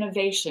 every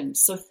innovation.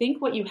 So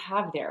think what you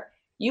have there.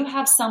 You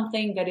have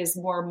something that is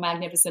more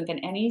magnificent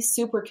than any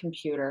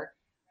supercomputer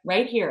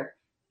right here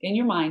in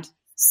your mind.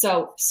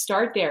 So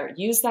start there.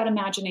 Use that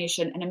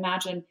imagination and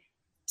imagine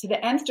to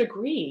the nth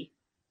degree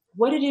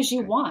what it is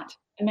you want.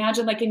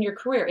 Imagine like in your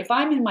career. If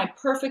I'm in my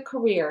perfect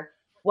career,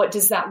 what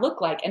does that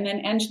look like? And then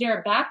engineer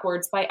it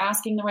backwards by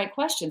asking the right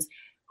questions.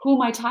 Who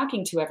am I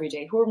talking to every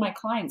day? Who are my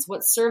clients?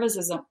 What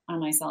services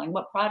am I selling?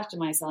 What product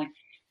am I selling?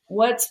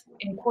 What's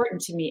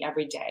important to me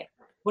every day?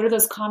 What are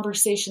those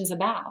conversations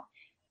about?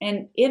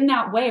 And in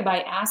that way,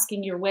 by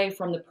asking your way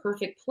from the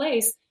perfect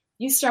place,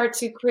 you start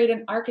to create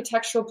an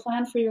architectural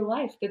plan for your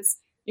life that's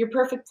your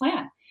perfect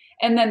plan.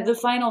 And then the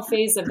final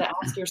phase of the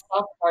ask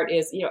yourself part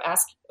is,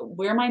 ask,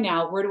 where am I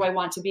now? Where do I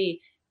want to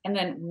be? And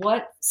then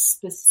what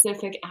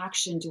specific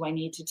action do I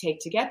need to take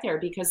to get there?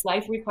 Because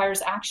life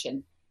requires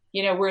action.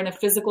 We're in a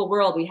physical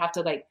world. We have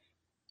to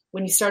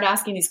when you start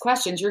asking these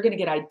questions, you're going to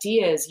get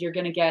ideas. You're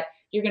going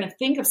to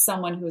think of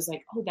someone who's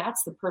like, oh,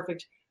 that's the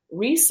perfect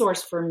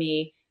resource for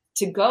me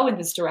to go in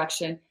this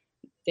direction.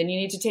 Then you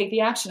need to take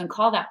the action and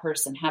call that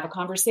person, have a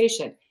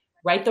conversation,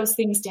 write those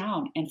things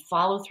down and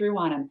follow through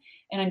on them.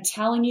 And I'm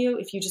telling you,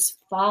 if you just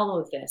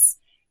follow this,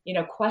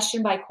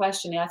 question by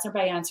question, answer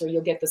by answer,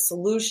 you'll get the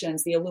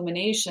solutions, the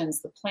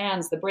illuminations, the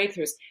plans, the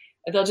breakthroughs.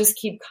 They'll just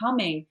keep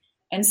coming.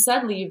 And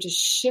suddenly you've just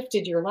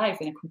shifted your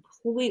life in a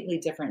completely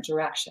different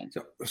direction.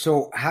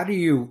 So how do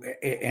you,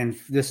 and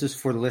this is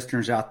for the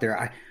listeners out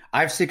there,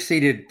 I've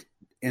succeeded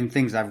in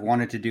things I've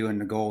wanted to do in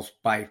the goals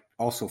by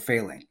also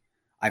failing.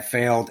 I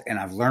failed and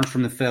I've learned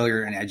from the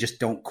failure, and I just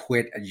don't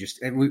quit.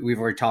 We've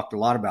already talked a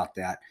lot about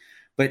that,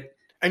 but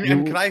and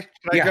can I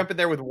jump in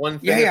there with one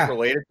thing that's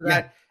related to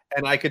that?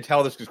 And I could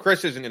tell this because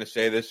Chris isn't going to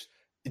say this.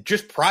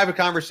 Just private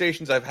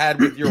conversations I've had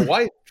with your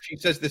wife, she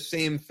says the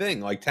same thing.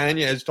 Like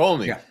Tanya has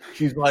told me,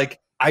 she's like,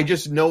 I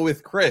just know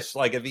with Chris,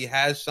 like if he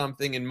has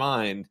something in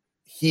mind,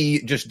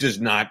 he just does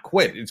not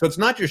quit. And so it's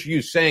not just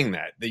you saying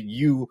that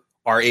you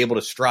are able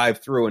to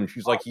strive through. And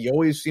she's like, he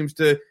always seems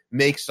to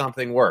make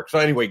something work. So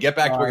anyway, get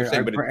back to what you're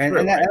saying, but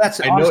it's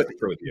true. I know it's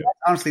true with you.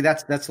 Honestly,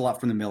 that's a lot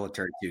from the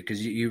military too,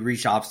 because you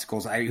reach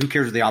obstacles. Who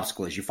cares what the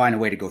obstacle is? You find a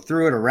way to go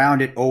through it,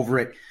 around it, over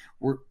it.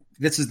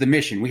 This is the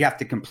mission. We have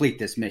to complete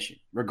this mission.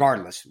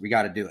 Regardless, we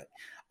got to do it.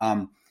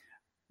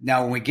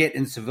 Now, when we get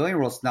in civilian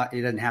world,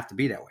 it doesn't have to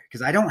be that way,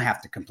 because I don't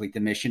have to complete the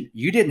mission.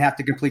 You didn't have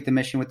to complete the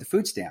mission with the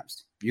food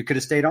stamps. You could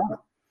have stayed on it.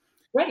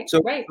 Right.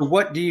 So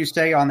what do you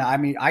say on that? I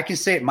mean, I can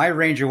say it my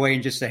Ranger way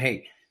and just say,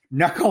 hey,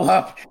 knuckle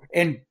up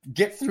and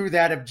get through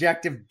that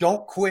objective.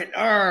 Don't quit.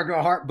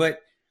 Go hard. But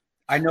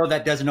I know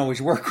that doesn't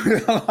always work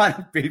with a lot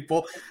of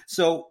people.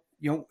 So,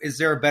 is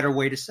there a better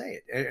way to say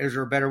it? Is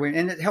there a better way?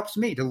 And it helps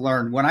me to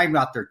learn. When I'm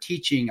out there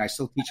teaching, I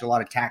still teach a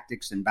lot of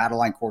tactics and battle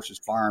line courses,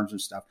 firearms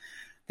and stuff.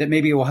 That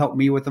maybe it will help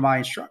me with my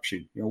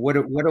instruction. What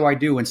do I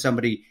do when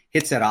somebody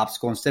hits that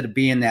obstacle instead of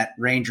being that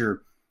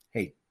Ranger?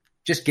 Hey,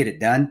 just get it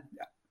done.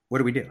 What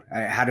do we do?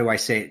 How do I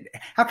say it?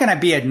 How can I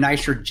be a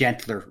nicer,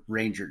 gentler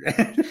Ranger?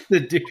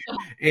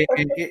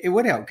 It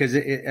would help, because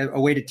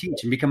a way to teach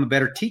and become a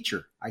better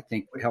teacher, I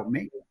think, would help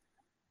me.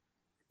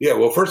 Yeah,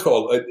 well, first of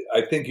all,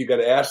 I think you got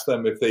to ask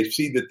them if they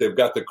see that they've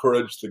got the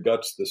courage, the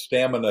guts, the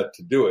stamina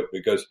to do it,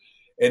 because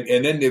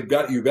and then you've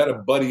got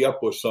to buddy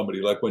up with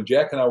somebody. Like when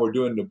Jack and I were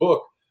doing the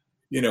book,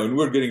 and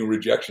we're getting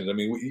rejections. I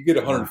mean, you get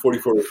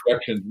 144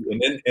 rejections,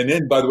 and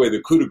then by the way,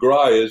 the coup de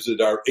grace is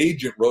that our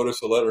agent wrote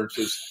us a letter and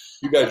says,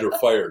 "You guys are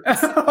fired."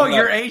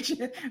 Your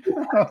agent?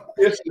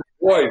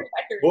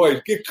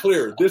 boys, get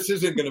clear. This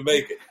isn't going to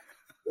make it.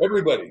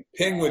 Everybody,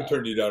 Penguin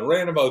turned you down,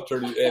 Random House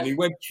turned you down, and he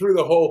went through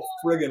the whole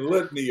friggin'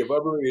 litany of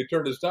everybody who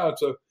turned us down.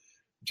 So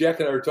Jack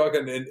and I were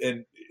talking,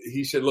 and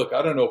he said, look,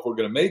 I don't know if we're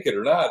going to make it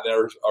or not.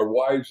 And our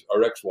wives,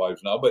 our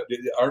ex-wives now, but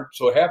aren't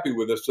so happy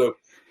with us. So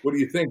what do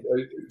you think?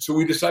 So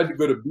we decided to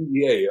go to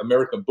BEA,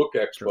 American Book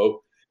Expo,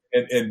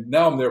 and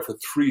now I'm there for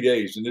 3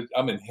 days, and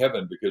I'm in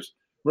heaven because,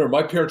 remember,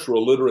 my parents were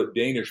illiterate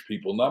Danish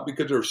people, not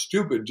because they're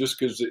stupid, just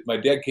because my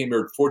dad came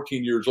here at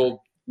 14 years old,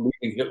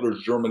 leaving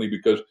Hitler's Germany,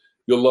 because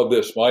you'll love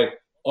this. My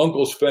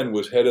Uncle Sven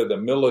was head of the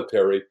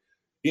military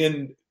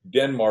in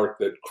Denmark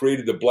that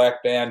created the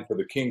Black Band for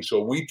the king.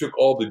 So we took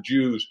all the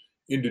Jews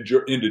into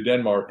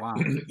Denmark. Wow.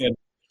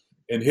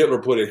 and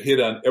Hitler put a hit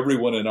on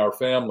everyone in our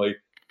family.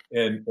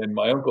 And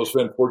my Uncle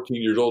Sven,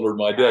 14 years older than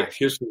my dad,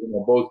 kissed him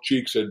on both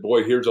cheeks, said,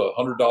 boy, here's $100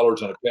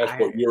 on a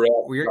passport.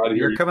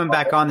 You're coming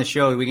back on the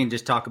show. We can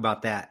just talk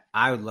about that.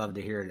 I would love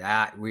to hear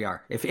that. We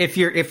are. If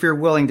you're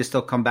willing to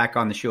still come back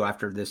on the show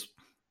after this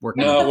work.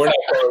 No, we're not.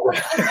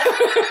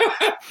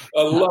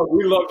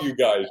 We love you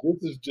guys.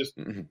 This is just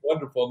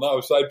wonderful. Now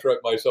I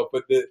sidetracked myself,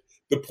 but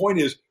the point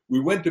is, we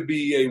went to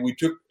BEA. We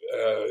took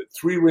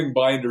 3-ring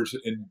binders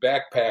in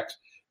backpacks,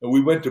 and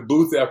we went to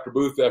booth after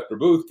booth after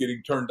booth,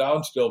 getting turned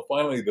down still.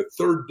 Finally, the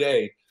third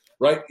day,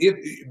 right?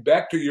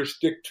 Back to your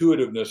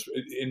stick-to-itiveness.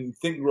 In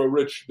Think and Grow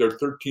Rich, there are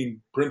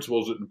 13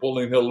 principles that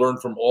Napoleon Hill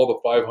learned from all the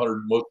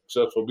 500 most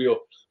successful people,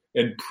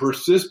 and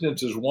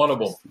persistence is one of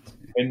them.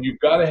 And you've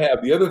got to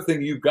have the other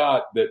thing you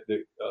got that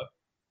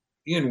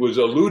Ian was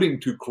alluding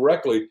to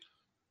correctly.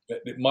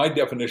 My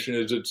definition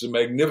is it's a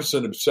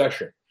magnificent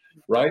obsession,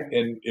 right?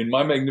 And in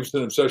my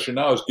magnificent obsession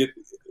now is get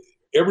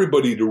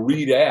everybody to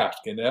read Ask.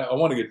 And I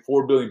want to get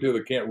 4 billion people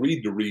that can't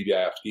read to read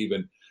Ask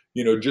even,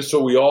 just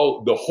so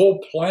the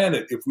whole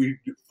planet, if we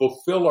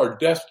fulfill our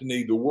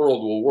destiny, the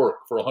world will work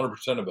for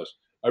 100% of us.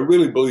 I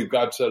really believe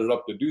God set it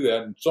up to do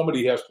that. And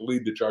somebody has to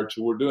lead the charge,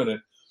 so we're doing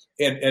it.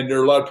 And there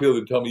are a lot of people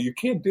that tell me, you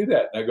can't do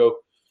that. And I go,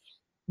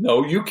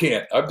 no, you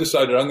can't. I've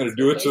decided I'm going to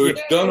do it. So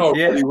it's done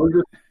already. Yeah. We're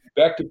just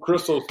back to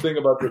Crystal's thing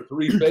about the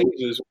 3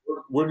 phases.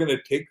 We're going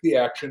to take the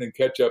action and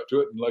catch up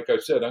to it. And like I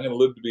said, I'm going to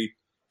live to be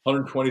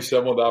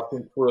 127 with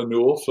options for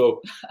renewal.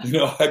 So,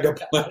 I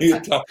got plenty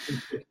of time.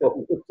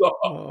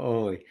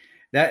 Oh,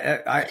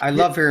 I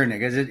love hearing it,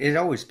 because it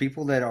always,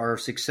 people that are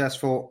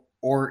successful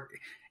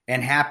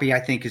and happy, I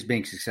think, is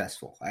being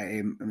successful.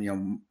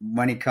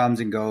 Money comes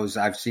and goes.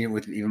 I've seen it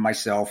with even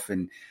myself,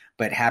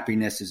 but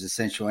happiness is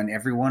essential. And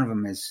every one of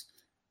them has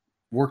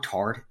worked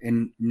hard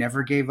and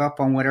never gave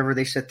up on whatever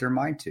they set their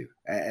mind to.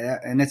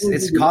 And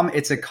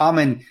it's a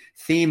common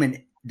theme. And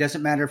it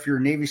doesn't matter if you're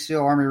a Navy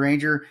SEAL, Army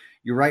Ranger,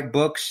 you write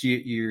books,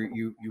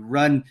 you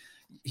run,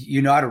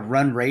 you know how to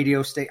run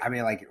radio station. I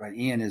mean, like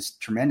Ian is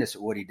tremendous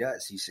at what he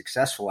does. He's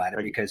successful at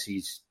it because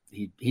he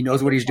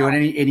knows what he's doing,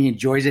 and he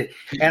enjoys it.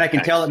 And I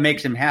can tell it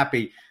makes him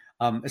happy,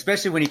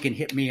 especially when he can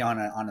hit me on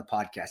a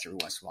podcast every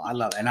once in a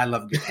while. I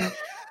love good stuff.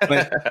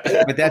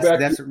 But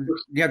that's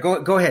yeah.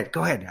 Go ahead.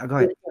 I'll go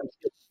ahead.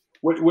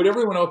 What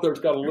everyone out there's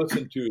got to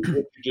listen to is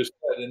what you just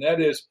said, and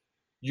that is,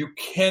 you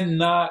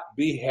cannot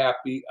be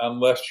happy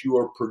unless you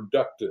are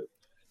productive.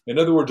 In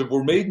other words, if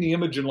we're made in the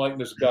image and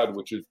likeness of God,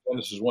 which is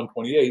Genesis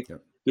 1:28,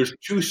 there's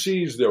 2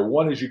 C's there.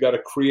 One is you got to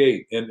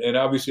create. And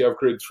obviously I've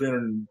created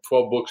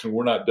 312 books and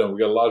we're not done. We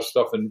got a lot of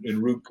stuff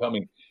in route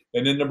coming.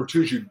 And then number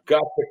 2 is you've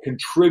got to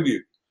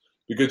contribute.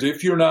 Because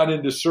if you're not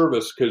into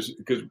service, because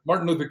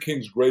Martin Luther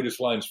King's greatest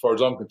line, as far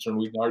as I'm concerned,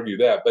 we can argue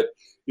that, but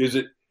is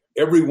it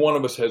every one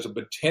of us has a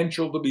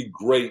potential to be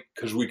great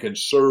because we can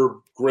serve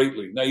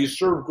greatly. Now, you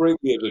serve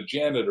greatly as a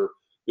janitor.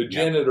 The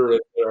janitor,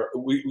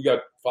 we got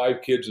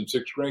 5 kids and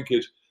 6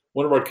 grandkids.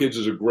 One of our kids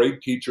is a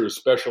great teacher of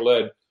special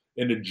ed,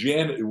 and the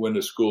janitor, when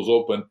the school's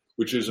open,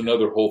 which is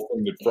another whole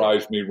thing that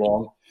fries me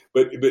wrong.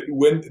 But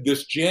when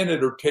this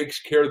janitor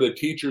takes care of the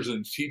teachers,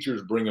 and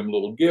teachers bring him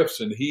little gifts,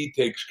 and he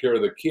takes care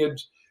of the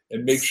kids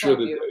and makes sure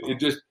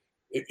that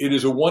it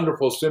is a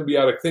wonderful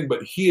symbiotic thing.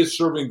 But he is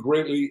serving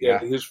greatly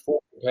at his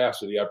full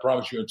capacity, I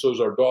promise you. And so is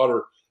our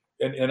daughter.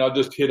 And I'll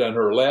just hit on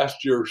her.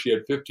 Last year, she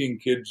had 15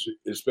 kids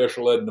in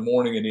special ed in the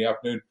morning and the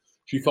afternoon.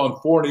 She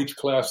found 4 in each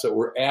class that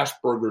were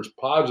Asperger's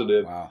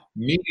positive,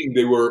 meaning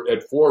they were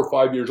at 4 or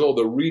 5 years old.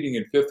 They're reading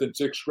in 5th and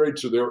 6th grade.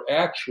 So they're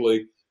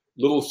actually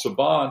little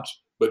savants,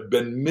 but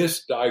been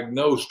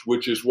misdiagnosed,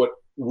 which is what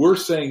we're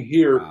saying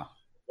here.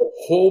 The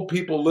whole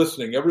people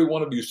listening, every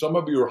one of you, some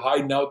of you are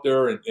hiding out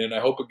there, and I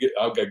hope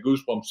I'll get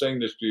goosebumps saying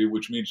this to you,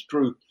 which means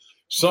truth.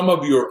 Some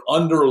of you are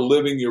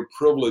under-living your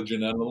privilege,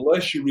 and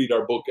unless you read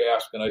our book,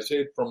 Ask, and I say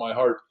it from my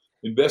heart,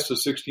 invest the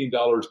 $16,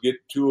 get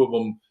 2 of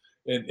them,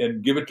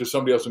 and give it to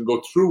somebody else, and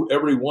go through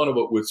every one of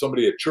it with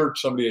somebody at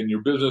church, somebody in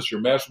your business,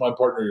 your mastermind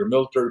partner, your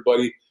military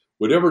buddy,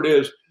 whatever it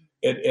is,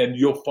 and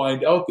you'll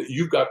find out that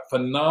you've got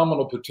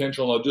phenomenal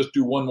potential. And I'll just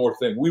do one more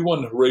thing. We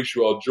won the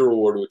Horatio Alger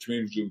Award, which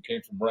means we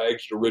came from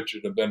rags to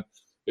riches and have been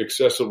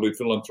excessively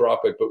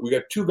philanthropic. But we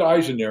got 2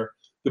 guys in there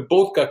that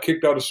both got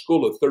kicked out of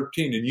school at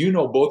 13, and you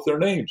know both their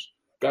names.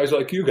 Guys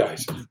like you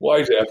guys,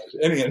 wise asses.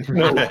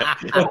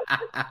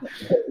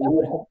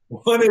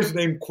 One is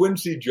named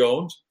Quincy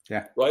Jones,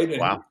 right?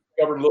 And he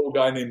discovered a little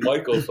guy named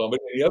Michael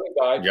somebody. And the other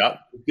guy,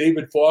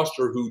 David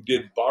Foster, who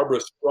did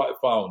Barbara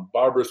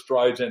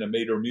Streisand and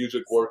made her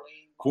music work,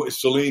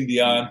 Celine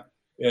Dion,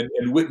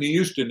 and Whitney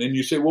Houston. And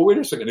you say, well, wait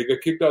a second, they got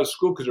kicked out of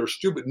school because they're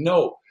stupid.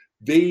 No,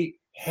 they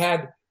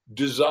had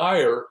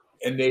desire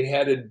and they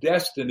had a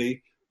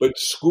destiny. But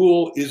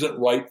school isn't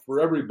right for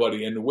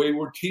everybody, and the way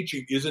we're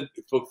teaching isn't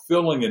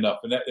fulfilling enough.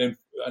 And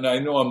I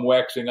know I'm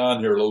waxing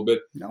on here a little bit.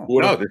 No,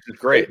 this is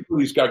great.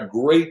 He's got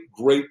great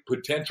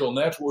potential, and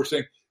that's what we're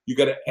saying. You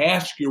got to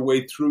ask your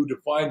way through to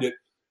find it,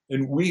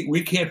 and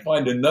we can't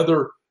find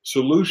another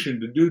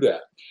solution to do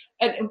that.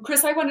 And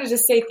Chris, I wanted to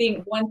say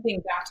one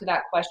thing back to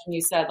that question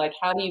you said, like,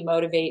 how do you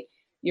motivate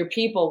your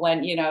people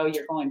when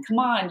you're going, come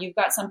on, you've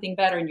got something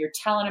better, and you're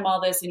telling them all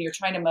this, and you're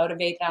trying to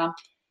motivate them.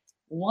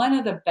 One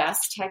of the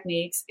best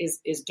techniques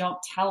is don't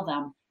tell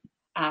them,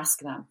 ask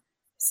them.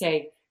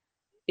 Say,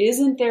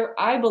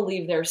 I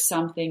believe there's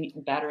something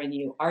better in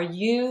you. Are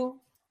you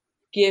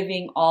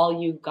giving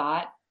all you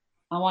got?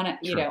 I want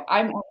to,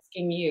 I'm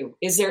asking you,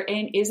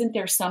 isn't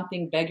there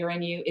something bigger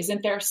in you?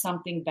 Isn't there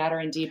something better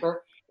and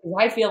deeper?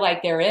 I feel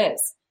like there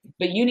is,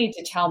 but you need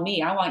to tell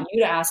me. I want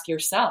you to ask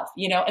yourself,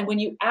 and when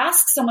you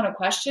ask someone a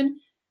question,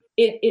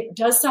 it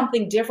does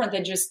something different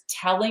than just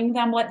telling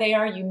them what they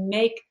are. You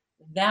make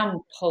them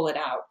pull it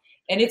out.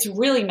 And it's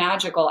really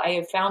magical. I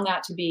have found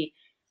that to be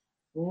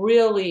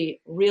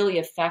really, really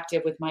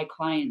effective with my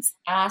clients.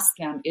 Ask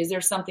them, is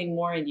there something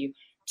more in you?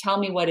 Tell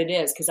me what it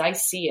is, because I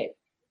see it.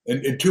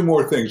 And 2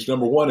 more things.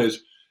 Number 1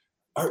 is,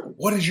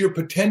 what is your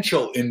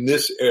potential in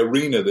this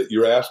arena that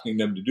you're asking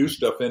them to do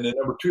stuff in? And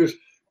number 2 is,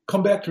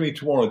 come back to me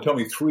tomorrow and tell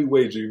me 3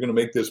 ways that you're going to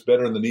make this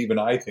better than even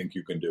I think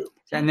you can do.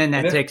 And then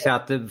that takes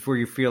out where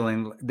you're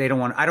feeling I don't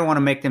want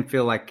to make them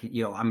feel like,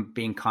 I'm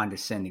being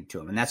condescending to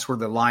them. And that's where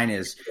the line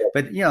is.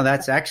 But,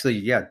 that's actually,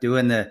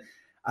 doing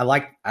I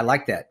like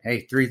that.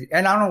 Hey, 3,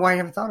 and I don't know why I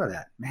haven't thought of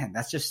that, man.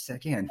 That's just,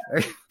 again,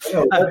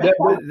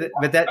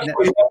 but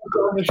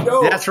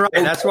that's right.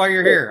 That's why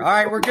you're here. All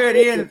right, we're good.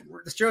 Ian,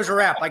 the show's a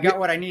wrap. I got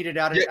what I needed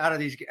out of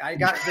these.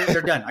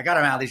 They're done. I got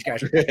them out of these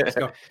guys. Let's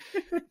go.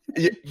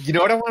 You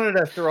know what I wanted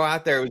to throw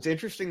out there? It was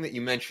interesting that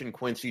you mentioned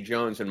Quincy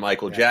Jones and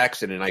Michael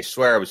Jackson, and I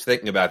swear I was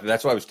thinking about it.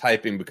 That's why I was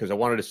typing, because I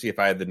wanted to see if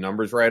I had the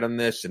numbers right on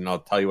this, and I'll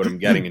tell you what I'm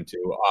getting into.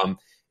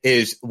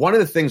 Is one of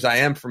the things I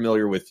am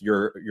familiar with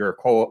your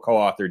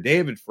co-author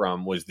David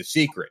from was The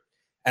Secret.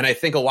 And I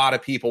think a lot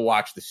of people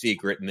watch The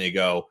Secret and they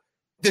go,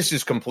 this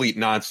is complete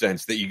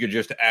nonsense that you could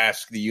just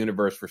ask the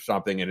universe for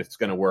something and it's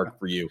going to work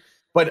for you.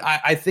 But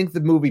I think the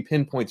movie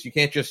pinpoints, you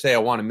can't just say, I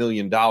want $1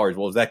 million.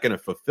 Well, is that going to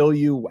fulfill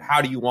you?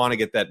 How do you want to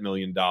get that $1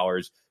 million?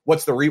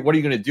 What are you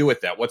going to do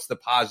with that? What's the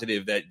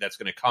positive that's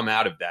going to come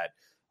out of that?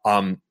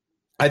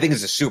 I think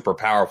it's a super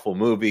powerful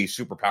movie,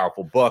 super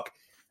powerful book.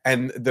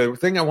 And the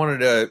thing I wanted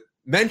to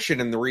mention,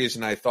 and the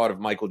reason I thought of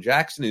Michael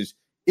Jackson, is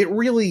it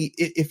really,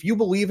 if you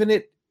believe in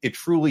it, it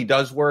truly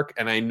does work.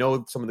 And I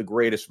know some of the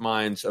greatest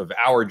minds of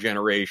our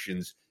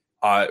generations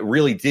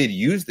really did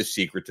use The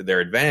Secret to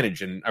their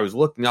advantage. And I was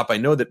looking up, I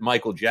know that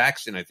Michael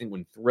Jackson, I think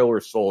when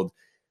Thriller sold,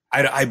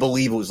 I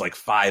believe it was like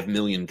 5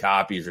 million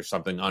copies or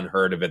something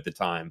unheard of at the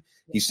time.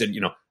 He said,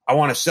 I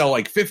want to sell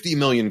like 50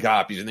 million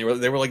copies. And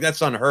they were like,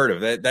 that's unheard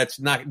of.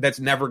 That's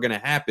never going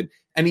to happen.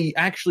 And he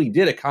actually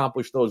did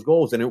accomplish those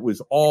goals. And it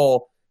was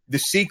all The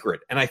Secret.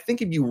 And I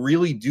think if you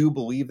really do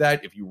believe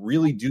that, if you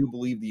really do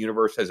believe the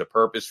universe has a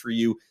purpose for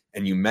you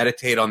and you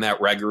meditate on that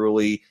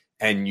regularly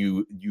and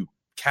you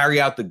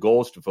carry out the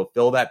goals to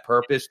fulfill that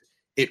purpose,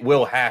 it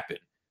will happen.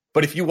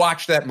 But if you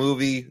watch that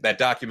movie, that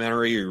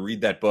documentary, or you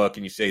read that book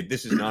and you say,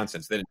 this is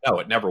nonsense, then no,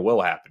 it never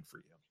will happen for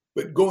you.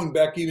 But going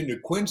back even to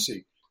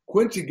Quincy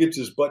gets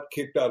his butt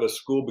kicked out of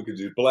school because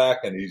he's black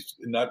and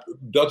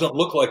doesn't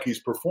look like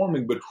he's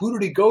performing. But who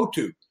did he go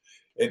to?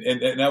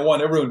 And I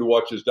want everyone to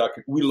watch this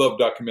we love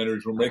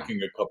documentaries. We're making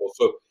a couple.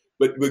 So,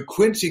 but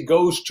Quincy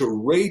goes to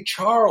Ray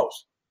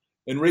Charles.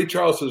 And Ray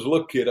Charles says,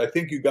 look, kid, I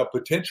think you got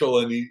potential,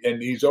 and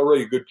he's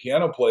already a good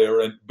piano player,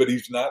 but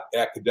he's not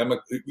academic.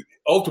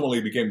 Ultimately,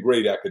 he became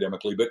great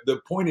academically. But the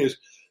point is,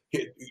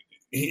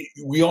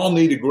 we all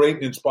need a great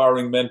and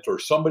inspiring mentor,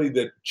 somebody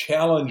that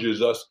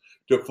challenges us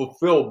to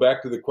fulfill,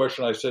 back to the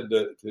question I said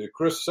to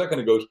Chris a second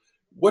ago,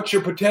 what's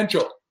your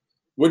potential?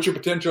 What's your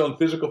potential in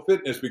physical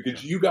fitness?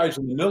 Because you guys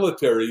in the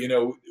military,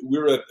 we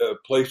were at a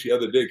place the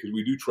other day, because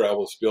we do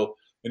travel still,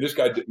 and this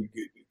guy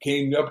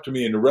came up to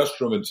me in the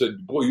restroom and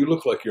said, boy, you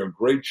look like you're in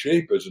great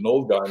shape as an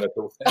old guy. And I said,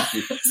 well, thank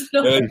you.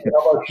 And I said,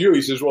 how about you?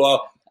 He says,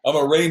 well, I'm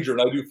a ranger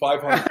and I do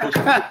 500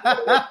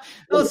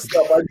 push-ups.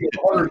 I do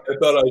 100. I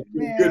thought I was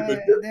doing good, but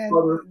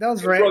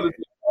this brother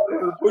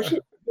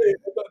push-ups.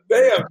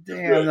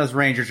 Damn, those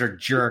Rangers are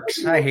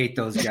jerks. I hate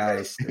those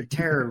guys. They're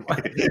terrible.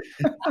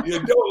 You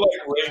don't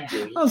like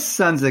Rangers. Those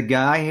sons of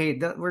guys. I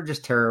hate them. We're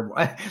just terrible.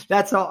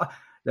 That's all.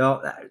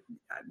 No,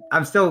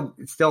 I'm still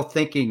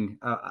thinking.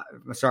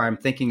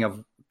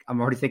 I'm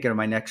already thinking of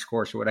my next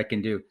course, what I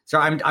can do. So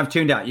I'm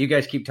tuned out. You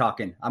guys keep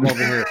talking. I'm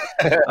over here.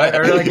 I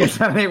really guess.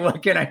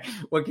 What can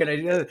I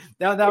do?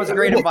 That was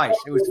great advice.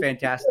 It was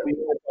fantastic.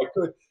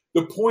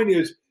 The point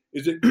is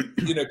that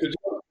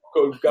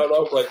because got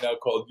out right now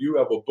called "You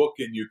Have a Book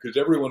in You," because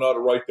everyone ought to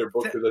write their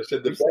book. Because I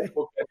said the best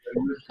book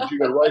because you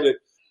got to write it,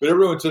 but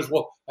everyone says,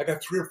 "Well, I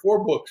got 3 or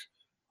 4 books."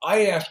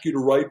 I ask you to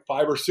write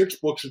 5 or 6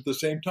 books at the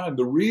same time.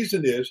 The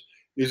reason is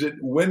that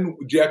when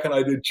Jack and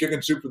I did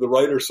Chicken Soup for the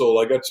Writer's Soul,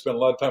 I got to spend a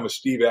lot of time with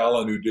Steve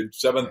Allen, who did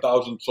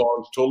 7,000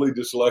 songs, totally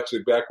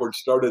dyslexic, backwards,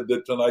 started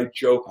the Tonight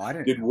Show,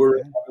 did We're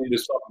Happy to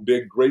Something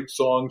Big, great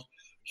songs.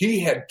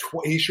 He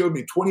showed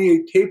me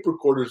 28 tape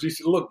recorders. He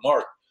said, look,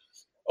 Mark,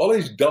 all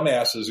these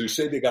dumbasses who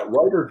say they got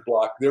writer's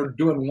block, they're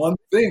doing one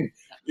thing.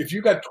 If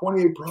you got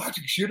 28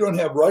 projects, you don't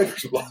have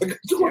writer's block.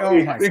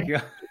 Oh my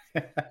God.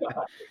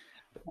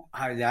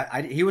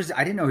 I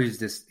didn't know he was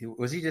this.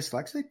 Was he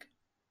dyslexic?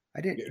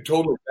 I didn't. Yeah,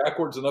 totally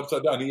backwards and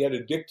upside down. He had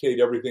to dictate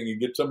everything and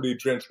get somebody to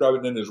transcribe it.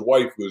 And then his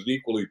wife, who was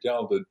equally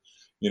talented,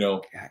 did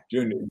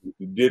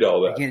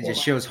all that. Again, it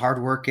just shows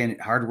hard work,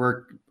 and hard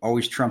work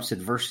always trumps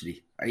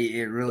adversity.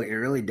 It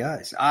really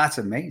does. That's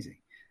amazing.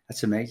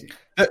 That's amazing.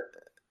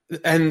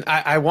 And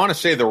I want to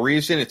say the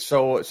reason it's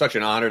such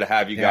an honor to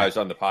have you guys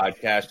on the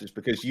podcast is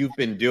because you've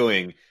been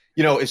doing,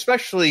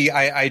 especially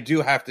I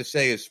do have to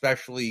say,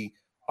 especially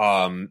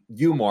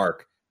you,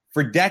 Mark,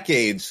 for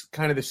decades,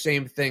 kind of the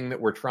same thing that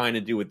we're trying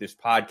to do with this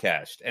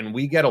podcast. And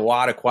we get a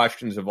lot of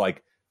questions of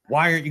like,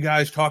 why aren't you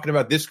guys talking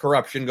about this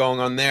corruption going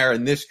on there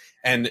and this,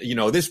 and,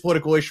 this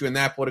political issue and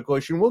that political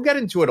issue? And we'll get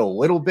into it a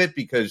little bit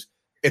because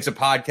it's a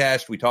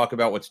podcast. We talk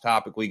about what's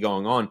topically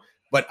going on.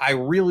 But I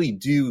really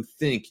do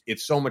think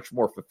it's so much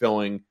more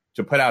fulfilling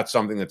to put out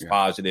something that's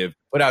positive,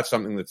 put out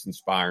something that's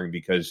inspiring,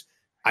 because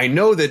I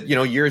know that,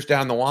 years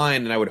down the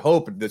line, and I would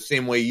hope the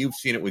same way you've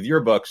seen it with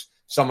your books,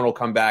 someone will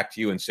come back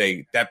to you and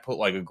say, that put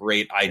like a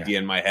great idea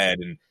in my head.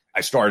 And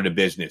I started a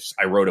business.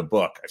 I wrote a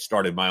book. I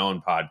started my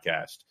own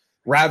podcast,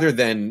 rather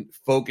than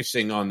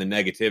focusing on the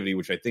negativity,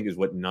 which I think is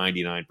what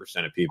 99%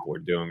 of people are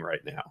doing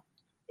right now.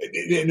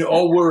 And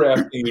all we're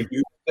asking you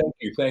to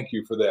do, thank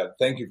you for that.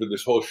 Thank you for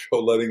this whole show,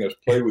 letting us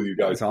play with you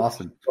guys. That's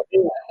awesome.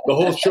 The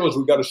whole show is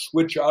we've got to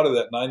switch out of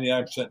that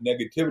 99%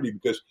 negativity,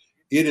 because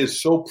it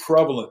is so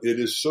prevalent. It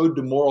is so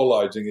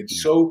demoralizing.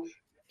 It's so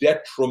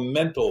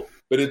detrimental.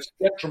 But it's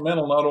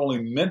detrimental not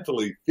only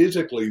mentally,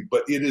 physically,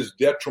 but it is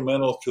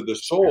detrimental to the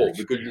soul,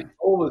 because your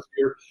soul is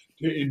here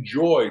to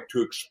enjoy,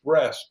 to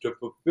express, to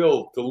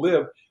fulfill, to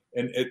live.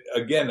 And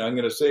again, I'm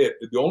going to say it,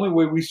 the only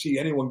way we see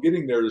anyone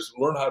getting there is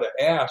learn how to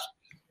ask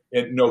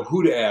and know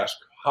who to ask,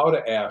 how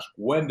to ask,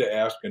 when to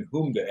ask, and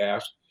whom to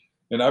ask.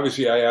 And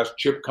obviously I asked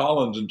Chip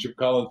Collins, and Chip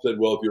Collins said,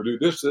 well, if you'll do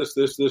this, and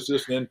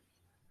then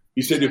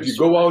he said, if you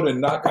go out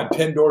and knock on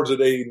 10 doors a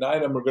day, 9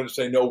 of them are going to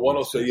say no, 1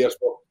 will say yes.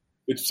 Well,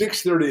 it's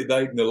 6:30 at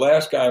night, and the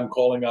last guy I'm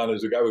calling on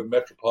is a guy with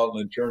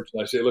Metropolitan Insurance.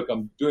 And I say, look,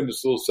 I'm doing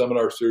this little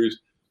seminar series.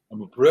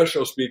 I'm a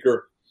professional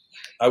speaker.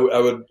 I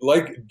would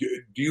like, do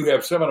you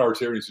have seminars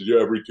here? He says,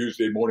 yeah, every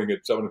Tuesday morning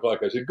at 7 o'clock.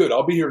 I said, good.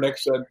 I'll be here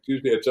next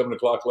Tuesday at 7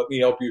 o'clock. Let me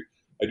help you.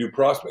 I do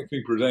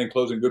prospecting, presenting,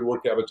 closing, good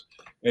work habits.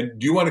 And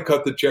do you want to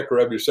cut the check or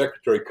have your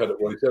secretary cut it?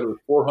 Well, he said it was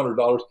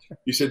 $400.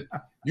 He said,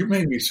 you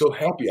made me so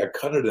happy. I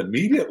cut it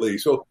immediately.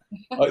 So,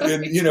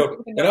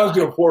 and I was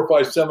doing 4 or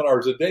 5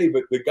 seminars a day,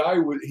 but the guy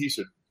he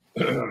said,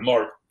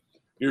 Mark,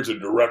 here's a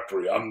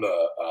directory. I'm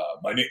the,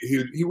 my name,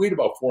 he weighed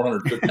about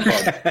 450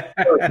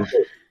 pounds.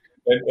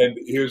 and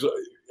he was,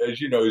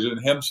 as you know, he's in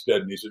Hempstead,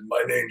 and he said,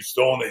 my name's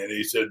Tony. And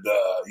he said,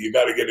 you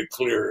got to get it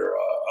clear here.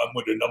 I'm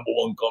with the number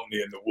 1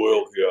 company in the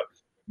world here,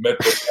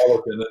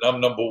 Metropolitan, and I'm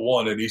number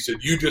 1. And he said,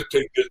 you just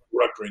take this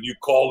directory and you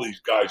call these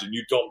guys and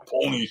you tell them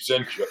Pony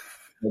sent you.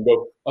 And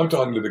go, I'm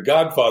talking to the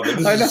Godfather.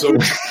 This is so.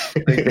 But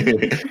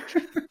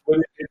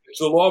it's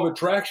the law of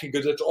attraction,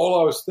 because that's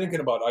all I was thinking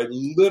about. I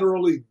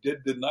literally did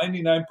the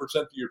 99%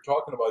 that you're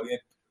talking about. And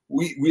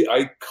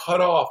I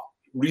cut off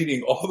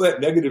reading all that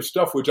negative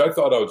stuff, which I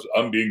thought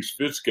I'm being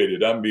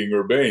sophisticated, I'm being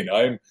urbane,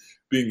 I'm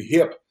being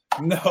hip.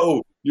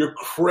 No, you're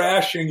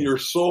crashing your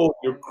soul,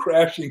 you're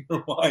crashing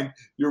your mind,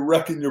 you're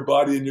wrecking your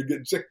body, and you're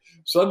getting sick.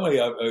 Suddenly,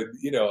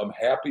 I'm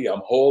happy,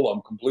 I'm whole,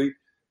 I'm complete,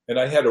 and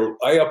I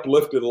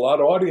uplifted a lot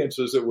of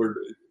audiences that were.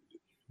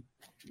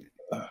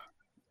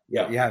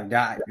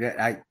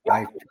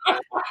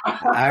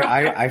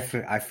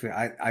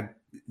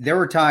 There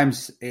were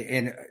times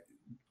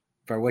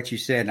for what you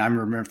said, and I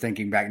remember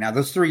thinking back. Now,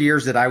 those 3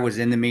 years that I was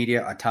in the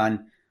media a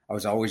ton, I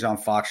was always on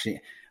Fox,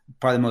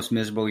 probably the most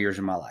miserable years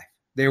of my life.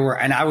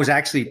 And I was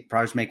actually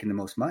probably making the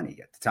most money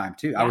at the time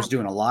too. I was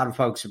doing a lot of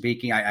folks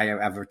speaking. I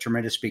have a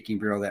tremendous speaking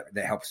bureau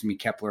that helps me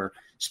Kepler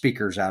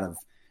speakers out of.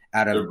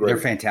 They're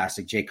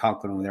fantastic. Jay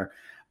Conklin over there,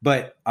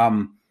 but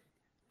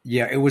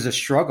it was a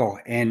struggle.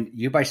 And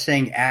you, by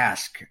saying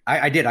ask,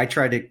 I did. I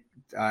tried to,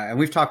 and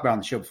we've talked about it on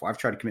the show before. I've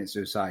tried to commit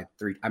suicide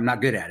 3. I'm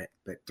not good at it,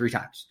 but 3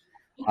 times.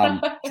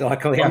 So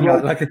luckily I'm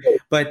not lucky.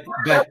 But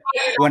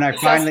when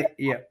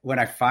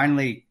I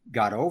finally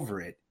got over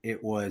it,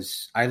 it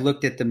was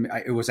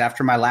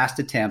after my last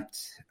attempt,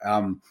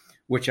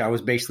 which I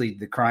was basically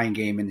the crying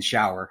game in the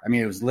shower. I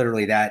mean, it was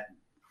literally that.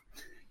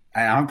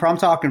 I'm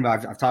talking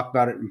about. I've talked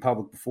about it in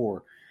public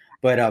before,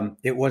 but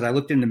I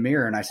looked in the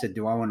mirror and I said,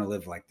 "Do I want to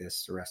live like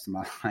this the rest of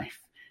my life?"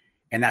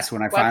 And that's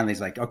when I finally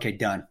was like, "Okay,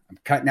 done. I'm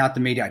cutting out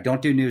the media. I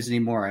don't do news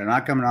anymore. I'm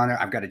not coming on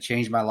there. I've got to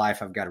change my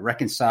life. I've got to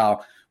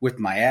reconcile with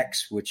my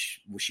ex,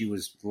 which she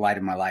was the light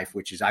of my life,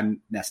 which is I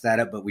messed that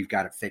up, but we've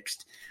got it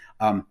fixed."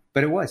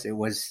 But it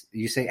was,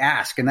 you say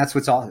ask, and that's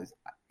what's all.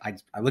 I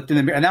looked in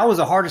the mirror, and that was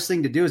the hardest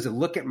thing to do, is to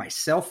look at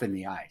myself in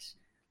the eyes,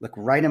 look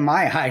right in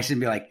my eyes and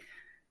be like,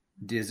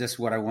 is this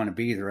what I want to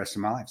be the rest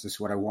of my life? Is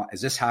this what I want?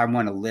 Is this how I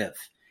want to live?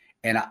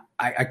 And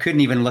I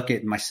couldn't even look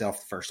at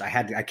myself first.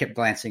 I kept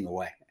glancing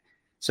away.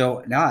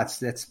 So no,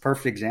 that's a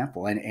perfect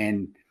example.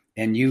 And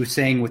you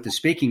saying with the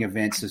speaking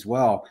events as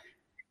well,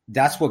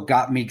 that's what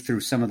got me through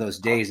some of those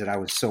days that I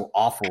was so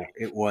awful.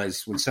 It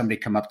was when somebody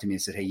come up to me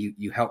and said, "Hey,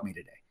 you helped me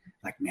today."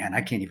 Like, man, I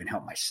can't even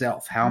help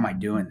myself. How am I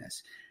doing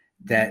this?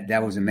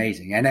 That was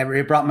amazing. And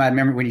it brought my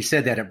memory. When you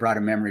said that, it brought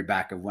a memory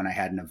back of when I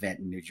had an event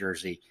in New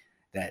Jersey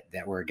that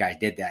where a guy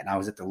did that. And I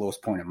was at the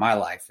lowest point of my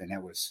life. And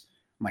it was,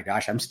 oh my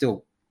gosh, I'm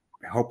still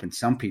helping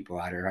some people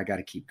out here. I got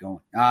to keep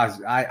going.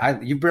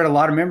 You brought a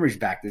lot of memories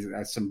back.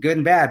 There's some good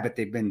and bad, but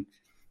they've been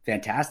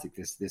fantastic.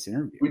 This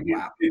interview. We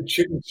did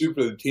Chicken Soup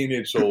for the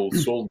Teenage sold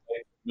 $1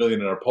 million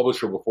in our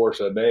publisher before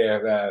said, "Hey,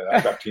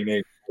 I've got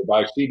teenagers to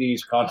buy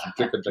CDs, constant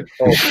tickets, and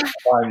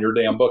buying your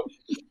damn book."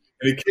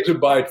 And the kids would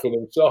buy it for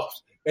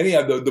themselves.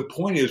 Anyhow, the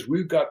point is,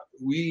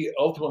 we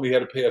ultimately had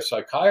to pay a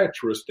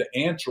psychiatrist to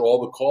answer all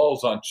the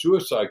calls on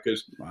suicide,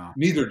 because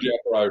neither Jack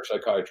or I are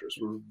psychiatrists.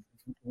 We're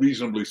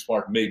reasonably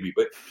smart, maybe,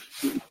 but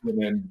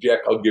and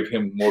Jack, I'll give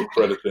him more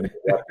credit than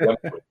Jack.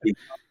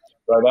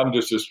 But I'm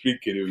just a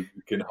street kid who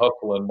can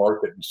hustle and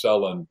market and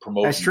sell and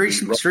promote. Street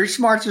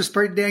smart's just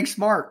pretty dang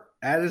smart.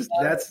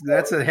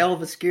 That's a hell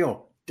of a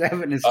skill.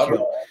 Definitely a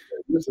skill.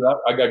 Listen,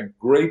 I got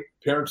great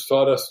parents,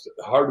 taught us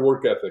hard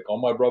work ethic. All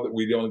my brother,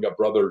 we only got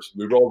brothers.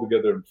 We were all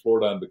together in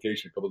Florida on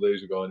vacation a couple of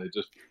days ago, and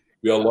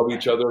we all love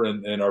each other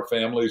and our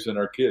families and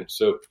our kids.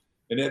 So,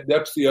 and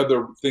that's the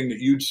other thing that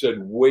you'd said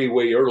way,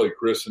 way early,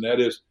 Chris, and that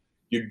is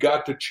you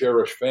got to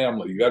cherish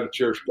family. You got to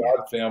cherish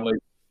God, family,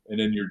 and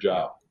then your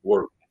job,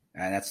 work.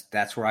 And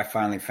that's where I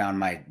finally found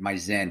my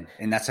zen.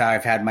 And that's how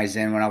I've had my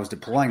zen when I was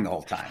deploying the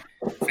whole time.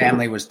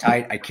 Family was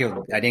tight. I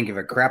didn't give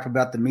a crap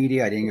about the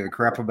media. I didn't give a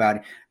crap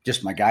about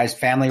just my guys'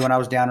 family when I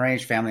was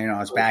downrange, family when I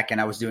was back, and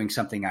I was doing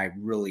something I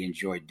really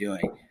enjoyed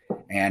doing.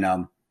 And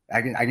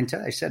I can tell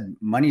you, I said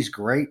money's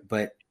great,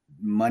 but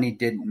money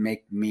didn't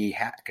make me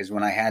happy, because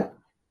when I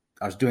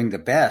was doing the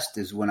best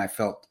is when I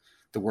felt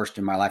the worst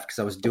in my life, because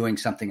I was doing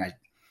something I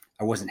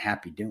wasn't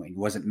happy doing,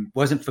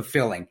 wasn't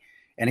fulfilling.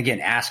 And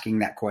again, asking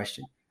that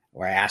question.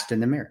 Or I asked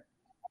in the mirror,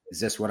 is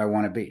this what I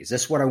want to be? Is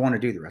this what I want to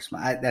do the rest of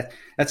my life?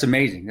 That's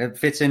amazing. That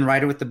fits in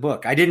right with the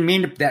book. I didn't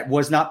mean that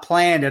was not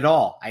planned at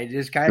all. I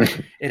just kind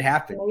of, it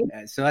happened.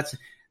 So that's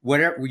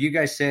whatever you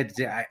guys said.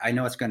 I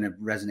know it's going to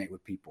resonate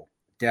with people.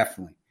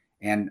 Definitely.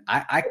 And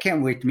I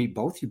can't wait to meet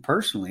both of you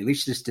personally, at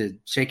least just to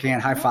shake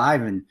hand, high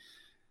five. And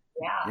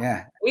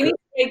yeah. We need to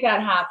make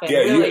that happen. Yeah,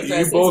 really,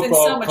 you both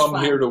all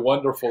come here to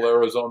wonderful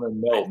Arizona and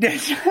melt.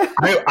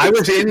 I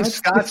was in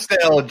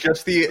Scottsdale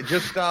just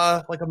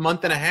like a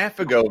month and a half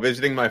ago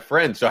visiting my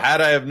friend. So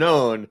had I have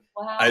known,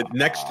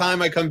 next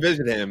time I come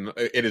visit him,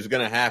 it is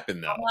going to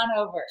happen though. Come on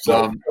over.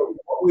 So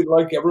what we'd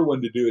like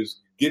everyone to do is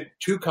get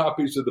 2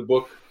 copies of the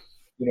book.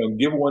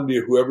 Give one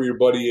to whoever your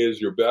buddy is,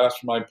 your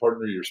mastermind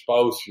partner, your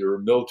spouse, your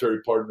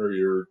military partner,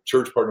 your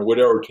church partner,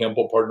 whatever,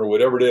 temple partner,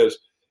 whatever it is.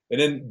 And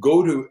then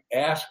go to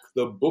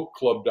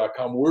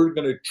askthebookclub.com. We're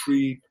going to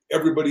treat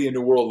everybody in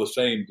the world the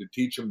same to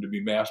teach them to be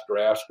master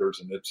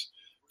askers. And it's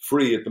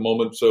free at the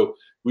moment. So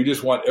we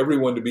just want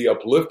everyone to be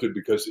uplifted,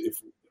 because if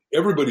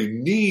everybody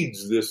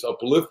needs this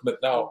upliftment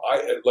now,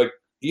 like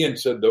Ian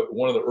said,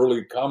 one of the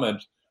early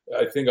comments,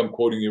 I think I'm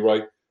quoting you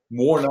right,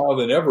 more now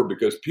than ever,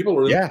 because people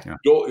are if you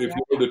know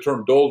the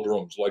term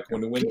doldrums, like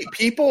when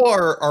people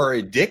are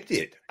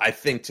addicted, I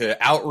think, to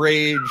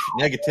outrage,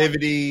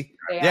 negativity,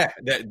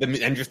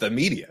 and just the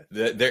media.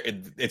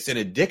 It's an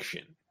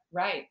addiction,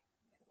 right?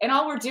 And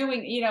all we're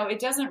doing, it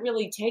doesn't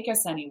really take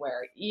us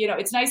anywhere.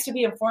 It's nice to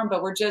be informed,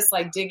 but we're just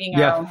like digging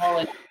our own hole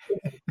and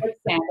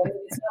quicksand.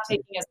 It's not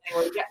taking us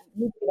anywhere.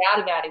 We need to get out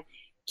of that and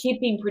keep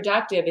being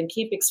productive and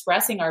keep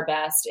expressing our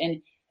best.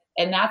 And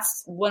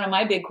that's one of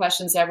my big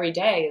questions every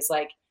day is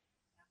like,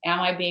 am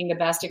I being the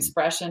best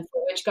expression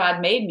for which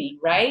God made me,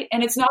 right?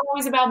 And it's not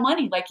always about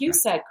money, like you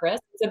said, Chris.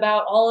 It's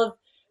about all of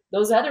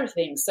those other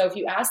things. So if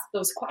you ask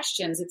those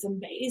questions, it's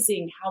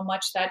amazing how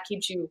much that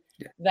keeps you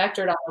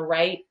vectored on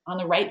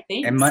the right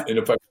things. And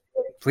if I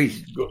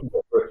please,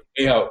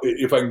 anyhow,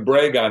 if I can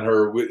brag on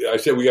her, I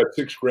said we got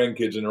 6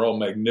 grandkids and they're all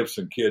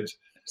magnificent kids,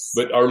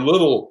 but our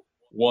little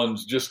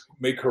ones just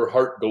make her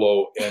heart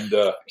glow. And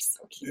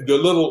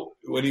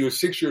when he was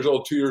 6 years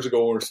old, 2 years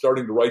ago, when we were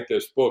starting to write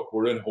this book,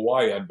 we're in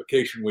Hawaii on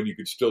vacation when you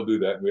could still do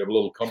that. And we have a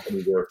little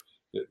company there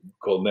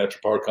called Natural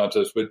Power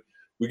Contest. But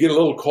we get a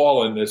little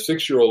call, and the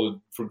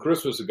 6-year-old for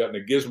Christmas had gotten a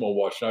gizmo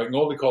watch. Now, you can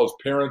only call his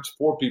parents,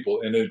 4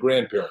 people, and a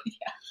grandparent.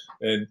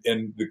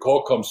 And the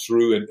call comes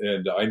through,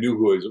 and I knew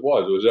who it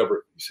was. It was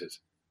Everett. He says,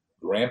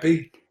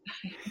 "Grampy?"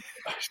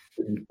 I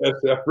said, "Yes,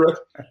 Everett."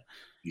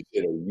 He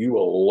said, "Are you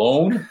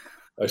alone?"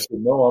 I said,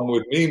 "No, I'm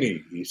with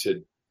Mimi." He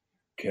said,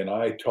 "Can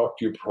I talk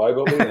to you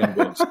privately?" And I'm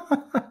going,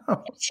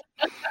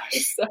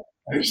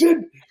 I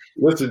said,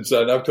 "Listen,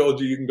 son, I've told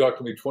you can talk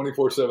to me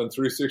 24/7,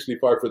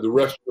 365 for the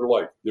rest of your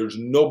life. There's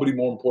nobody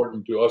more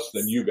important to us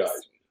than you guys.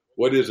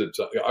 What is it?"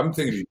 I'm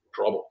thinking he's in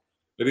trouble.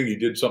 I think he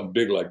did something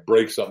big, like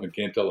break something and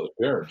can't tell his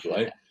parents,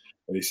 right?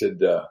 And he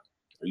said, "Are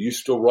you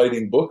still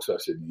writing books?" I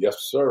said, "Yes,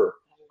 sir."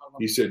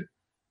 He said,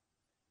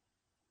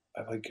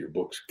 "I like your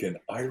books. Can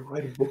I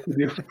write a book with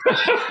you?"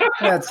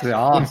 That's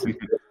awesome.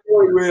 The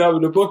only way out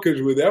of the book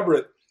is with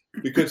Everett,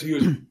 because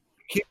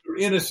kids are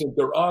innocent,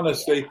 they're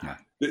honest.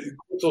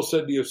 Crystal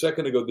said to you a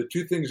second ago, the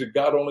 2 things that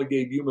God only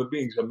gave human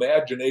beings: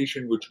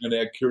 imagination, which is going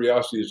to add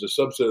curiosity as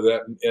a subset of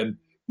that, and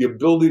the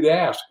ability to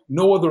ask.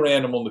 No other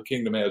animal in the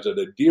kingdom has that.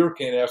 A deer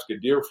can't ask a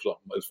deer for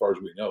something, as far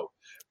as we know,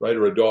 right?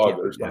 Or a dog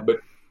or something. But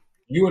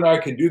you and I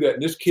can do that.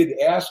 And this kid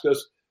asked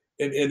us,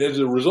 and as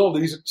a result,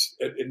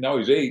 now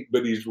he's 8,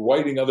 but he's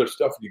writing other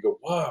stuff, and you go,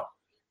 wow.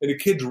 And the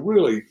kid's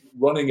really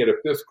running at a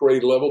 5th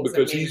grade level,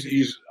 because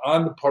he's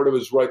on the part of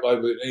his right life,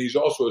 and he's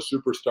also a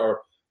superstar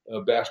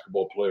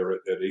basketball player at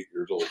 8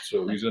 years old.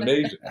 So he's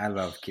amazing. I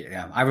love kids.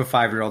 Yeah. I have a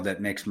 5-year-old that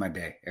makes my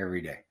day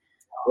every day.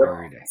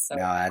 Every day. So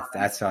no,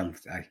 that's on.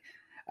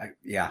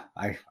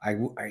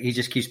 He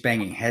just keeps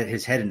banging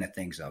his head into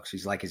things though, because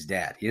he's like his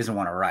dad. He doesn't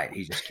want to write.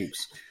 He just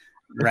keeps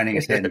running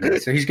his head into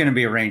it. So he's going to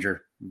be a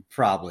ranger,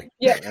 probably.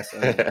 Yeah.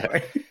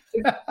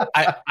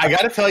 I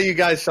got to tell you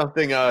guys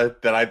something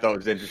that I thought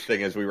was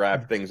interesting as we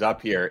wrap things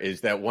up here,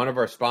 is that one of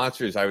our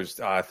sponsors, I was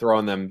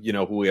throwing them,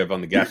 who we have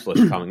on the guest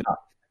list coming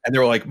up. And they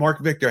were like,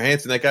 Mark Victor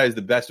Hansen, that guy is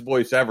the best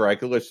voice ever. I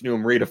could listen to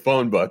him read a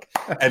phone book.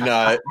 And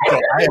so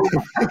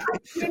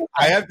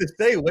I have to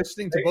say,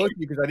 listening to both of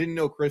you, because I didn't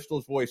know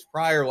Crystal's voice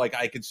prior, like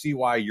I could see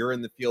why you're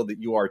in the field that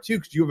you are too,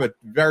 because you have a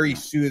very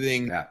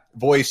soothing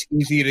voice,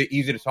 easy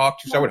to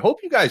talk to. So I would hope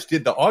you guys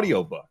did the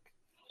audiobook.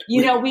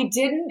 We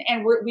didn't,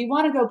 and we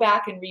want to go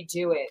back and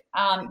redo it.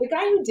 The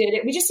guy who did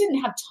it, we just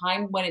didn't have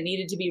time when it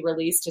needed to be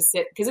released to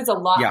sit, because it's a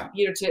lot,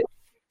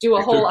 do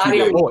a whole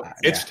audio.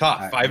 It's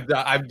tough.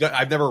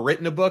 I've never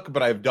written a book,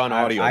 but I've done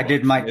audio. I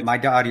did my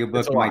audio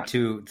book,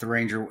 the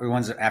Ranger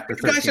ones after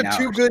 13 hours. You guys have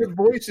too good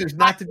voices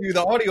not to do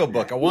the audio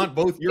book. I want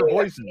both your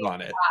voices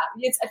on it.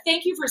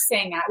 Thank you for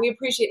saying that. We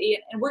appreciate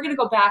it. And we're going to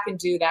go back and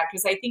do that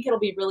because I think it'll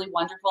be really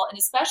wonderful. And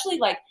especially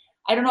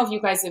I don't know if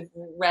you guys have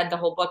read the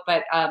whole book,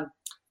 but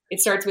it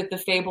starts with the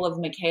fable of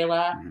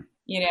Michaela. Mm-hmm.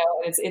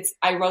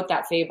 I wrote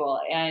that fable,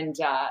 and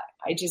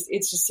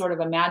it's just sort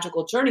of a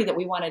magical journey that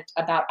we wanted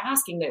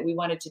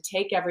to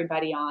take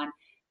everybody on,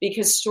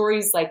 because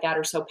stories like that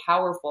are so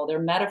powerful. They're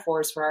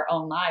metaphors for our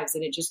own lives,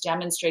 and it just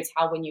demonstrates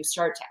how when you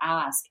start to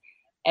ask,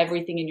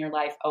 everything in your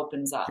life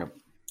opens up. Yep.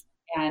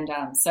 And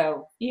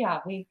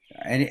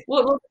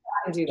we'll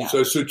do that.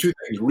 So two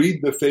things: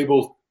 read the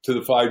fable to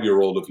the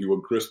 5-year-old, if you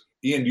would, Chris.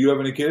 Ian, do you have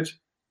any kids?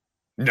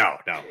 No.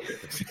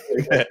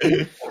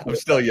 I'm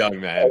still young,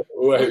 man.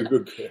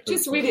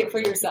 Just read it for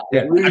yourself.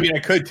 Yeah. I mean, I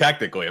could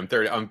technically. I'm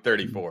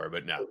 34,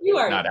 but no, you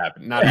are not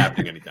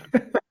happening anytime.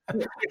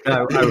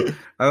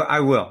 I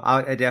will.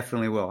 I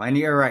definitely will. And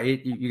you're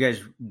right. You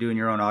guys doing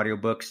your own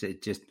audiobooks.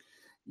 It just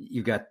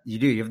you have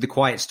the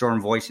Quiet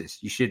Storm voices.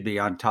 You should be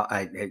on top.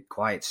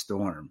 Quiet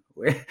Storm,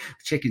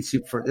 chicken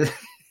soup for this.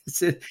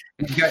 You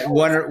got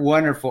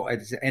wonderful,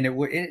 and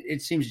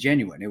it seems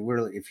genuine. It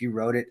really, if you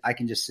wrote it, I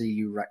can just see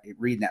you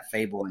reading that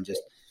fable and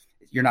just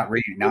you're not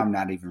reading. Now I'm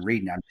not even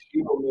reading.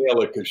 She will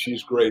nail it because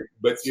she's great.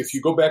 But if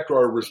you go back to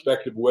our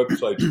respective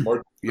websites,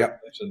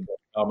 and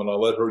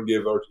I'll let her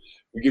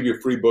we give you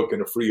a free book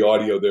and a free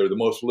audio there, the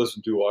most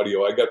listened to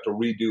audio. I got to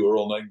redo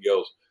Earl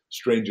Nightingale's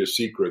Strangest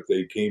Secret.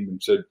 They came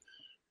and said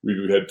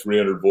we had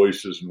 300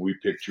 voices and we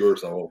picked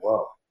yours. And I went,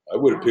 wow. I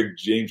would have picked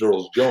James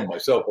Earl Jones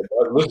myself.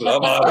 Listen,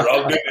 I'm honored.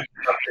 I'll do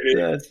it.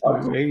 That's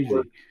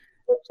amazing.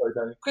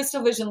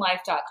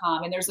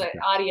 CrystalVisionLife.com, and there's an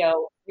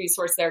audio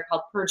resource there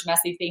called Purge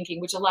Messy Thinking,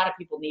 which a lot of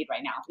people need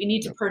right now. We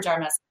need to purge our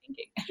messy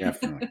thinking.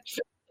 Definitely.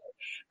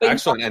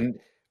 Excellent. And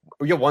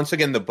once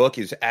again, the book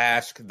is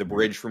Ask, the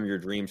Bridge from Your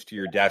Dreams to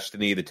Your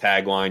Destiny. The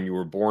tagline, you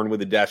were born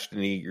with a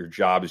destiny. Your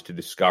job is to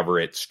discover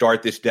it.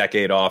 Start this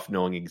decade off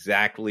knowing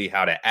exactly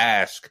how to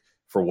ask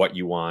for what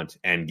you want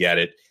and get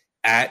it.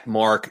 At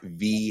Mark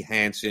V.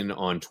 Hansen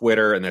on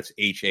Twitter, and that's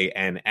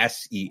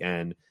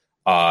Hansen,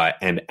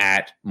 and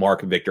at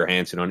Mark Victor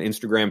Hansen on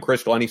Instagram.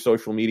 Crystal, any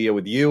social media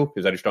with you?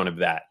 Because I just don't have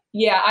that.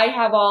 Yeah, I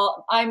have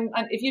all.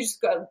 If you just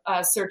go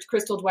search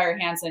Crystal Dwyer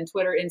Hansen,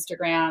 Twitter,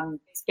 Instagram,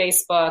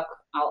 Facebook,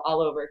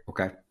 all over.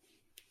 Okay.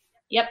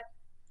 Yep.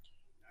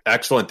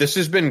 Excellent. This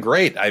has been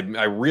great. I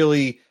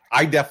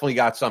definitely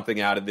got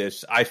something out of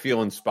this. I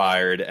feel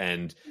inspired,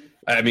 and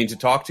I mean, to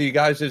talk to you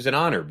guys is an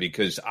honor,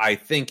 because I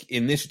think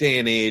in this day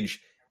and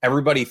age,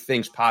 everybody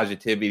thinks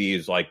positivity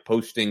is like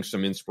posting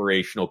some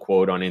inspirational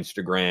quote on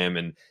Instagram,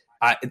 and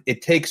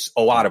it takes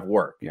a lot of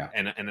work. Yeah.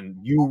 And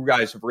you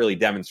guys have really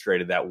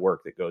demonstrated that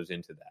work that goes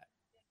into that.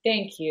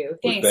 Thanks, Ian,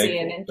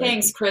 and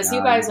thanks, Chris.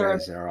 You guys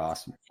are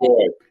awesome.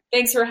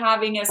 Thanks for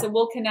having us, and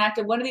we'll connect.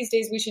 And one of these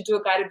days, we should do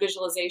a guided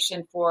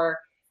visualization for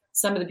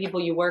some of the people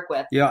you work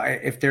with. Yeah,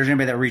 if there's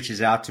anybody that reaches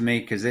out to me,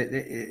 because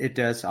it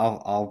does,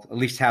 I'll at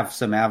least have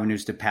some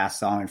avenues to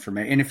pass on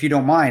information. And if you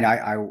don't mind,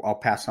 I'll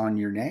pass on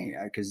your name,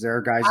 because there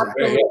are guys.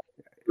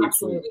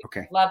 Absolutely.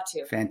 Okay. Love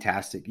to.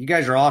 Fantastic. You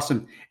guys are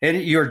awesome.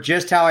 And you're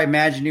just how I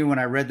imagined you when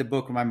I read the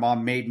book and my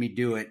mom made me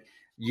do it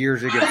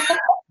years ago.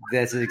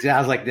 That's exactly. I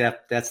was like,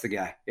 that's the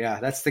guy. Yeah,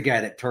 that's the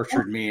guy that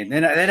tortured me. And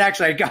then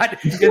actually I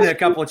got into a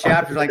couple of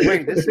chapters like,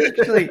 wait,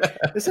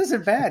 this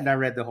isn't bad. And I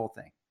read the whole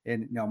thing.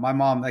 And my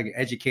mom, like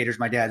educators,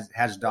 my dad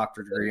has a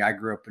doctorate degree. I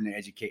grew up in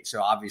educate.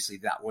 So obviously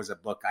that was a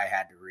book I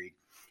had to read.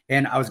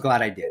 And I was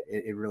glad I did.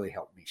 It really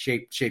helped me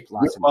shape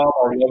lots of. Mom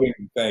are loving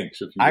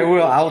thanks. I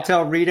will. I will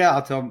tell Rita.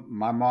 I'll tell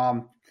my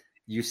mom.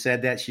 You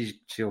said that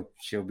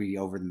she'll be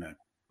over the moon.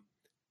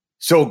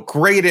 So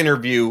great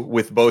interview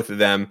with both of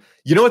them.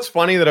 You know what's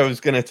funny that I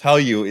was going to tell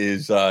you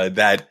is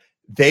that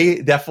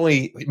they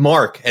definitely,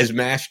 Mark has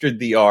mastered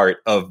the art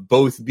of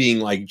both being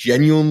like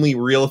genuinely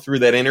real through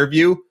that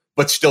interview,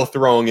 but still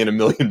throwing in a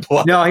million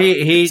plugs. No,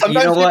 he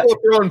sometimes you know people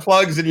throw in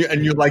plugs and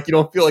you're like, you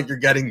don't feel like you're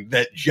getting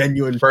that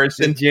genuine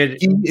person.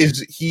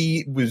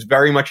 He was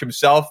very much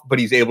himself, but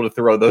he's able to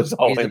throw those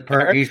all in.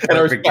 He's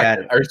perfect at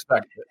it. I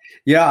respect it.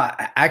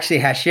 Yeah, actually,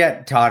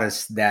 Hachette taught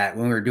us that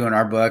when we were doing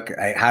our book,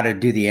 how to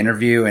do the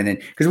interview, and then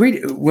because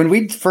when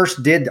we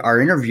first did our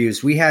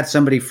interviews, we had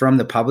somebody from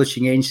the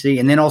publishing agency,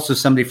 and then also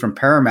somebody from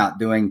Paramount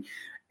doing,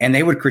 and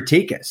they would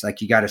critique us like,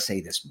 you got to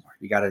say this more,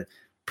 you got to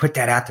put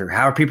that out there.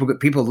 How are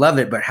people love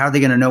it, but how are they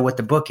going to know what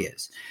the book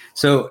is?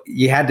 So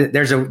you had to.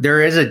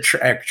 There is a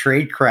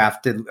trade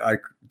craft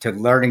to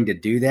learning to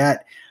do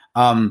that.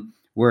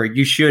 Where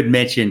you should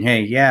mention,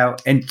 hey, yeah,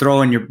 and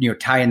throw in your,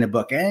 tie in the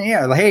book. And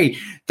yeah, hey,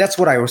 that's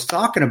what I was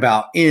talking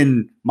about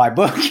in my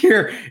book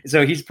here.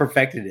 So he's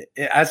perfected it.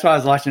 That's why I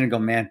was watching and go,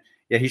 man,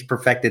 yeah, he's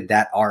perfected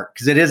that art.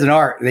 Because it is an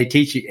art. They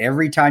teach you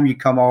every time you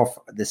come off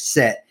the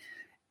set,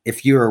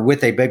 if you're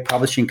with a big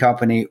publishing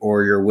company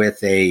or you're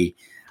with a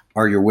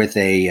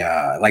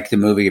like the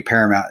movie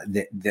Paramount,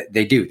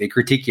 they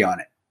critique you on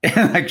it.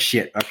 Like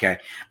shit. Okay.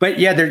 But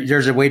yeah,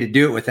 there's a way to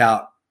do it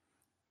without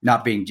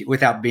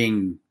without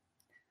being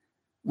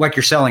like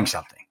you're selling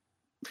something.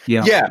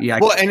 Yeah.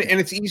 Well, and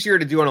it's easier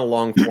to do on a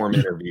long form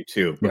interview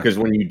too, because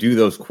when you do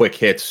those quick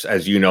hits,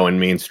 as you know, in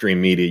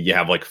mainstream media, you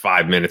have like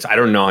 5 minutes. I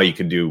don't know how you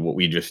could do what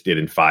we just did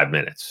in 5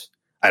 minutes.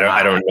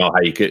 I don't know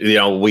how you could.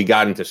 We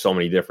got into so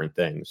many different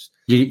things.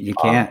 You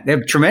can't.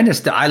 They're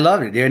tremendous. I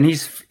love it, and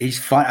he's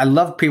fun. I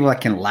love people that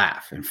can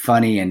laugh and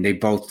funny, and they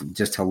both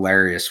just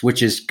hilarious,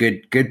 which is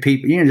good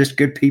people. Just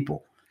good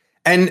people.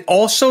 And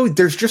also,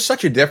 there's just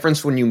such a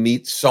difference when you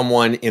meet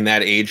someone in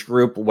that age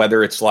group,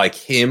 whether it's like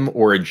him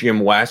or a Jim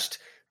West.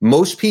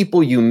 Most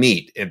people you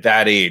meet at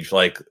that age,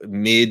 like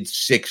mid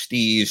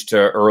 60s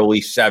to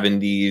early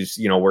 70s,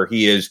 where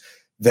he is,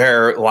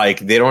 they're like,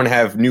 they don't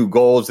have new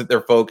goals that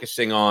they're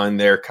focusing on.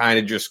 They're kind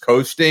of just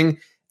coasting.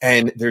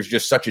 And there's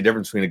just such a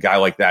difference between a guy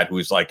like that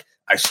who's like,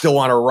 I still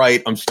want to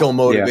write. I'm still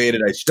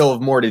motivated. I still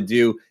have more to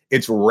do.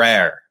 It's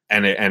rare.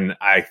 And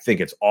I think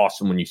it's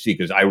awesome when you see,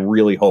 because I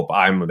really hope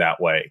I'm that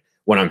way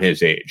when I'm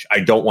his age. I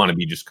don't want to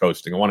be just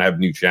coasting. I want to have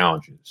new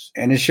challenges.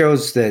 And it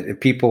shows that if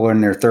people in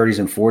their 30s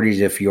and 40s,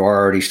 if you are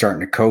already starting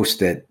to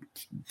coast, that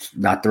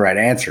not the right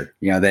answer.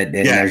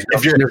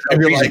 If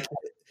you're like,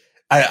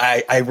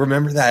 I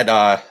remember that.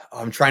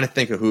 I'm trying to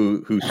think of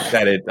who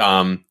said it.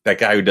 That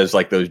guy who does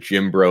like those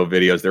Jim Bro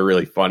videos. They're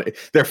really funny.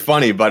 They're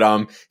funny,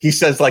 but he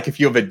says like if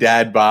you have a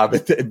dad bod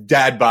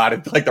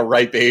at like the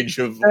ripe age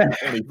of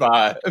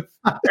 25.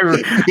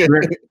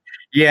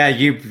 Yeah,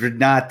 you're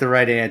not the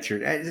right answer.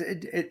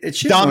 It's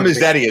Dom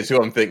Mazzetti is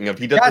who I'm thinking of.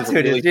 He does this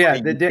really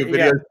funny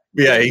videos.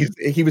 Yeah,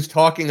 he was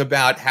talking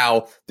about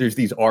how there's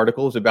these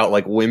articles about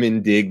like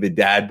women dig the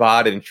dad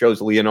bod, and it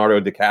shows Leonardo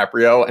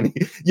DiCaprio, and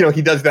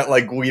he does that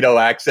like Guido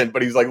accent,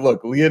 but he's like,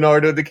 look,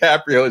 Leonardo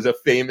DiCaprio is a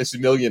famous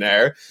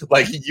millionaire.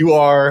 Like you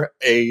are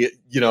a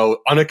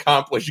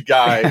unaccomplished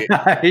guy,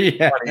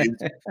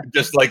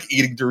 just like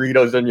eating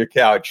Doritos on your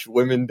couch.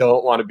 Women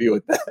don't want to be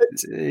with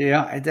that.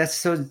 Yeah, that's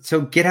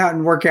so. Get out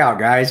and work out,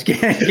 guys.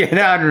 Get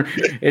out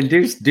and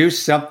do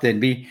something.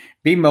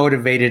 Be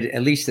motivated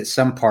at least at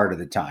some part of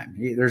the time.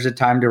 There's a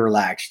time to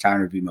relax,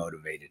 time to be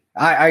motivated.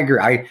 I agree.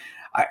 I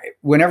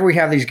whenever we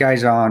have these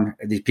guys on,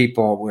 these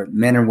people,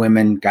 men and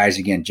women, guys,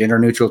 again, gender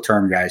neutral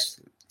term,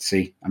 guys.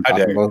 See, I'm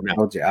talking both.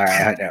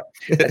 I know.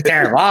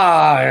 Terrible.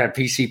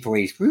 PC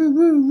police. Woo,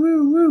 woo,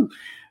 woo, woo.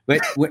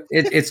 But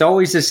it's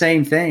always the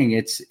same thing.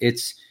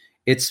 It's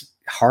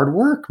hard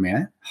work,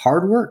 man.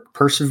 Hard work,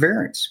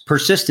 perseverance,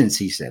 persistence.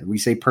 He said. We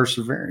say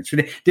perseverance.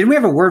 Didn't we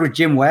have a word with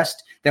Jim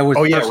West that was?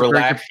 Oh yeah,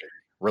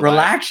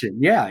 relaxation.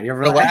 Yeah, you're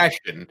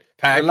relaxation,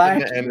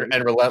 passion,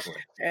 and relentless.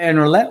 And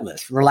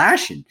relentless,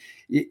 relaxation.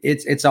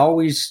 It's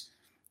always.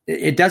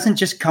 It doesn't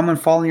just come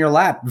and fall in your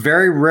lap.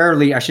 Very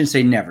rarely, I shouldn't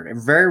say never.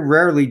 Very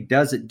rarely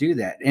does it do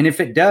that. And if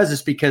it does,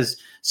 it's because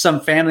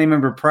some family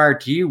member prior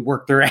to you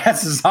worked their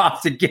asses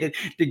off to give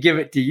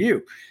it to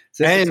you.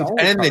 So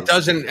and it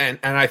doesn't. And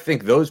I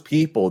think those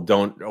people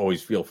don't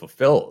always feel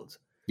fulfilled.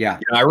 Yeah,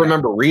 I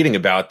remember reading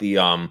about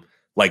the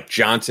like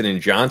Johnson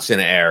 & Johnson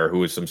heir who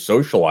was some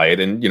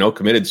socialite and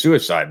committed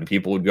suicide, and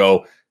people would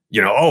go,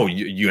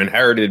 you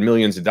inherited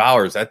millions of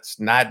dollars. Is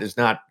not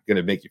going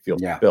to make you feel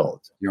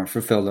fulfilled. You aren't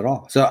fulfilled at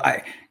all. So,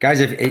 guys,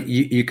 if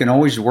you can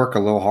always work a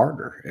little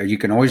harder, you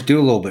can always do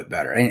a little bit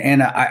better.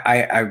 And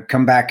I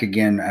come back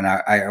again, and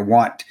I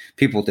want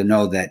people to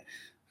know that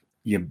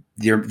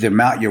the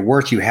amount your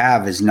worth you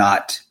have is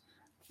not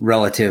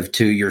relative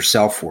to your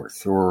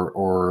self-worth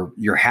or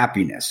your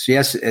happiness.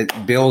 Yes,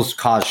 bills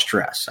cause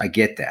stress. I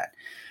get that,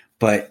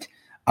 but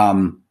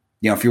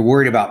if you're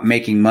worried about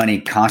making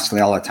money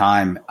constantly all the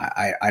time,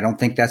 I don't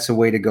think that's the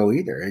way to go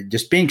either.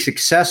 Just being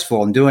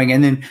successful and doing,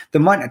 and then the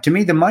money, to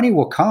me, the money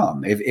will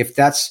come if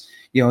that's,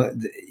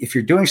 if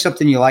you're doing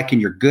something you like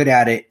and you're good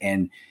at it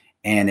and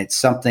it's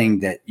something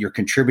that you're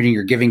contributing,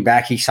 you're giving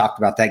back. He talked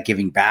about that,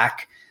 giving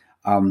back.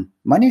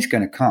 Money's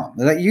going to come.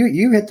 Like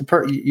you hit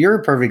you're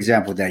a perfect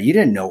example of that. You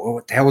didn't know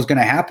what the hell was going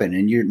to happen.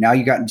 And now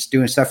you got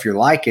doing stuff you're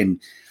like, and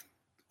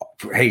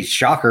hey,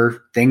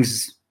 shocker,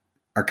 things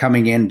are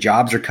coming in,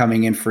 jobs are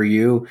coming in for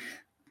you,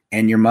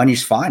 and your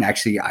money's fine.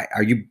 Actually,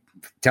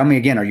 tell me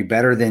again, are you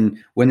better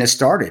than when this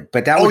started?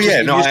 But that was I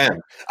am.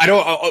 I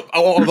don't,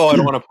 although I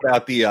don't want to put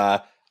out the,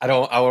 I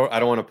don't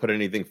want to put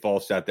anything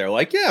false out there.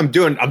 Like, yeah, I'm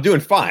doing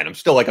fine. I'm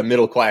still like a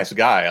middle class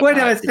guy. I'm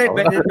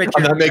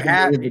not making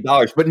millions of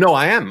dollars, but no,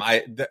 I am.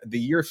 The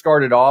year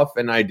started off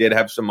and I did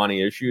have some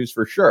money issues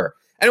for sure.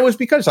 And it was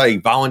because I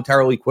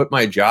voluntarily quit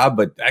my job,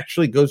 but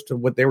actually goes to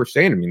what they were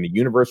saying. I mean, the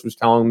universe was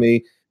telling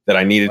me that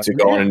I needed to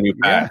go on a new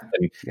path.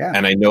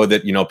 And I know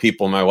that,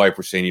 people in my life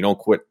were saying, you don't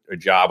quit a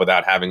job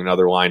without having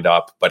another lined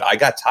up. But I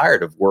got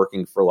tired of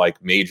working for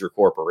like major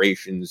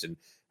corporations, and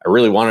I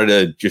really wanted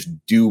to just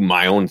do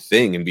my own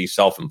thing and be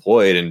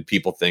self-employed. And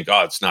people think,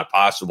 oh, it's not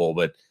possible,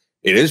 but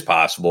it is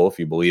possible if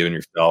you believe in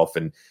yourself.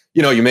 And,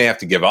 you may have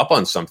to give up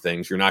on some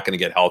things. You're not going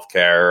to get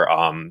healthcare,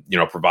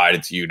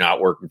 provided to you,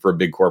 not working for a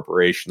big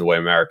corporation the way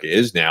America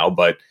is now.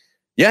 But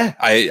yeah,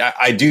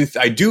 I do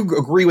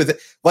agree with it.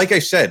 Like I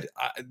said,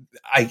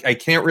 I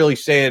can't really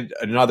say it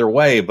another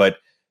way, but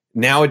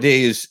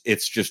nowadays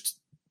it's just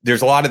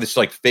there's a lot of this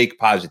like fake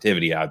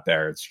positivity out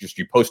there. It's just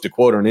you post a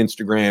quote on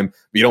Instagram, but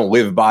you don't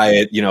live by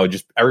it.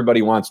 Just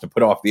everybody wants to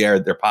put off the air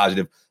that they're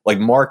positive. Like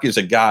Mark is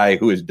a guy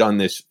who has done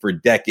this for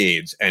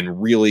decades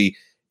and really,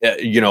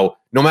 no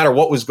matter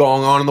what was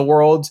going on in the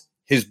world,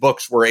 his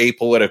books were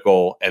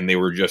apolitical and they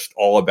were just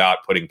all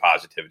about putting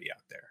positivity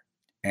out there.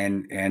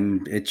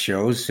 And it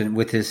shows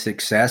with his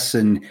success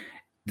and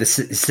it's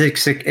the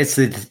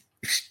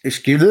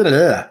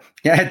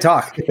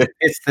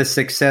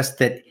success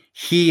that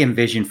he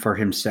envisioned for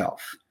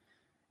himself.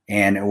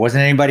 And it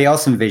wasn't anybody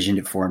else envisioned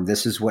it for him.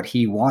 This is what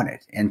he wanted.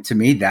 And to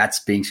me, that's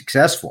being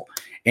successful.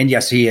 And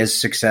yes, he is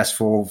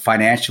successful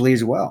financially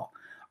as well.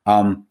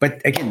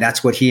 But again,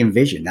 that's what he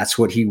envisioned. That's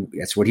what he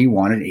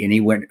wanted.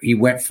 And he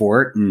went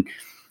for it, and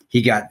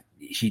he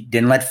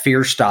didn't let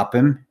fear stop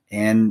him.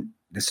 And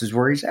this is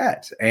where he's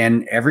at.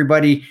 And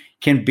everybody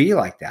can be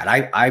like that.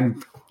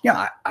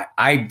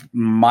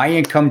 My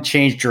income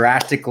changed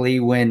drastically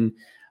when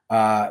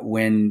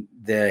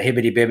the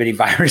hibbity bibbity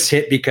virus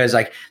hit, because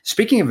like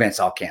speaking events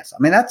all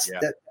canceled. I mean,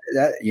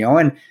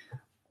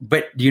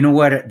 but you know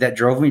what that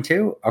drove me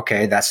to?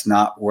 Okay, that's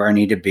not where I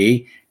need to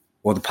be.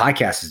 Well, the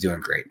podcast is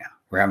doing great now.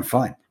 We're having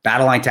fun.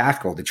 Battle Line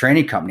Tactical, the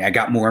training company, I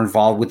got more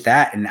involved with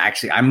that. And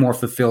actually I'm more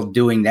fulfilled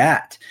doing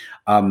that.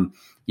 And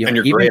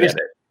you're great at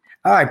it.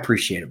 I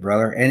appreciate it,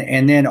 brother.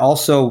 And then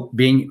also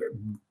being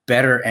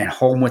better at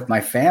home with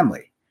my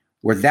family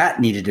where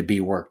that needed to be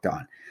worked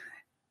on.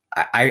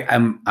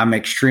 I'm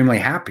extremely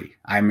happy.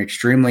 I'm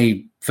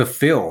extremely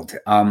fulfilled.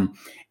 And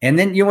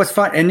then what's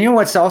fun, and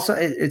what's also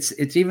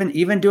it's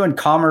even doing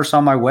commerce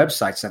on my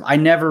website stuff. I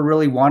never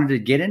really wanted to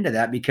get into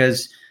that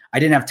because I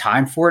didn't have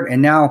time for it,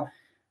 and now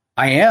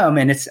I am,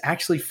 and it's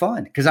actually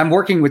fun because I'm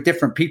working with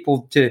different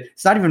people.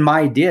 It's not even my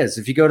ideas.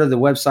 If you go to the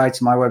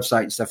websites, my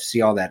website and stuff,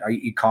 see all that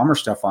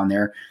e-commerce stuff on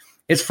there.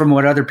 It's from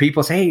what other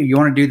people say. Hey, you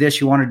want to do this?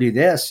 You want to do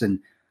this? And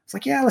it's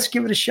like, yeah, let's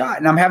give it a shot.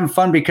 And I'm having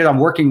fun because I'm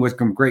working with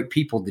some great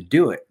people to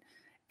do it.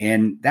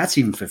 And that's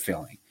even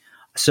fulfilling.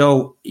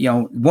 So,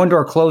 one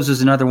door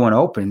closes, another one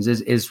opens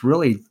is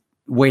really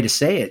a way to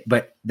say it.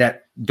 But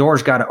that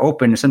door's got to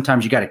open. And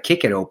sometimes you got to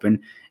kick it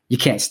open. You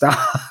can't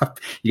stop.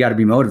 You got to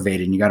be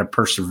motivated and you got to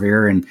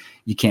persevere and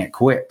you can't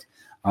quit.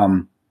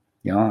 That's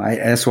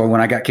why when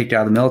I got kicked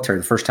out of the military,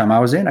 the first time I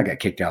was in, I got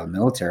kicked out of the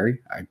military.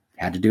 I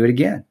had to do it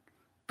again,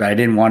 but I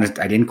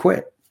didn't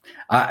quit.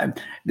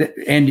 And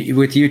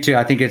with you too,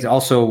 I think it's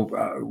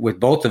also with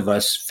both of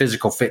us,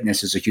 physical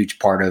fitness is a huge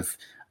part of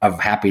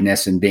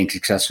happiness and being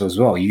successful as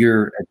well.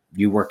 You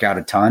work out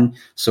a ton.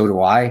 So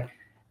do I.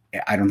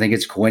 I don't think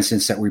it's a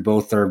coincidence that we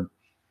both are.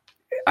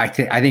 I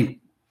think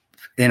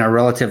in our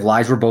relative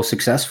lives, we're both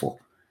successful,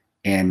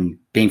 and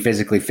being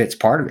physically fit's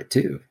part of it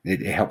too.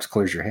 It helps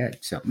clears your head.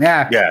 So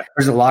yeah,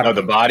 there's a lot of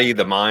the body,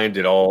 the mind,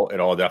 it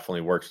all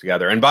definitely works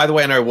together. And by the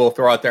way, and I will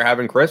throw out there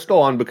having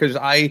Crystal on because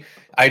I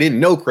didn't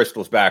know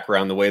Crystal's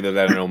background the way that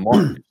I know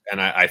Mark,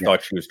 and I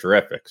thought she was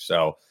terrific.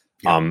 So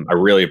I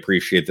really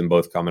appreciate them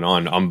both coming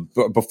on.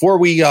 Before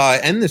we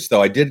end this,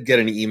 though, I did get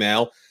an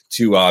email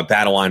to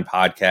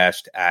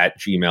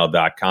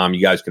battlelinepodcast@gmail.com.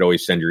 You guys could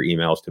always send your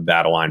emails to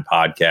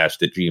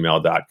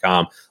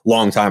battlelinepodcast@gmail.com.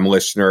 Longtime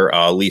listener,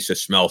 Lisa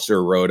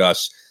Smelser wrote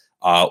us,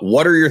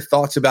 what are your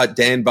thoughts about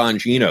Dan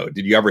Bongino?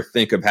 Did you ever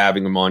think of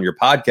having him on your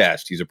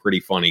podcast? He's a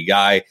pretty funny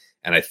guy,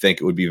 and I think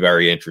it would be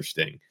very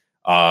interesting.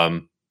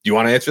 Do you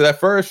want to answer that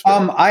first?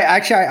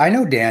 I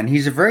know Dan.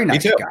 He's a very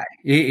nice guy.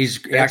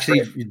 He's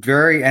actually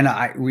very, and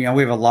we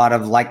have a lot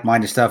of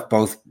like-minded stuff,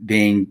 both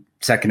being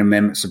Second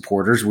Amendment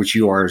supporters, which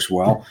you are as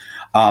well.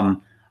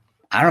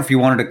 I don't know if you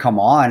wanted to come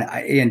on.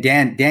 And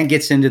Dan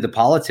gets into the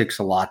politics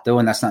a lot, though,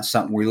 and that's not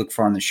something we look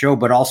for on the show.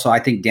 But also, I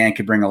think Dan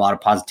could bring a lot of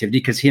positivity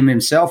because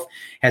himself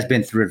has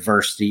been through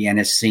adversity and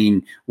has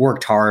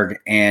worked hard.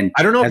 And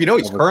I don't know if you know,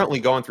 he's currently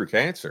going through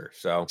cancer.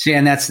 So see,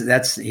 and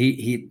that's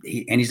he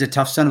and he's a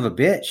tough son of a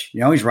bitch.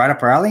 He's right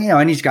up our alley.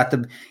 And he's got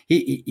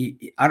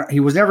he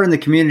was never in the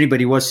community, but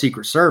he was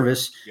Secret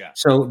Service. Yeah.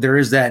 So there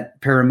is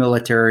that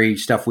paramilitary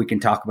stuff we can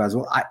talk about as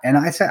well.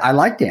 I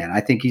like Dan. I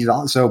think he's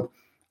also.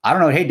 I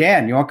don't know. Hey,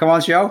 Dan, you want to come on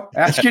the show?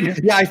 Yeah,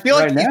 I feel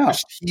like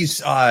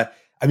he's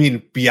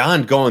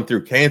beyond going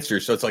through cancer.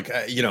 So it's like,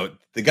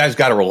 the guy's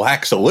got to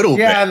relax a little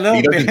bit. A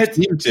little bit. He doesn't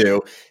seem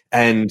to.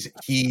 And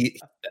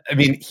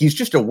he's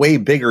just a way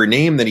bigger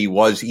name than he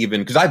was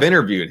even, because I've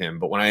interviewed him,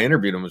 but when I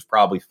interviewed him it was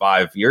probably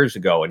 5 years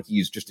ago, and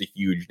he's just a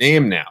huge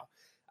name now.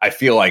 I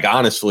feel like,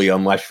 honestly,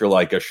 unless you're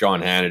like a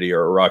Sean Hannity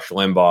or a Rush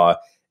Limbaugh,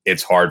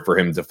 it's hard for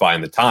him to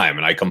find the time.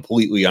 And I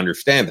completely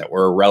understand that.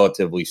 We're a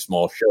relatively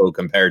small show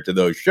compared to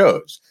those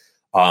shows.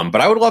 But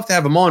I would love to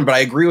have him on. But I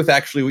agree with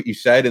actually what you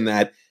said in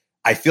that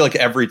I feel like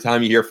every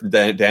time you hear from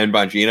Dan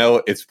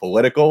Bongino, it's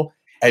political.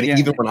 And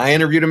even when I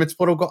interviewed him, it's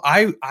political.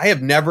 I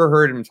have never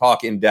heard him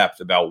talk in depth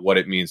about what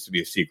it means to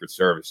be a Secret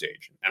Service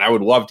agent. And I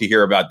would love to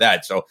hear about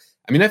that. So,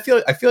 I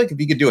feel like if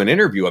he could do an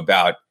interview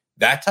about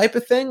that type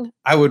of thing,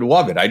 I would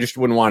love it. I just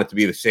wouldn't want it to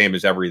be the same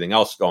as everything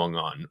else going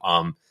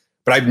on.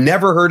 But I've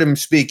never heard him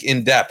speak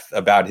in depth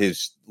about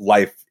his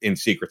life in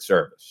Secret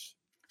Service.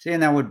 See,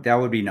 and that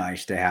would be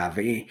nice to have.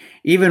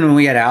 Even when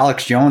we had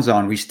Alex Jones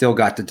on, we still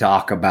got to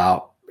talk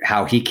about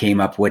how he came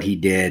up, what he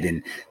did,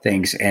 and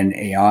things. And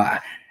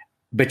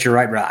but you're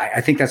right, bro. I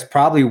think that's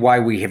probably why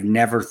we have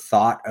never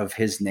thought of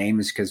his name,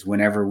 is because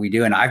whenever we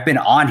do, and I've been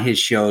on his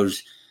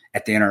shows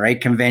at the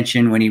NRA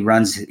convention when he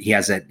runs. He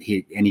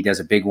does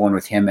a big one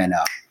with him and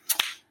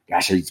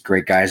gosh, he's a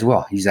great guy as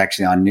well. He's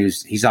actually on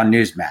news. He's on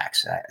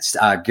Newsmax.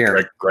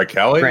 Garrett, Greg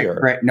Kelly,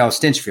 no,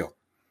 Stinchfield.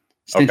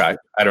 Okay,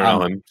 I don't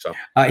know him. So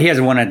he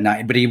has one at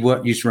night, but he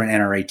used to run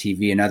NRA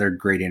TV. Another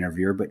great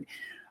interviewer. But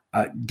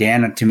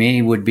Dan, to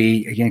me, would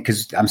be, again,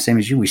 because I'm same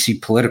as you. We see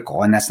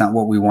political, and that's not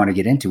what we want to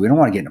get into. We don't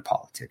want to get into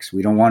politics.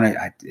 We don't want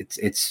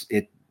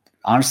to.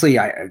 Honestly,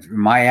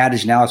 my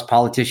adage now is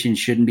politicians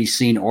shouldn't be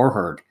seen or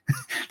heard.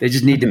 They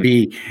just need to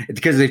be,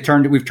 because we've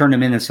turned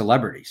them into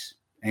celebrities,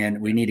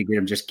 and we need to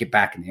get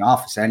back in the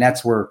office. And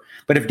that's where.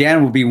 But if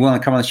Dan would be willing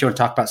to come on the show and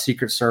talk about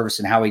Secret Service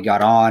and how he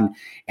got on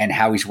and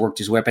how he's worked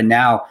his way up, and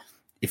now,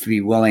 if he'd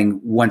be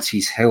willing, once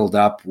he's healed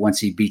up, once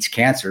he beats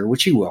cancer,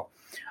 which he will.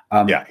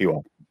 He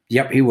will.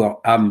 Yep, he will.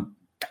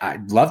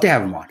 I'd love to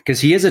have him on, because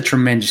he is a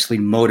tremendously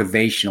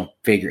motivational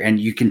figure, and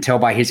you can tell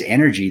by his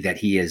energy that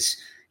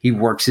he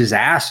works his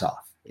ass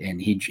off,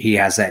 and he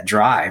has that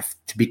drive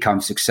to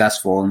become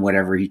successful in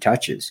whatever he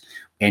touches,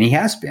 and he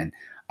has been.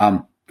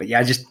 But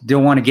yeah, I just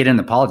don't want to get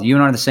into politics. You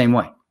and I are the same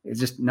way. It's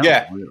just no.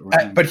 Yeah,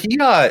 but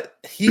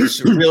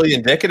he's really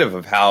indicative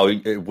of how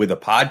with a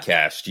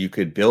podcast you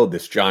could build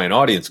this giant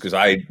audience. Because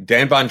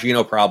Dan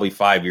Bongino probably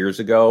 5 years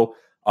ago,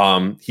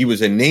 he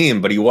was a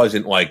name, but he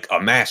wasn't like a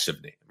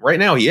massive name. Right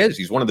now he is.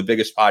 He's one of the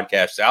biggest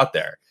podcasts out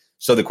there.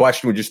 So the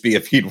question would just be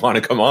if he'd want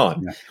to come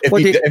on. Yeah.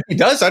 If he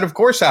does, I'd of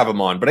course have him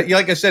on. But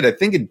like I said, I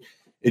think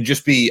it'd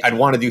just be, I'd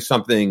want to do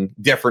something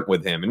different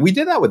with him. And we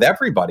did that with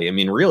everybody. I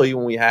mean, really,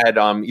 when we had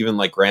even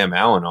like Graham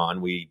Allen on,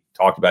 we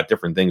talked about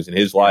different things in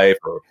his life,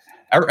 or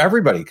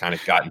everybody kind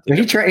of got into it.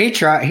 He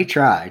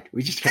tried.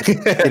 We just kept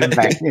getting him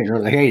back in. We're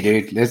like, hey,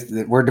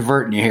 dude, we're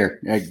diverting you here.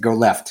 Go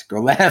left.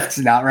 It's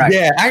not right.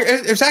 Yeah,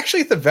 it was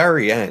actually at the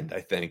very end, I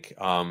think.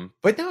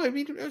 But no, I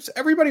mean,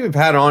 everybody we've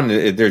had on,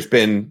 there's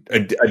been a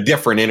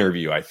different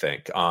interview, I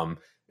think.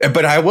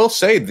 But I will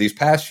say, these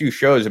past few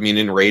shows, I mean,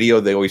 in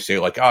radio, they always say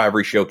like, oh,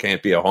 every show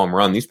can't be a home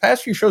run. These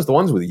past few shows, the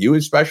ones with you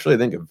especially, I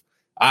think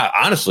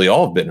honestly,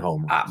 all have been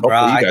home runs.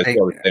 Bro, you guys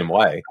feel the same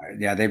way.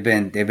 Yeah, they've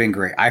been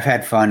great. I've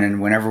had fun,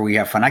 and whenever we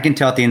have fun, I can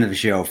tell at the end of the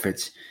show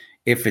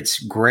if it's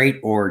great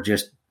or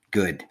just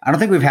good. I don't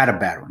think we've had a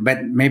bad one,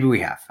 but maybe we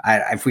have.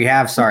 If we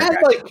have, sorry,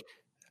 guys.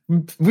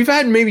 We've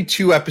had maybe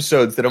 2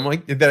 episodes that I'm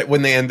like, that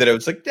when they ended, I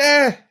was like,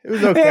 it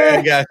was okay,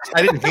 I guess.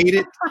 I didn't hate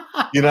it,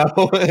 you know.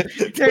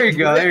 There you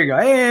go.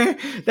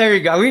 There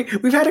you go.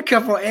 We've had a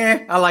couple.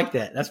 I like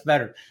that. That's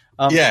better.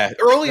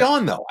 Early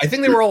on though. I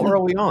think they were all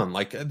early on.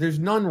 Like, there's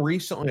none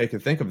recently I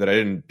could think of that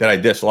I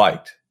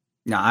disliked.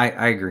 No,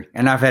 I agree,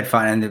 and I've had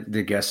fun, and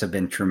the guests have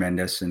been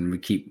tremendous, and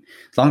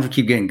as long as we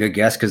keep getting good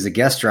guests, because the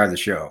guests drive the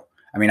show.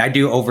 I mean, I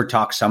do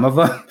overtalk some of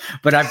them,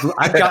 but I've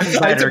gotten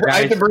better, guys.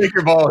 I had to break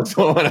your balls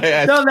when I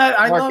asked.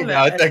 I love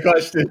that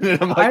question.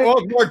 And I'm like,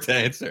 well, Mark to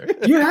answer.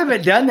 You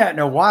haven't done that in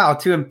a while,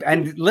 too,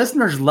 and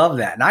listeners love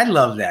that, and I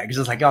love that, because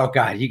it's like, oh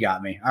God, you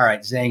got me. All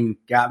right, Zing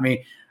got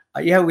me.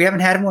 We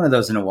haven't had one of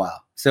those in a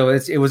while, so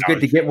it was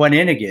good to get one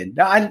in again.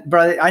 No,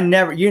 I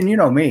never. You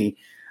know me.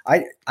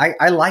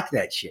 I like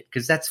that shit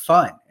because that's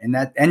fun,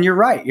 and you're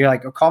right. You're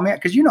like, oh, call me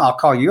out, because I'll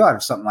call you out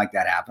if something like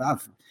that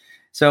happens.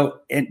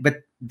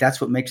 But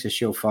that's what makes the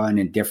show fun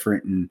and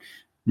different, and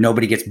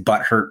nobody gets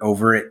butthurt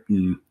over it.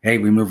 And hey,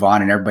 we move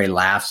on, and everybody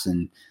laughs,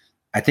 and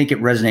I think it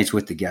resonates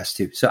with the guests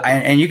too. So,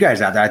 and you guys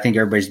out there, I think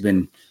everybody's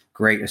been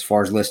great as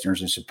far as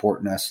listeners and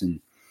supporting us. And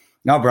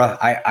no, bro,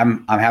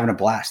 I'm having a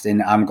blast,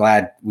 and I'm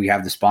glad we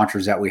have the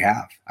sponsors that we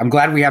have. I'm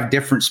glad we have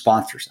different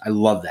sponsors. I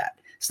love that.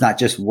 It's not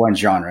just one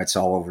genre; it's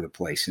all over the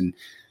place, and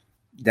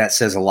that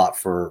says a lot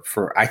for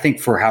I think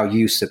for how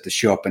you set the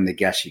show up and the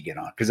guests you get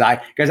on. Because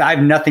I have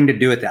nothing to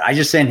do with that. I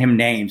just send him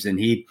names, and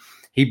he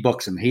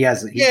books them.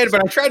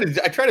 But I try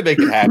to make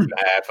it half and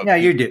half. Yeah,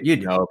 you do. You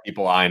know,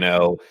 people I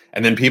know,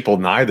 and then people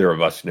neither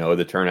of us know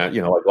that turn out.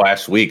 Like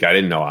last week, I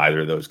didn't know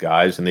either of those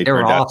guys, and they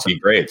turned out to be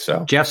great.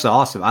 So Jeff's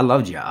awesome. I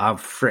loved you.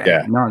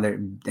 No, they're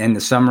in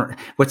the summer.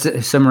 What's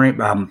the summary?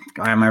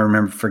 I might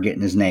remember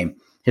forgetting his name.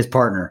 His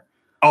partner.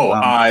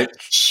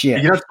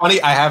 Shit. It's funny.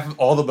 I have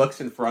all the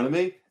books in front of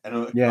me.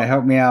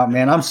 Help me out,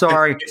 man. I'm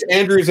sorry. It's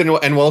Andrews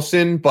and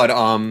Wilson, but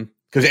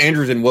because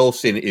Andrews and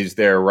Wilson is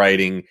their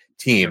writing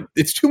team.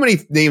 It's too many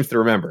names to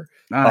remember.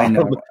 I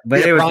know, but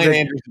it was Brian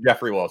Andrews and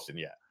Jeffrey Wilson.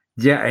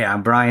 Yeah.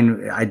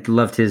 Brian, I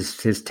loved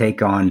his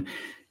take on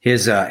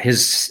his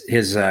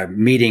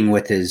meeting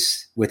with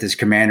his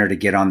commander to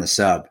get on the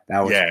sub.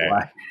 That was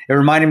it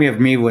reminded me of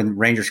me when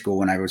Ranger School,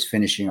 when I was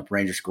finishing up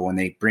Ranger School, and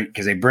they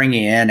bring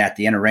you in at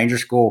the end of Ranger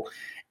School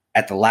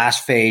at the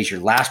last phase,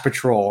 your last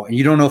patrol, and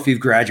you don't know if you've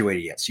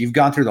graduated yet. So you've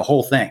gone through the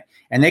whole thing,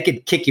 and they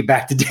could kick you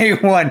back to day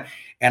one.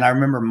 And I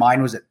remember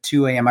mine was at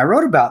 2 a.m. I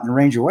wrote about it in the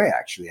Ranger Way,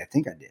 actually. I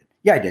think I did.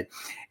 Yeah, I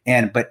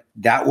did. But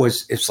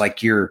it's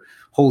like you're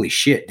holy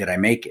shit, did I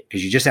make it?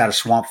 Because you just had a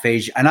swamp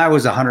phase. And I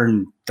was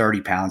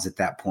 130 pounds at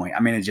that point. I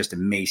mean, it just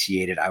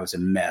emaciated. I was a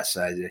mess.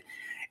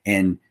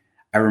 And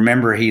I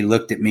remember he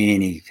looked at me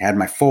and he had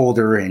my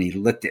folder and he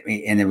looked at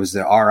me, and it was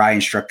the RI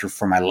instructor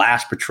for my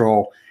last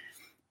patrol.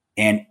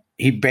 And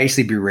he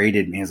basically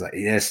berated me. He was like,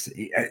 yes.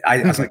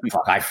 I was like,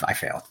 fuck, I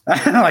failed.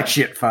 Like,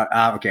 shit, fuck.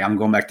 Okay, I'm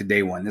going back to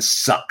day one. This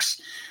sucks.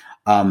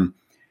 But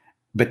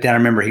then I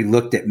remember he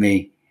looked at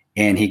me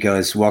and he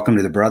goes, welcome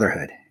to the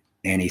Brotherhood.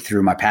 And he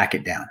threw my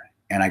packet down.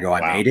 And I go,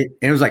 I made it.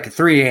 And it was like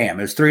 3 a.m.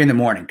 It was 3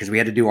 a.m. because we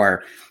had to do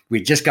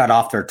we just got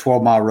off their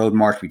 12-mile road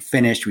march. We'd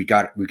finished. We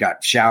got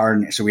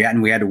showered. So we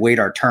had to wait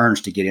our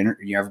turns to get in.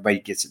 Everybody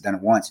gets it done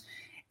at once.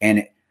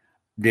 And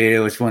it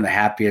was one of the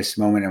happiest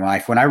moments in my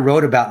life. When I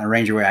wrote about in the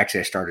Ranger Way,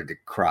 actually, I started to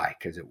cry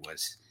because it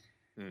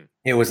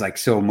was like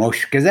so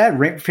emotional. Because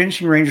that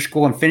finishing Ranger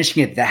School and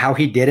finishing it, how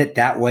he did it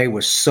that way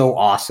was so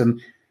awesome.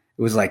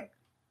 It was like,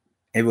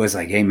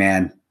 hey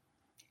man,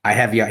 I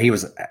have you. He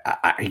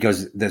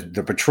goes,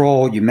 the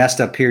patrol, you messed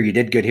up here. You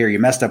did good here. You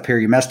messed up here.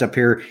 You messed up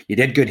here. You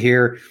did good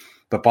here.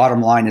 But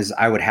bottom line is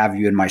I would have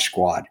you in my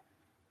squad.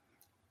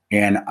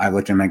 And I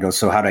looked at him and I go,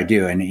 so how'd I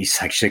do? And he's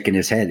like shaking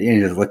his head.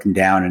 And he's looking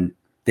down, and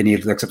then he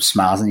looks up,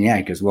 smiles, and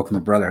he goes, welcome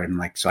to Brotherhood. And I'm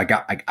like, so I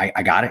got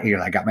it. He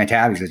goes, I got my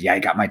tab. He says, yeah, I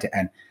got my tab.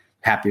 And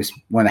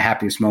one of the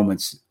happiest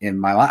moments in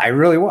my life. I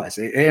really was.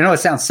 It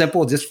sounds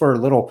simple just for a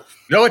little.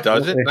 No, it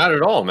doesn't. Not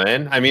at all,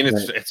 man. I mean,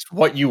 it's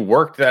what you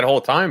worked that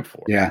whole time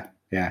for. Yeah.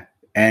 Yeah.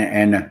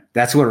 And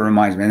that's what it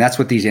reminds me. And that's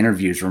what these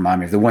interviews remind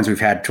me of. The ones we've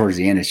had towards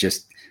the end is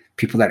just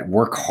people that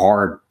work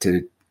hard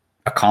to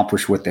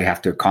accomplish what they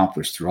have to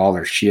accomplish through all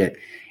their shit.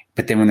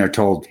 But then when they're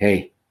told,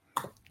 hey,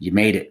 you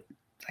made it,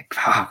 like,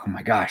 oh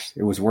my gosh,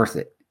 it was worth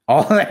it.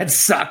 All that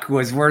suck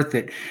was worth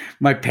it.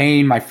 My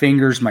pain, my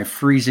fingers, my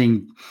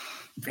freezing,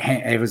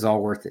 it was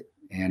all worth it.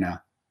 And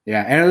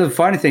yeah. And the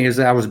funny thing is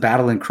that I was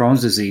battling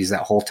Crohn's disease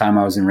that whole time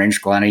I was in Ranger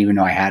School. I didn't even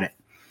know I had it.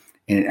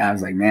 And I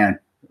was like, man,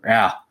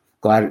 yeah,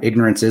 glad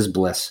ignorance is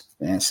bliss.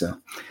 And so,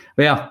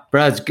 but yeah,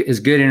 Brad, it's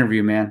a good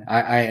interview, man.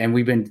 I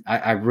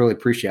really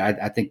appreciate it.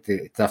 I think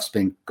the stuff's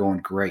been going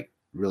great,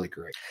 really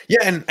great.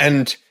 Yeah.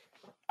 And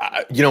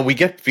we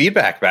get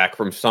feedback back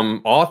from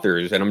some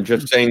authors, and I'm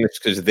just saying this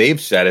because they've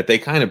said it. They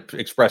kind of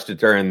expressed it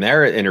during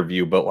their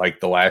interview, but like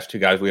the last two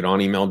guys we had on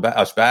emailed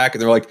us back,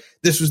 and they're like,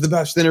 this was the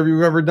best interview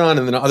we've ever done.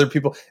 And then other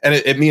people, and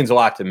it means a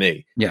lot to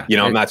me. Yeah.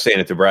 I'm not saying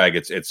it to brag.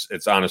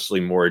 It's honestly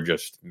more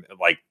just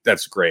like,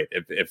 that's great.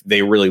 If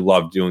they really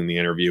love doing the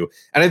interview.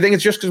 And I think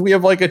it's just because we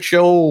have like a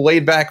chill,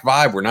 laid back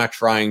vibe. We're not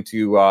trying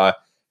to,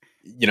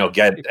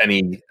 get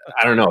any,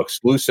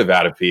 exclusive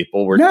out of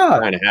people. We're just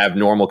trying to have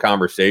normal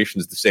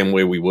conversations the same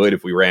way we would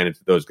if we ran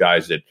into those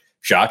guys at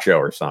SHOT Show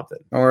or something.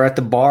 Or at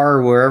the bar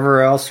or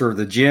wherever else, or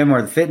the gym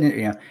or the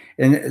fitness,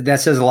 and that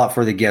says a lot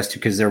for the guests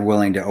because they're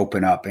willing to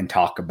open up and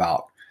talk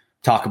about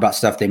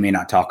stuff they may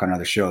not talk on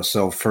other shows.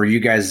 So for you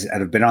guys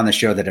that have been on the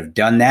show that have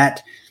done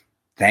that,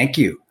 thank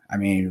you. I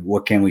mean,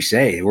 what can we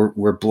say?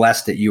 We're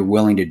blessed that you're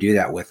willing to do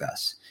that with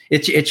us.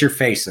 It's your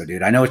face though,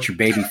 dude. I know it's your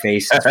baby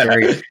face. It's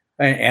very,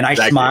 and I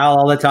smile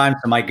all the time.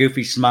 So my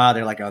goofy smile,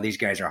 they're like, oh, these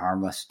guys are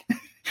harmless.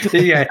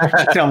 Yeah,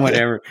 tell them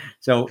whatever.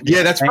 So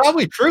yeah, that's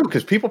probably true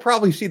because people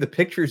probably see the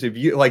pictures of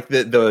you, like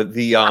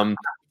the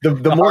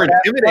more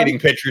intimidating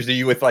pictures of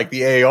you with like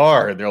the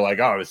AR, and they're like,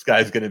 oh, this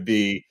guy's going to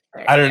be,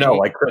 I don't know,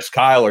 like Chris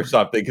Kyle or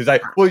something. Because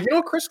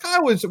Chris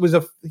Kyle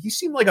he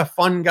seemed like a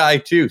fun guy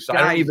too. So I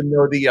don't even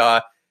know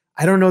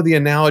the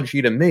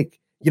analogy to make,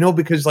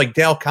 because like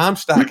Dale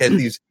Comstock has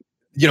these,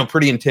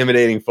 pretty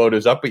intimidating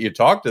photos up, but you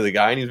talk to the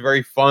guy and he's a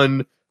very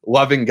fun,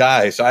 loving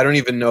guy. So I don't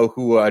even know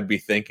who I'd be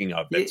thinking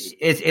of.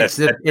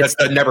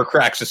 That never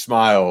cracks a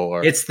smile.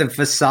 Or it's the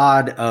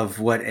facade of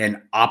what an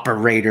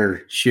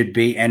operator should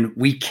be. And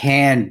we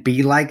can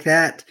be like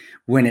that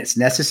when it's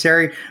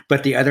necessary.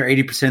 But the other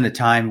 80% of the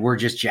time, we're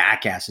just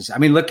jackasses. I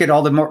mean, look at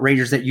all the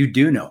Rangers that you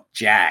do know.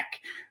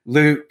 Jack,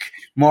 Luke,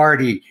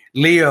 Marty,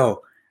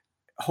 Leo.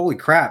 Holy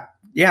crap.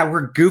 Yeah,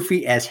 we're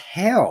goofy as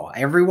hell.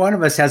 Every one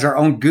of us has our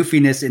own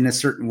goofiness in a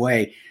certain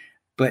way.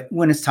 But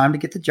when it's time to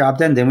get the job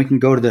done, then we can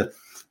go to the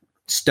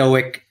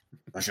stoic,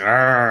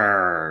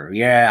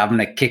 yeah, I'm going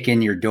to kick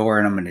in your door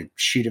and I'm going to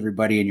shoot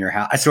everybody in your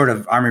house. That's sort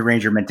of Army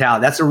Ranger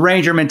mentality. That's a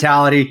Ranger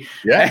mentality.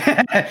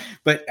 Yeah.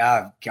 But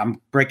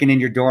I'm breaking in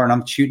your door and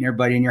I'm shooting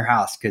everybody in your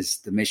house because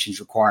the mission's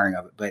requiring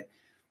of it. But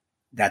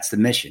that's the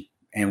mission.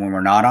 And when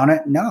we're not on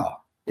it, no.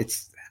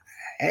 It's,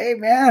 hey,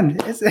 man,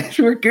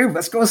 we're good.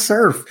 Let's go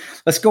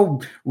surf. Let's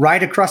go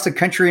ride across the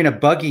country in a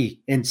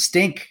buggy and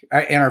stink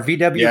in our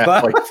VW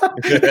bug.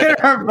 In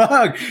our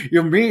bug.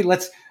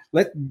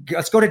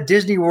 Let's go to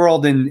Disney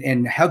World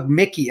and hug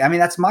Mickey. I mean,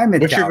 that's my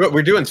mentality. Which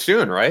we're doing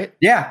soon, right?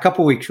 Yeah, a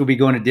couple of weeks we'll be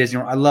going to Disney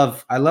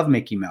World. I love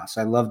Mickey Mouse.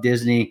 I love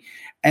Disney.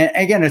 And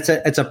again, it's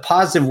a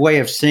positive way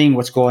of seeing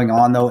what's going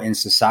on though in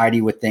society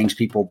with things,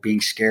 people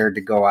being scared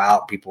to go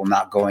out, people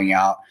not going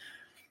out.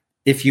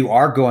 If you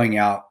are going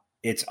out,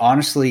 it's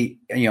honestly,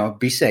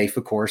 be safe,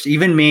 of course.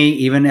 Even me,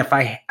 even if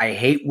I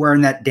hate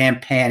wearing that damn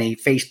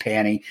face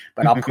panty,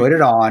 but I'll put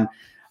it on.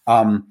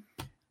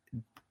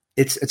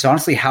 It's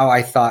honestly how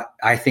I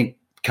think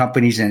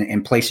companies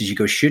and places you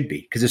go should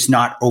be, because it's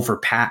not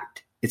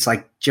overpacked. It's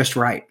like just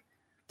right.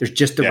 There's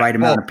just the right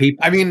amount of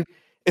people. I mean,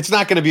 it's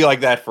not going to be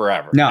like that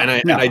forever. No,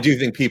 and I do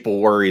think people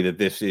worry that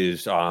this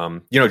is,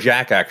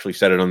 Jack actually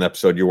said it on the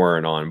episode you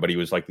weren't on, but he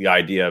was like the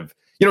idea of,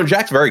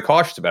 Jack's very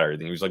cautious about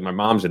everything. He was like, my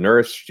mom's a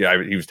nurse.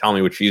 He was telling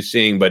me what she's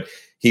seeing, but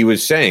he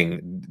was saying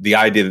the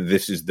idea that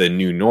this is the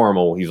new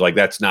normal. He's like,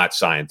 that's not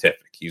scientific.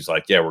 He's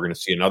like, yeah, we're going to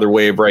see another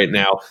wave right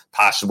now,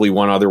 possibly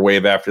one other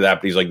wave after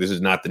that. But he's like, this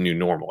is not the new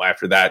normal.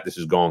 After that, this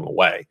is going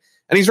away.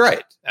 And he's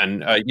right.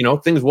 And,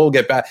 things will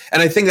get back.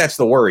 And I think that's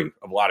the worry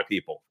of a lot of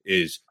people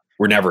is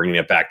we're never going to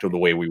get back to the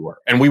way we were.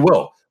 And we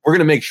will. We're going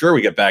to make sure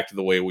we get back to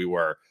the way we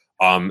were.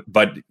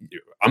 But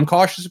I'm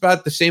cautious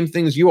about the same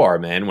things you are,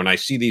 man. When I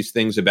see these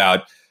things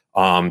about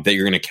that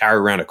you're going to carry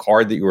around a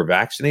card that you were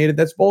vaccinated,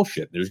 that's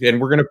bullshit.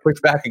 And we're going to push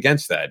back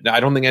against that. I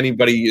don't think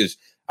anybody is.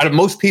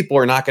 Most people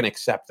are not going to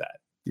accept that.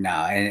 No,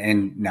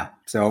 and no.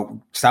 So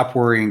stop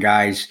worrying,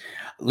 guys.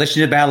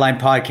 Listen to the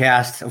Battleline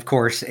podcast, of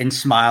course, and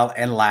smile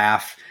and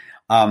laugh.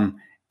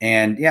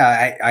 And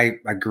yeah, I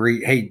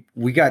agree. Hey,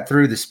 we got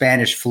through the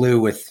Spanish flu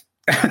with.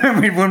 I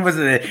mean, when was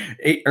it?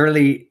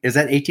 Early? Is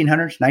that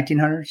 1800s,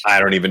 1900s? I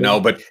don't even know,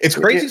 but it's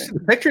crazy to see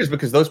the pictures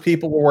because those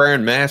people were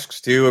wearing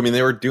masks too. I mean,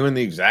 they were doing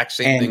the exact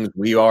same things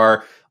we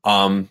are.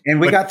 And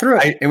we got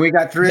through it. And we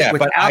got through it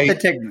without the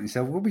technology,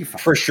 so we'll be fine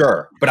for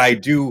sure. But I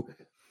do.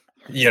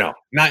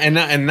 Not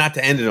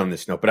to end it on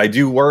this note, but I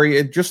do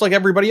worry, just like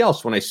everybody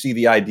else, when I see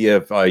the idea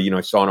of,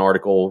 I saw an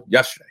article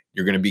yesterday.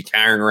 You're going to be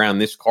carrying around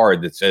this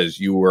card that says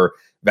you were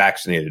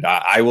vaccinated.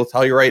 I will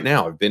tell you right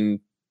now, I've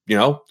been,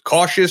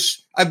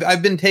 cautious.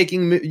 I've been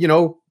taking,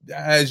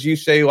 as you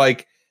say,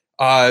 like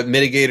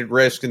mitigated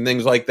risk and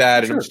things like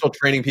that. And I'm still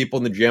training people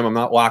in the gym. I'm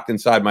not locked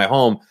inside my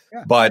home,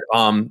 but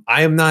I'm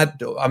not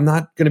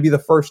going to be the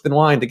first in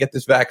line to get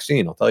this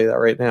vaccine. I'll tell you that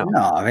right now.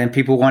 No, I mean,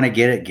 people want to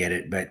get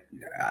it. But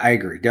I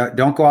agree.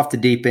 Don't go off the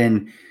deep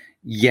end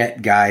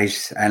yet,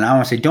 guys. And I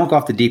want to say, don't go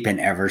off the deep end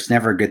ever. It's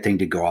never a good thing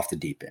to go off the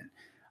deep end.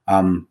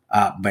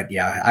 But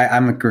yeah,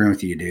 I'm agreeing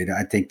with you, dude.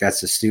 I think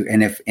that's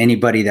and if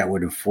anybody that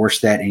would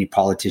enforce that, any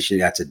politician,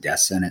 that's a death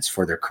sentence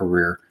for their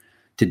career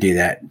to do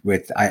that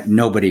with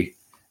nobody.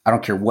 I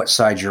don't care what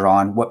side you're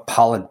on, what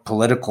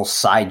political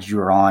side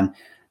you're on,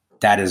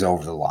 that is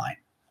over the line.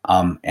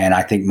 And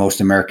I think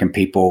most American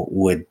people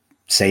would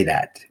say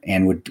that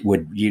and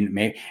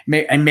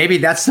maybe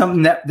that's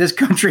something that this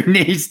country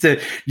needs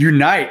to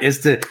unite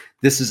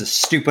this is a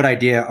stupid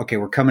idea. Okay,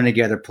 we're coming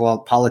together,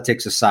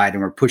 politics aside,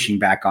 and we're pushing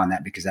back on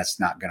that because that's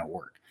not going to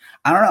work.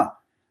 I don't know.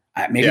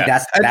 Maybe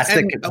that's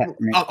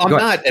I'm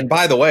not. And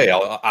by the way,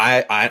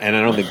 I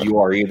don't think you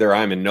are either.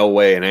 I'm in no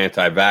way an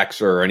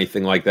anti-vaxxer or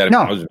anything like that.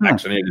 I was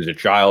vaccinated as a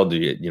child.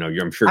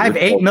 I'm sure I have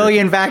 8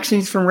 million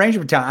vaccines from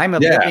Ranger Town. I'm a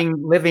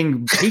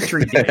living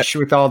petri dish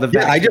with all the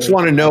vaccines. I just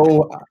want to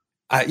know.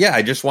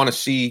 I just want to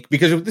see,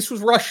 because this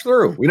was rushed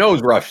through. We know it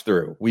was rushed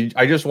through.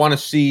 I just want to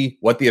see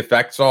what the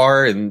effects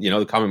are in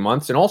the coming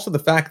months, and also the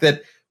fact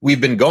that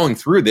we've been going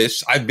through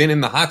this. I've been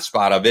in the hot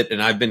spot of it,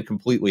 and I've been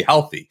completely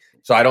healthy,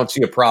 so I don't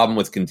see a problem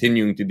with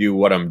continuing to do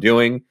what I'm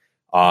doing.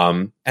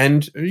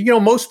 And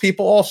most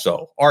people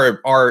also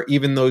are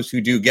even those who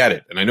do get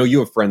it, and I know you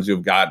have friends who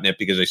have gotten it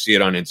because I see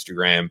it on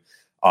Instagram.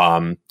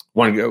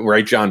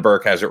 John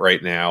Burke has it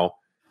right now,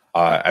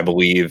 I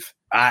believe.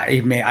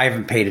 I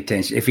haven't paid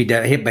attention. If he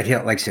does, but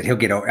he'll, like I said, he'll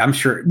get over. I'm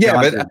sure.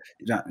 Yeah,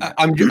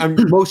 I'm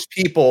most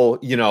people.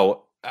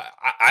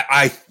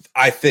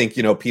 I think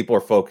people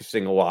are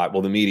focusing a lot.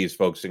 Well, the media is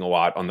focusing a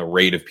lot on the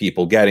rate of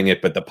people getting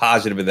it, but the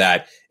positive of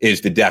that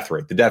is the death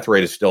rate. The death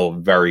rate is still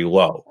very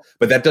low,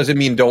 but that doesn't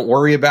mean don't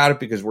worry about it,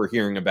 because we're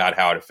hearing about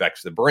how it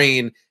affects the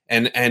brain,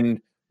 and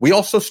we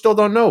also still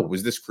don't know.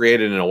 Was this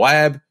created in a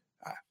lab?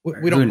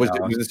 We don't. Was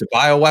this a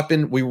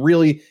bioweapon? We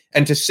really,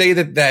 and to say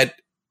that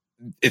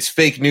it's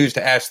fake news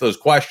to ask those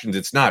questions.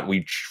 It's not.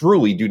 We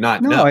truly do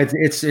not know.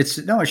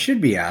 It should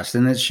be asked,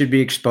 and it should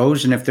be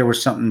exposed. And if there was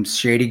something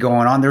shady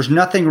going on, there's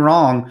nothing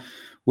wrong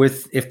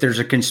with if there's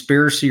a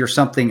conspiracy or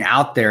something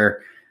out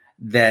there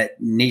that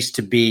needs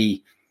to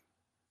be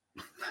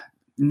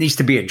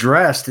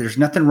addressed. There's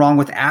nothing wrong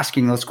with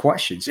asking those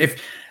questions.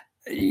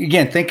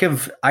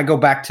 I go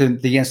back to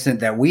the incident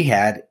that we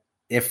had.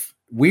 If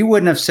we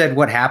wouldn't have said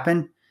what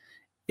happened,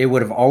 it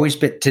would have always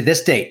been, to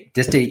this date,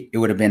 it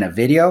would have been a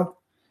video.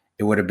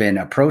 It would have been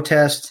a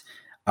protest.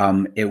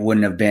 It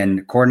wouldn't have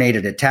been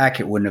coordinated attack.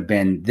 It wouldn't have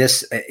been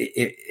this.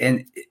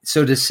 And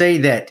so to say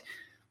that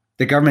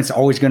the government's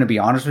always going to be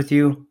honest with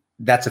you,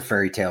 that's a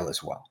fairy tale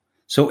as well.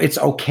 So it's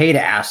okay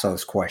to ask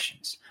those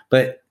questions,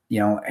 but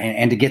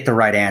and to get the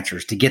right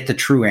answers, to get the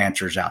true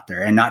answers out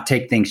there, and not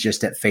take things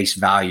just at face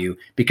value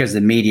because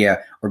the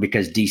media or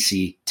because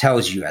DC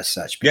tells you as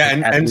such.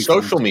 And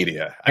social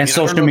media.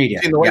 Social media.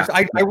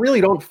 I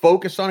really don't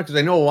focus on it because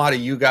I know a lot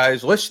of you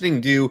guys listening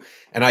do,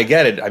 and I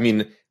get it. I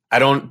mean, I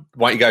don't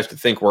want you guys to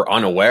think we're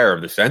unaware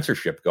of the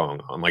censorship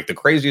going on. Like the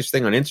craziest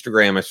thing on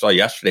Instagram I saw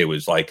yesterday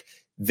was like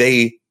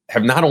they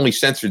have not only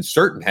censored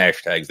certain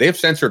hashtags, they have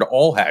censored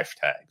all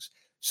hashtags.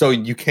 So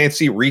you can't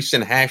see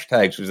recent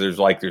hashtags because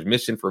there's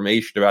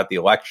misinformation about the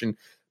election.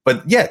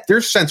 But yeah,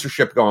 there's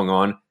censorship going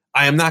on.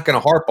 I am not going to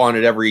harp on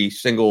it every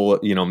single,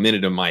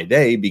 minute of my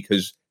day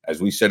because,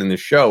 as we said in the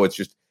show, it's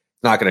just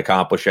not going to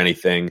accomplish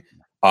anything.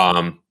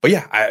 But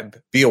yeah,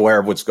 be aware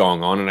of what's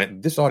going on.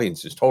 And this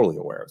audience is totally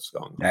aware of what's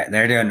going on.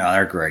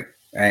 They're great.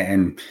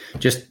 And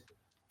just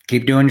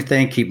keep doing your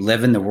thing, keep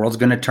living. The world's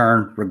going to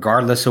turn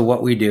regardless of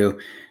what we do.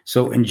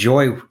 So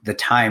enjoy the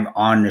time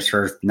on this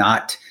earth,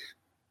 not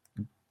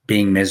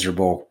being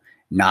miserable,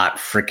 not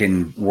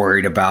freaking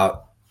worried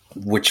about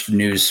which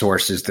news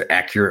source is the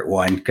accurate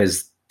one,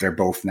 because they're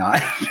both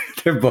not.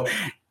 They're both.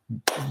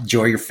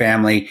 Enjoy your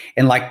family.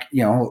 And like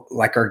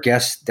our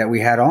guest that we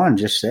had on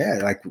just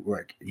said,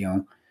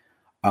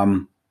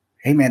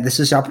 hey man, this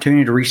is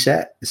opportunity to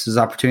reset. This is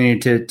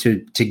opportunity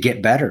to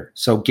get better.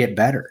 So get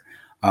better.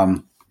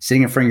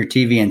 Sitting in front of your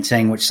TV and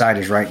saying which side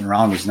is right and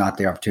wrong is not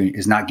the opportunity,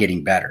 is not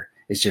getting better.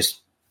 It's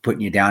just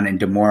putting you down and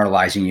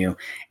demoralizing you.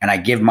 And I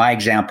give my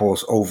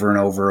examples over and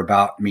over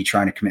about me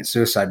trying to commit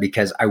suicide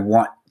because I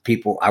want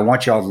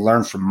y'all to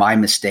learn from my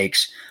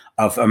mistakes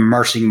of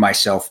immersing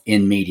myself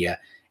in media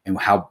and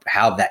how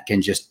that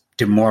can just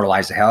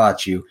demoralize the hell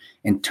out of you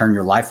and turn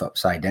your life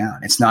upside down.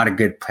 It's not a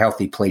good,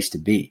 healthy place to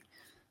be.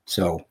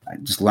 So I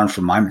just learn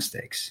from my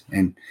mistakes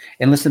and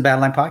listen to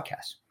Badline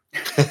Podcast.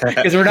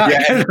 Because we're not.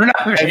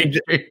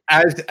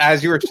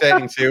 As you were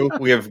saying too,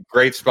 we have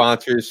great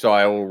sponsors. So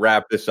I will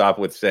wrap this up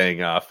with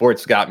saying Fort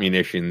Scott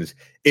Munitions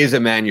is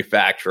a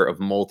manufacturer of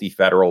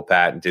multi-federal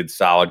patented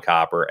solid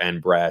copper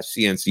and brass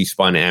CNC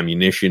spun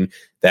ammunition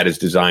that is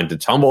designed to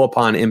tumble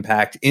upon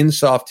impact in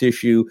soft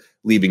tissue,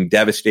 leaving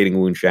devastating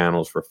wound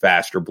channels for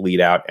faster bleed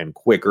out and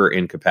quicker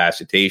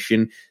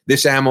incapacitation.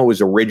 This ammo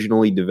was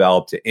originally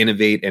developed to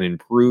innovate and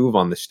improve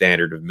on the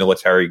standard of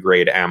military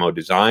grade ammo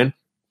design.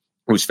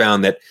 It was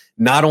found that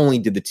not only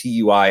did the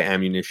TUI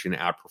ammunition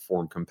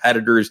outperform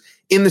competitors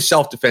in the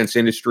self-defense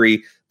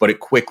industry, but it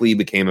quickly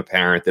became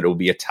apparent that it would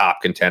be a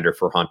top contender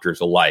for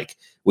hunters alike.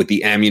 With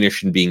the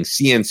ammunition being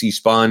CNC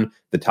spun,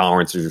 the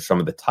tolerances are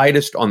some of the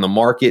tightest on the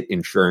market,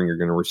 ensuring you're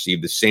going to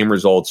receive the same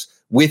results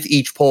with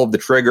each pull of the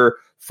trigger.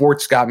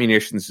 Fort Scott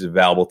Munitions is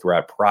available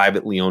throughout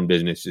privately owned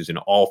businesses in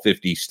all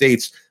 50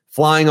 states,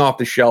 flying off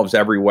the shelves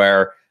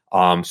everywhere.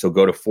 So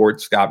go to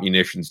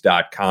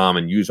fortscottmunitions.com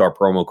and use our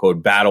promo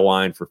code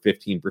BATTLELINE for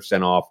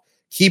 15% off.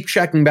 Keep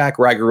checking back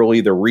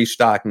regularly. They're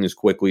restocking as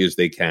quickly as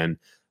they can.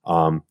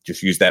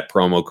 Just use that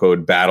promo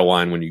code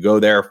BATTLELINE when you go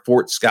there.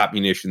 Fort Scott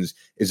Munitions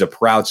is a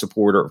proud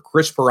supporter of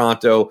Chris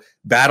Peranto,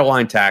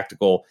 Battleline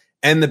Tactical,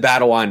 and the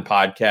Battleline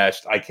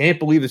podcast. I can't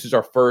believe this is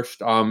our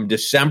first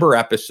December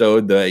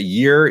episode. The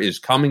year is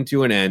coming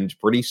to an end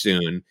pretty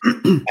soon,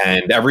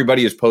 and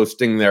everybody is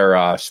posting their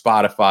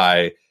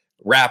Spotify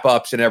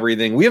wrap-ups and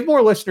everything. We have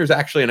more listeners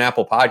actually on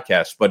Apple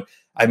Podcasts, but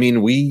I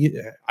mean,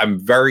 I'm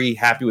very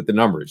happy with the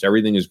numbers.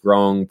 Everything is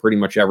growing pretty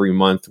much every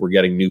month. We're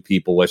getting new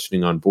people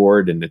listening on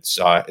board, and it's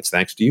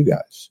thanks to you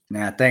guys.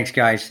 Yeah, thanks,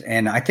 guys.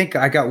 And I think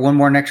I got one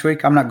more next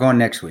week. I'm not going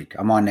next week.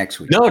 I'm on next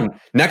week. No,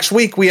 next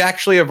week we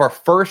actually have our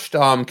first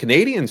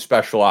Canadian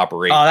special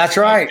operation. Oh, that's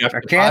right.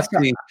 Jeff,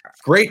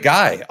 great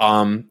guy.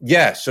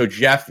 Yeah. So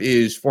Jeff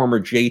is former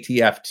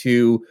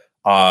JTF2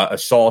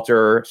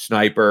 assaulter,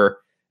 sniper,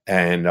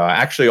 and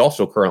actually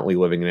also currently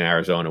living in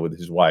Arizona with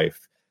his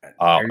wife.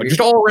 Just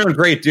all around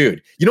great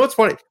dude. You know what's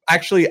funny?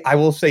 Actually, I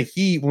will say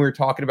when we were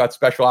talking about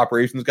special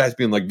operations guys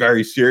being like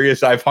very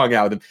serious, I've hung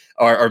out with him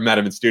or met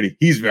him in studio.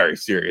 He's very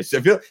serious.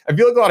 I feel like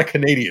a lot of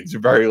Canadians are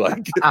very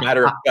like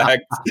matter of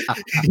fact.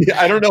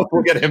 I don't know if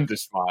we'll get him to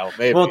smile.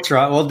 Maybe we'll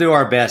try. We'll do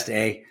our best,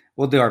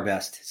 We'll do our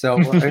best. So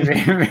I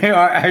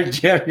had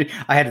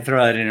to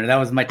throw that in there. That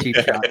was my cheap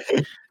shot.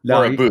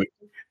 Or a boot.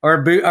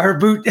 Our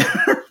boot.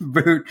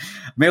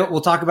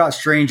 We'll talk about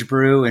Strange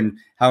Brew and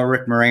how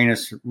Rick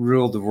Moranis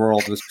ruled the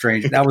world with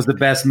Strange. That was the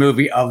best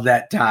movie of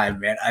that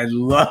time, man. I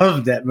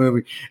love that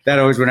movie. That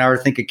always, whenever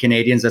I think of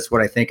Canadians, that's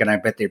what I think, and I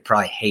bet they'd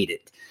probably hate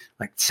it.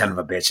 Like, son of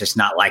a bitch, it's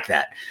not like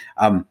that.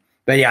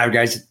 But yeah,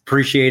 guys,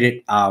 appreciate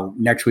it.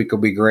 Next week will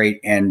be great.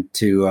 And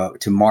to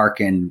Mark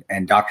and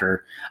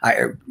Dr.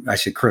 I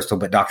said Crystal,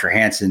 but Dr.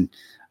 Hansen.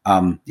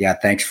 Yeah,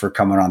 thanks for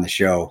coming on the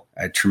show.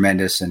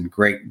 Tremendous and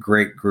great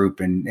group.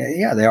 And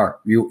yeah, they are.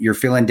 You're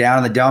feeling down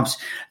in the dumps.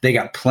 They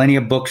got plenty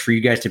of books for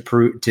you guys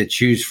to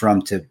choose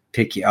from to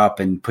pick you up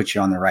and put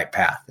you on the right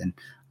path. And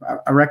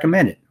I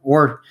recommend it.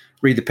 Or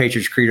read the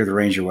Patriots Creed or the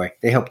Ranger Way.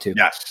 They help too.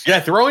 Yes. Yeah,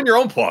 throw in your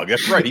own plug.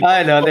 That's right.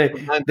 I know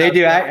they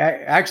do.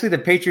 Actually, the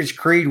Patriots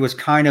Creed was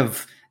kind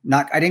of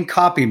not. I didn't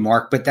copy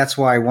Mark, but that's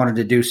why I wanted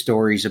to do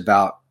stories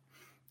about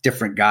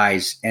different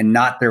guys and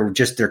not their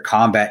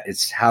combat.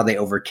 It's how they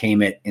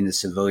overcame it in the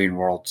civilian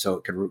world.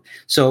 So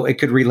it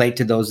could relate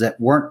to those that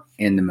weren't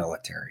in the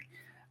military.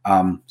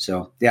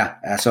 So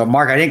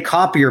Mark, I didn't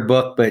copy your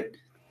book, but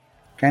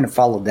kind of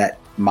followed that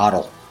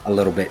model a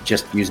little bit,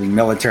 just using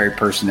military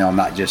personnel,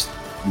 not just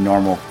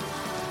normal,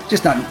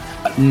 just not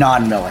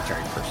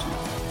non-military personnel.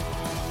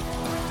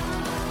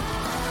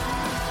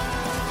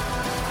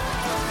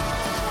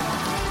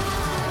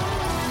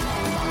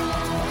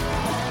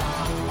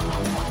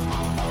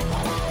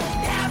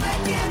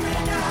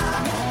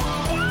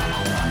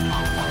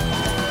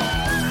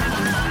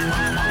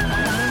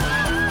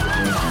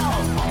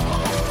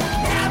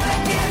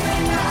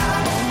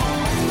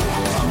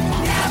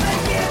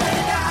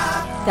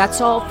 That's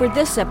all for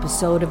this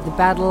episode of the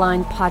Battle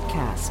Line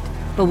Podcast,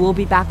 but we'll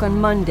be back on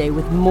Monday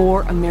with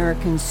more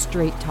American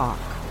Straight Talk.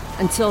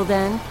 Until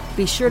then,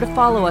 be sure to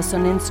follow us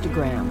on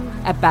Instagram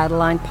at Battle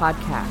Line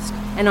Podcast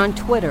and on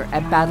Twitter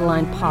at Battle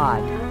Line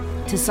Pod.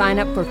 To sign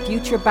up for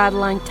future Battle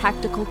Line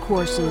tactical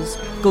courses,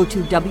 go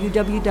to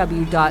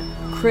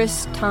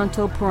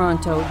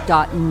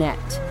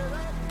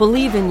www.christantoperanto.net.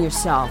 Believe in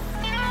yourself,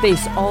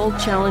 face all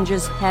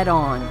challenges head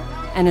on,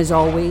 and as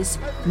always,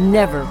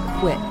 never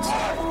quit.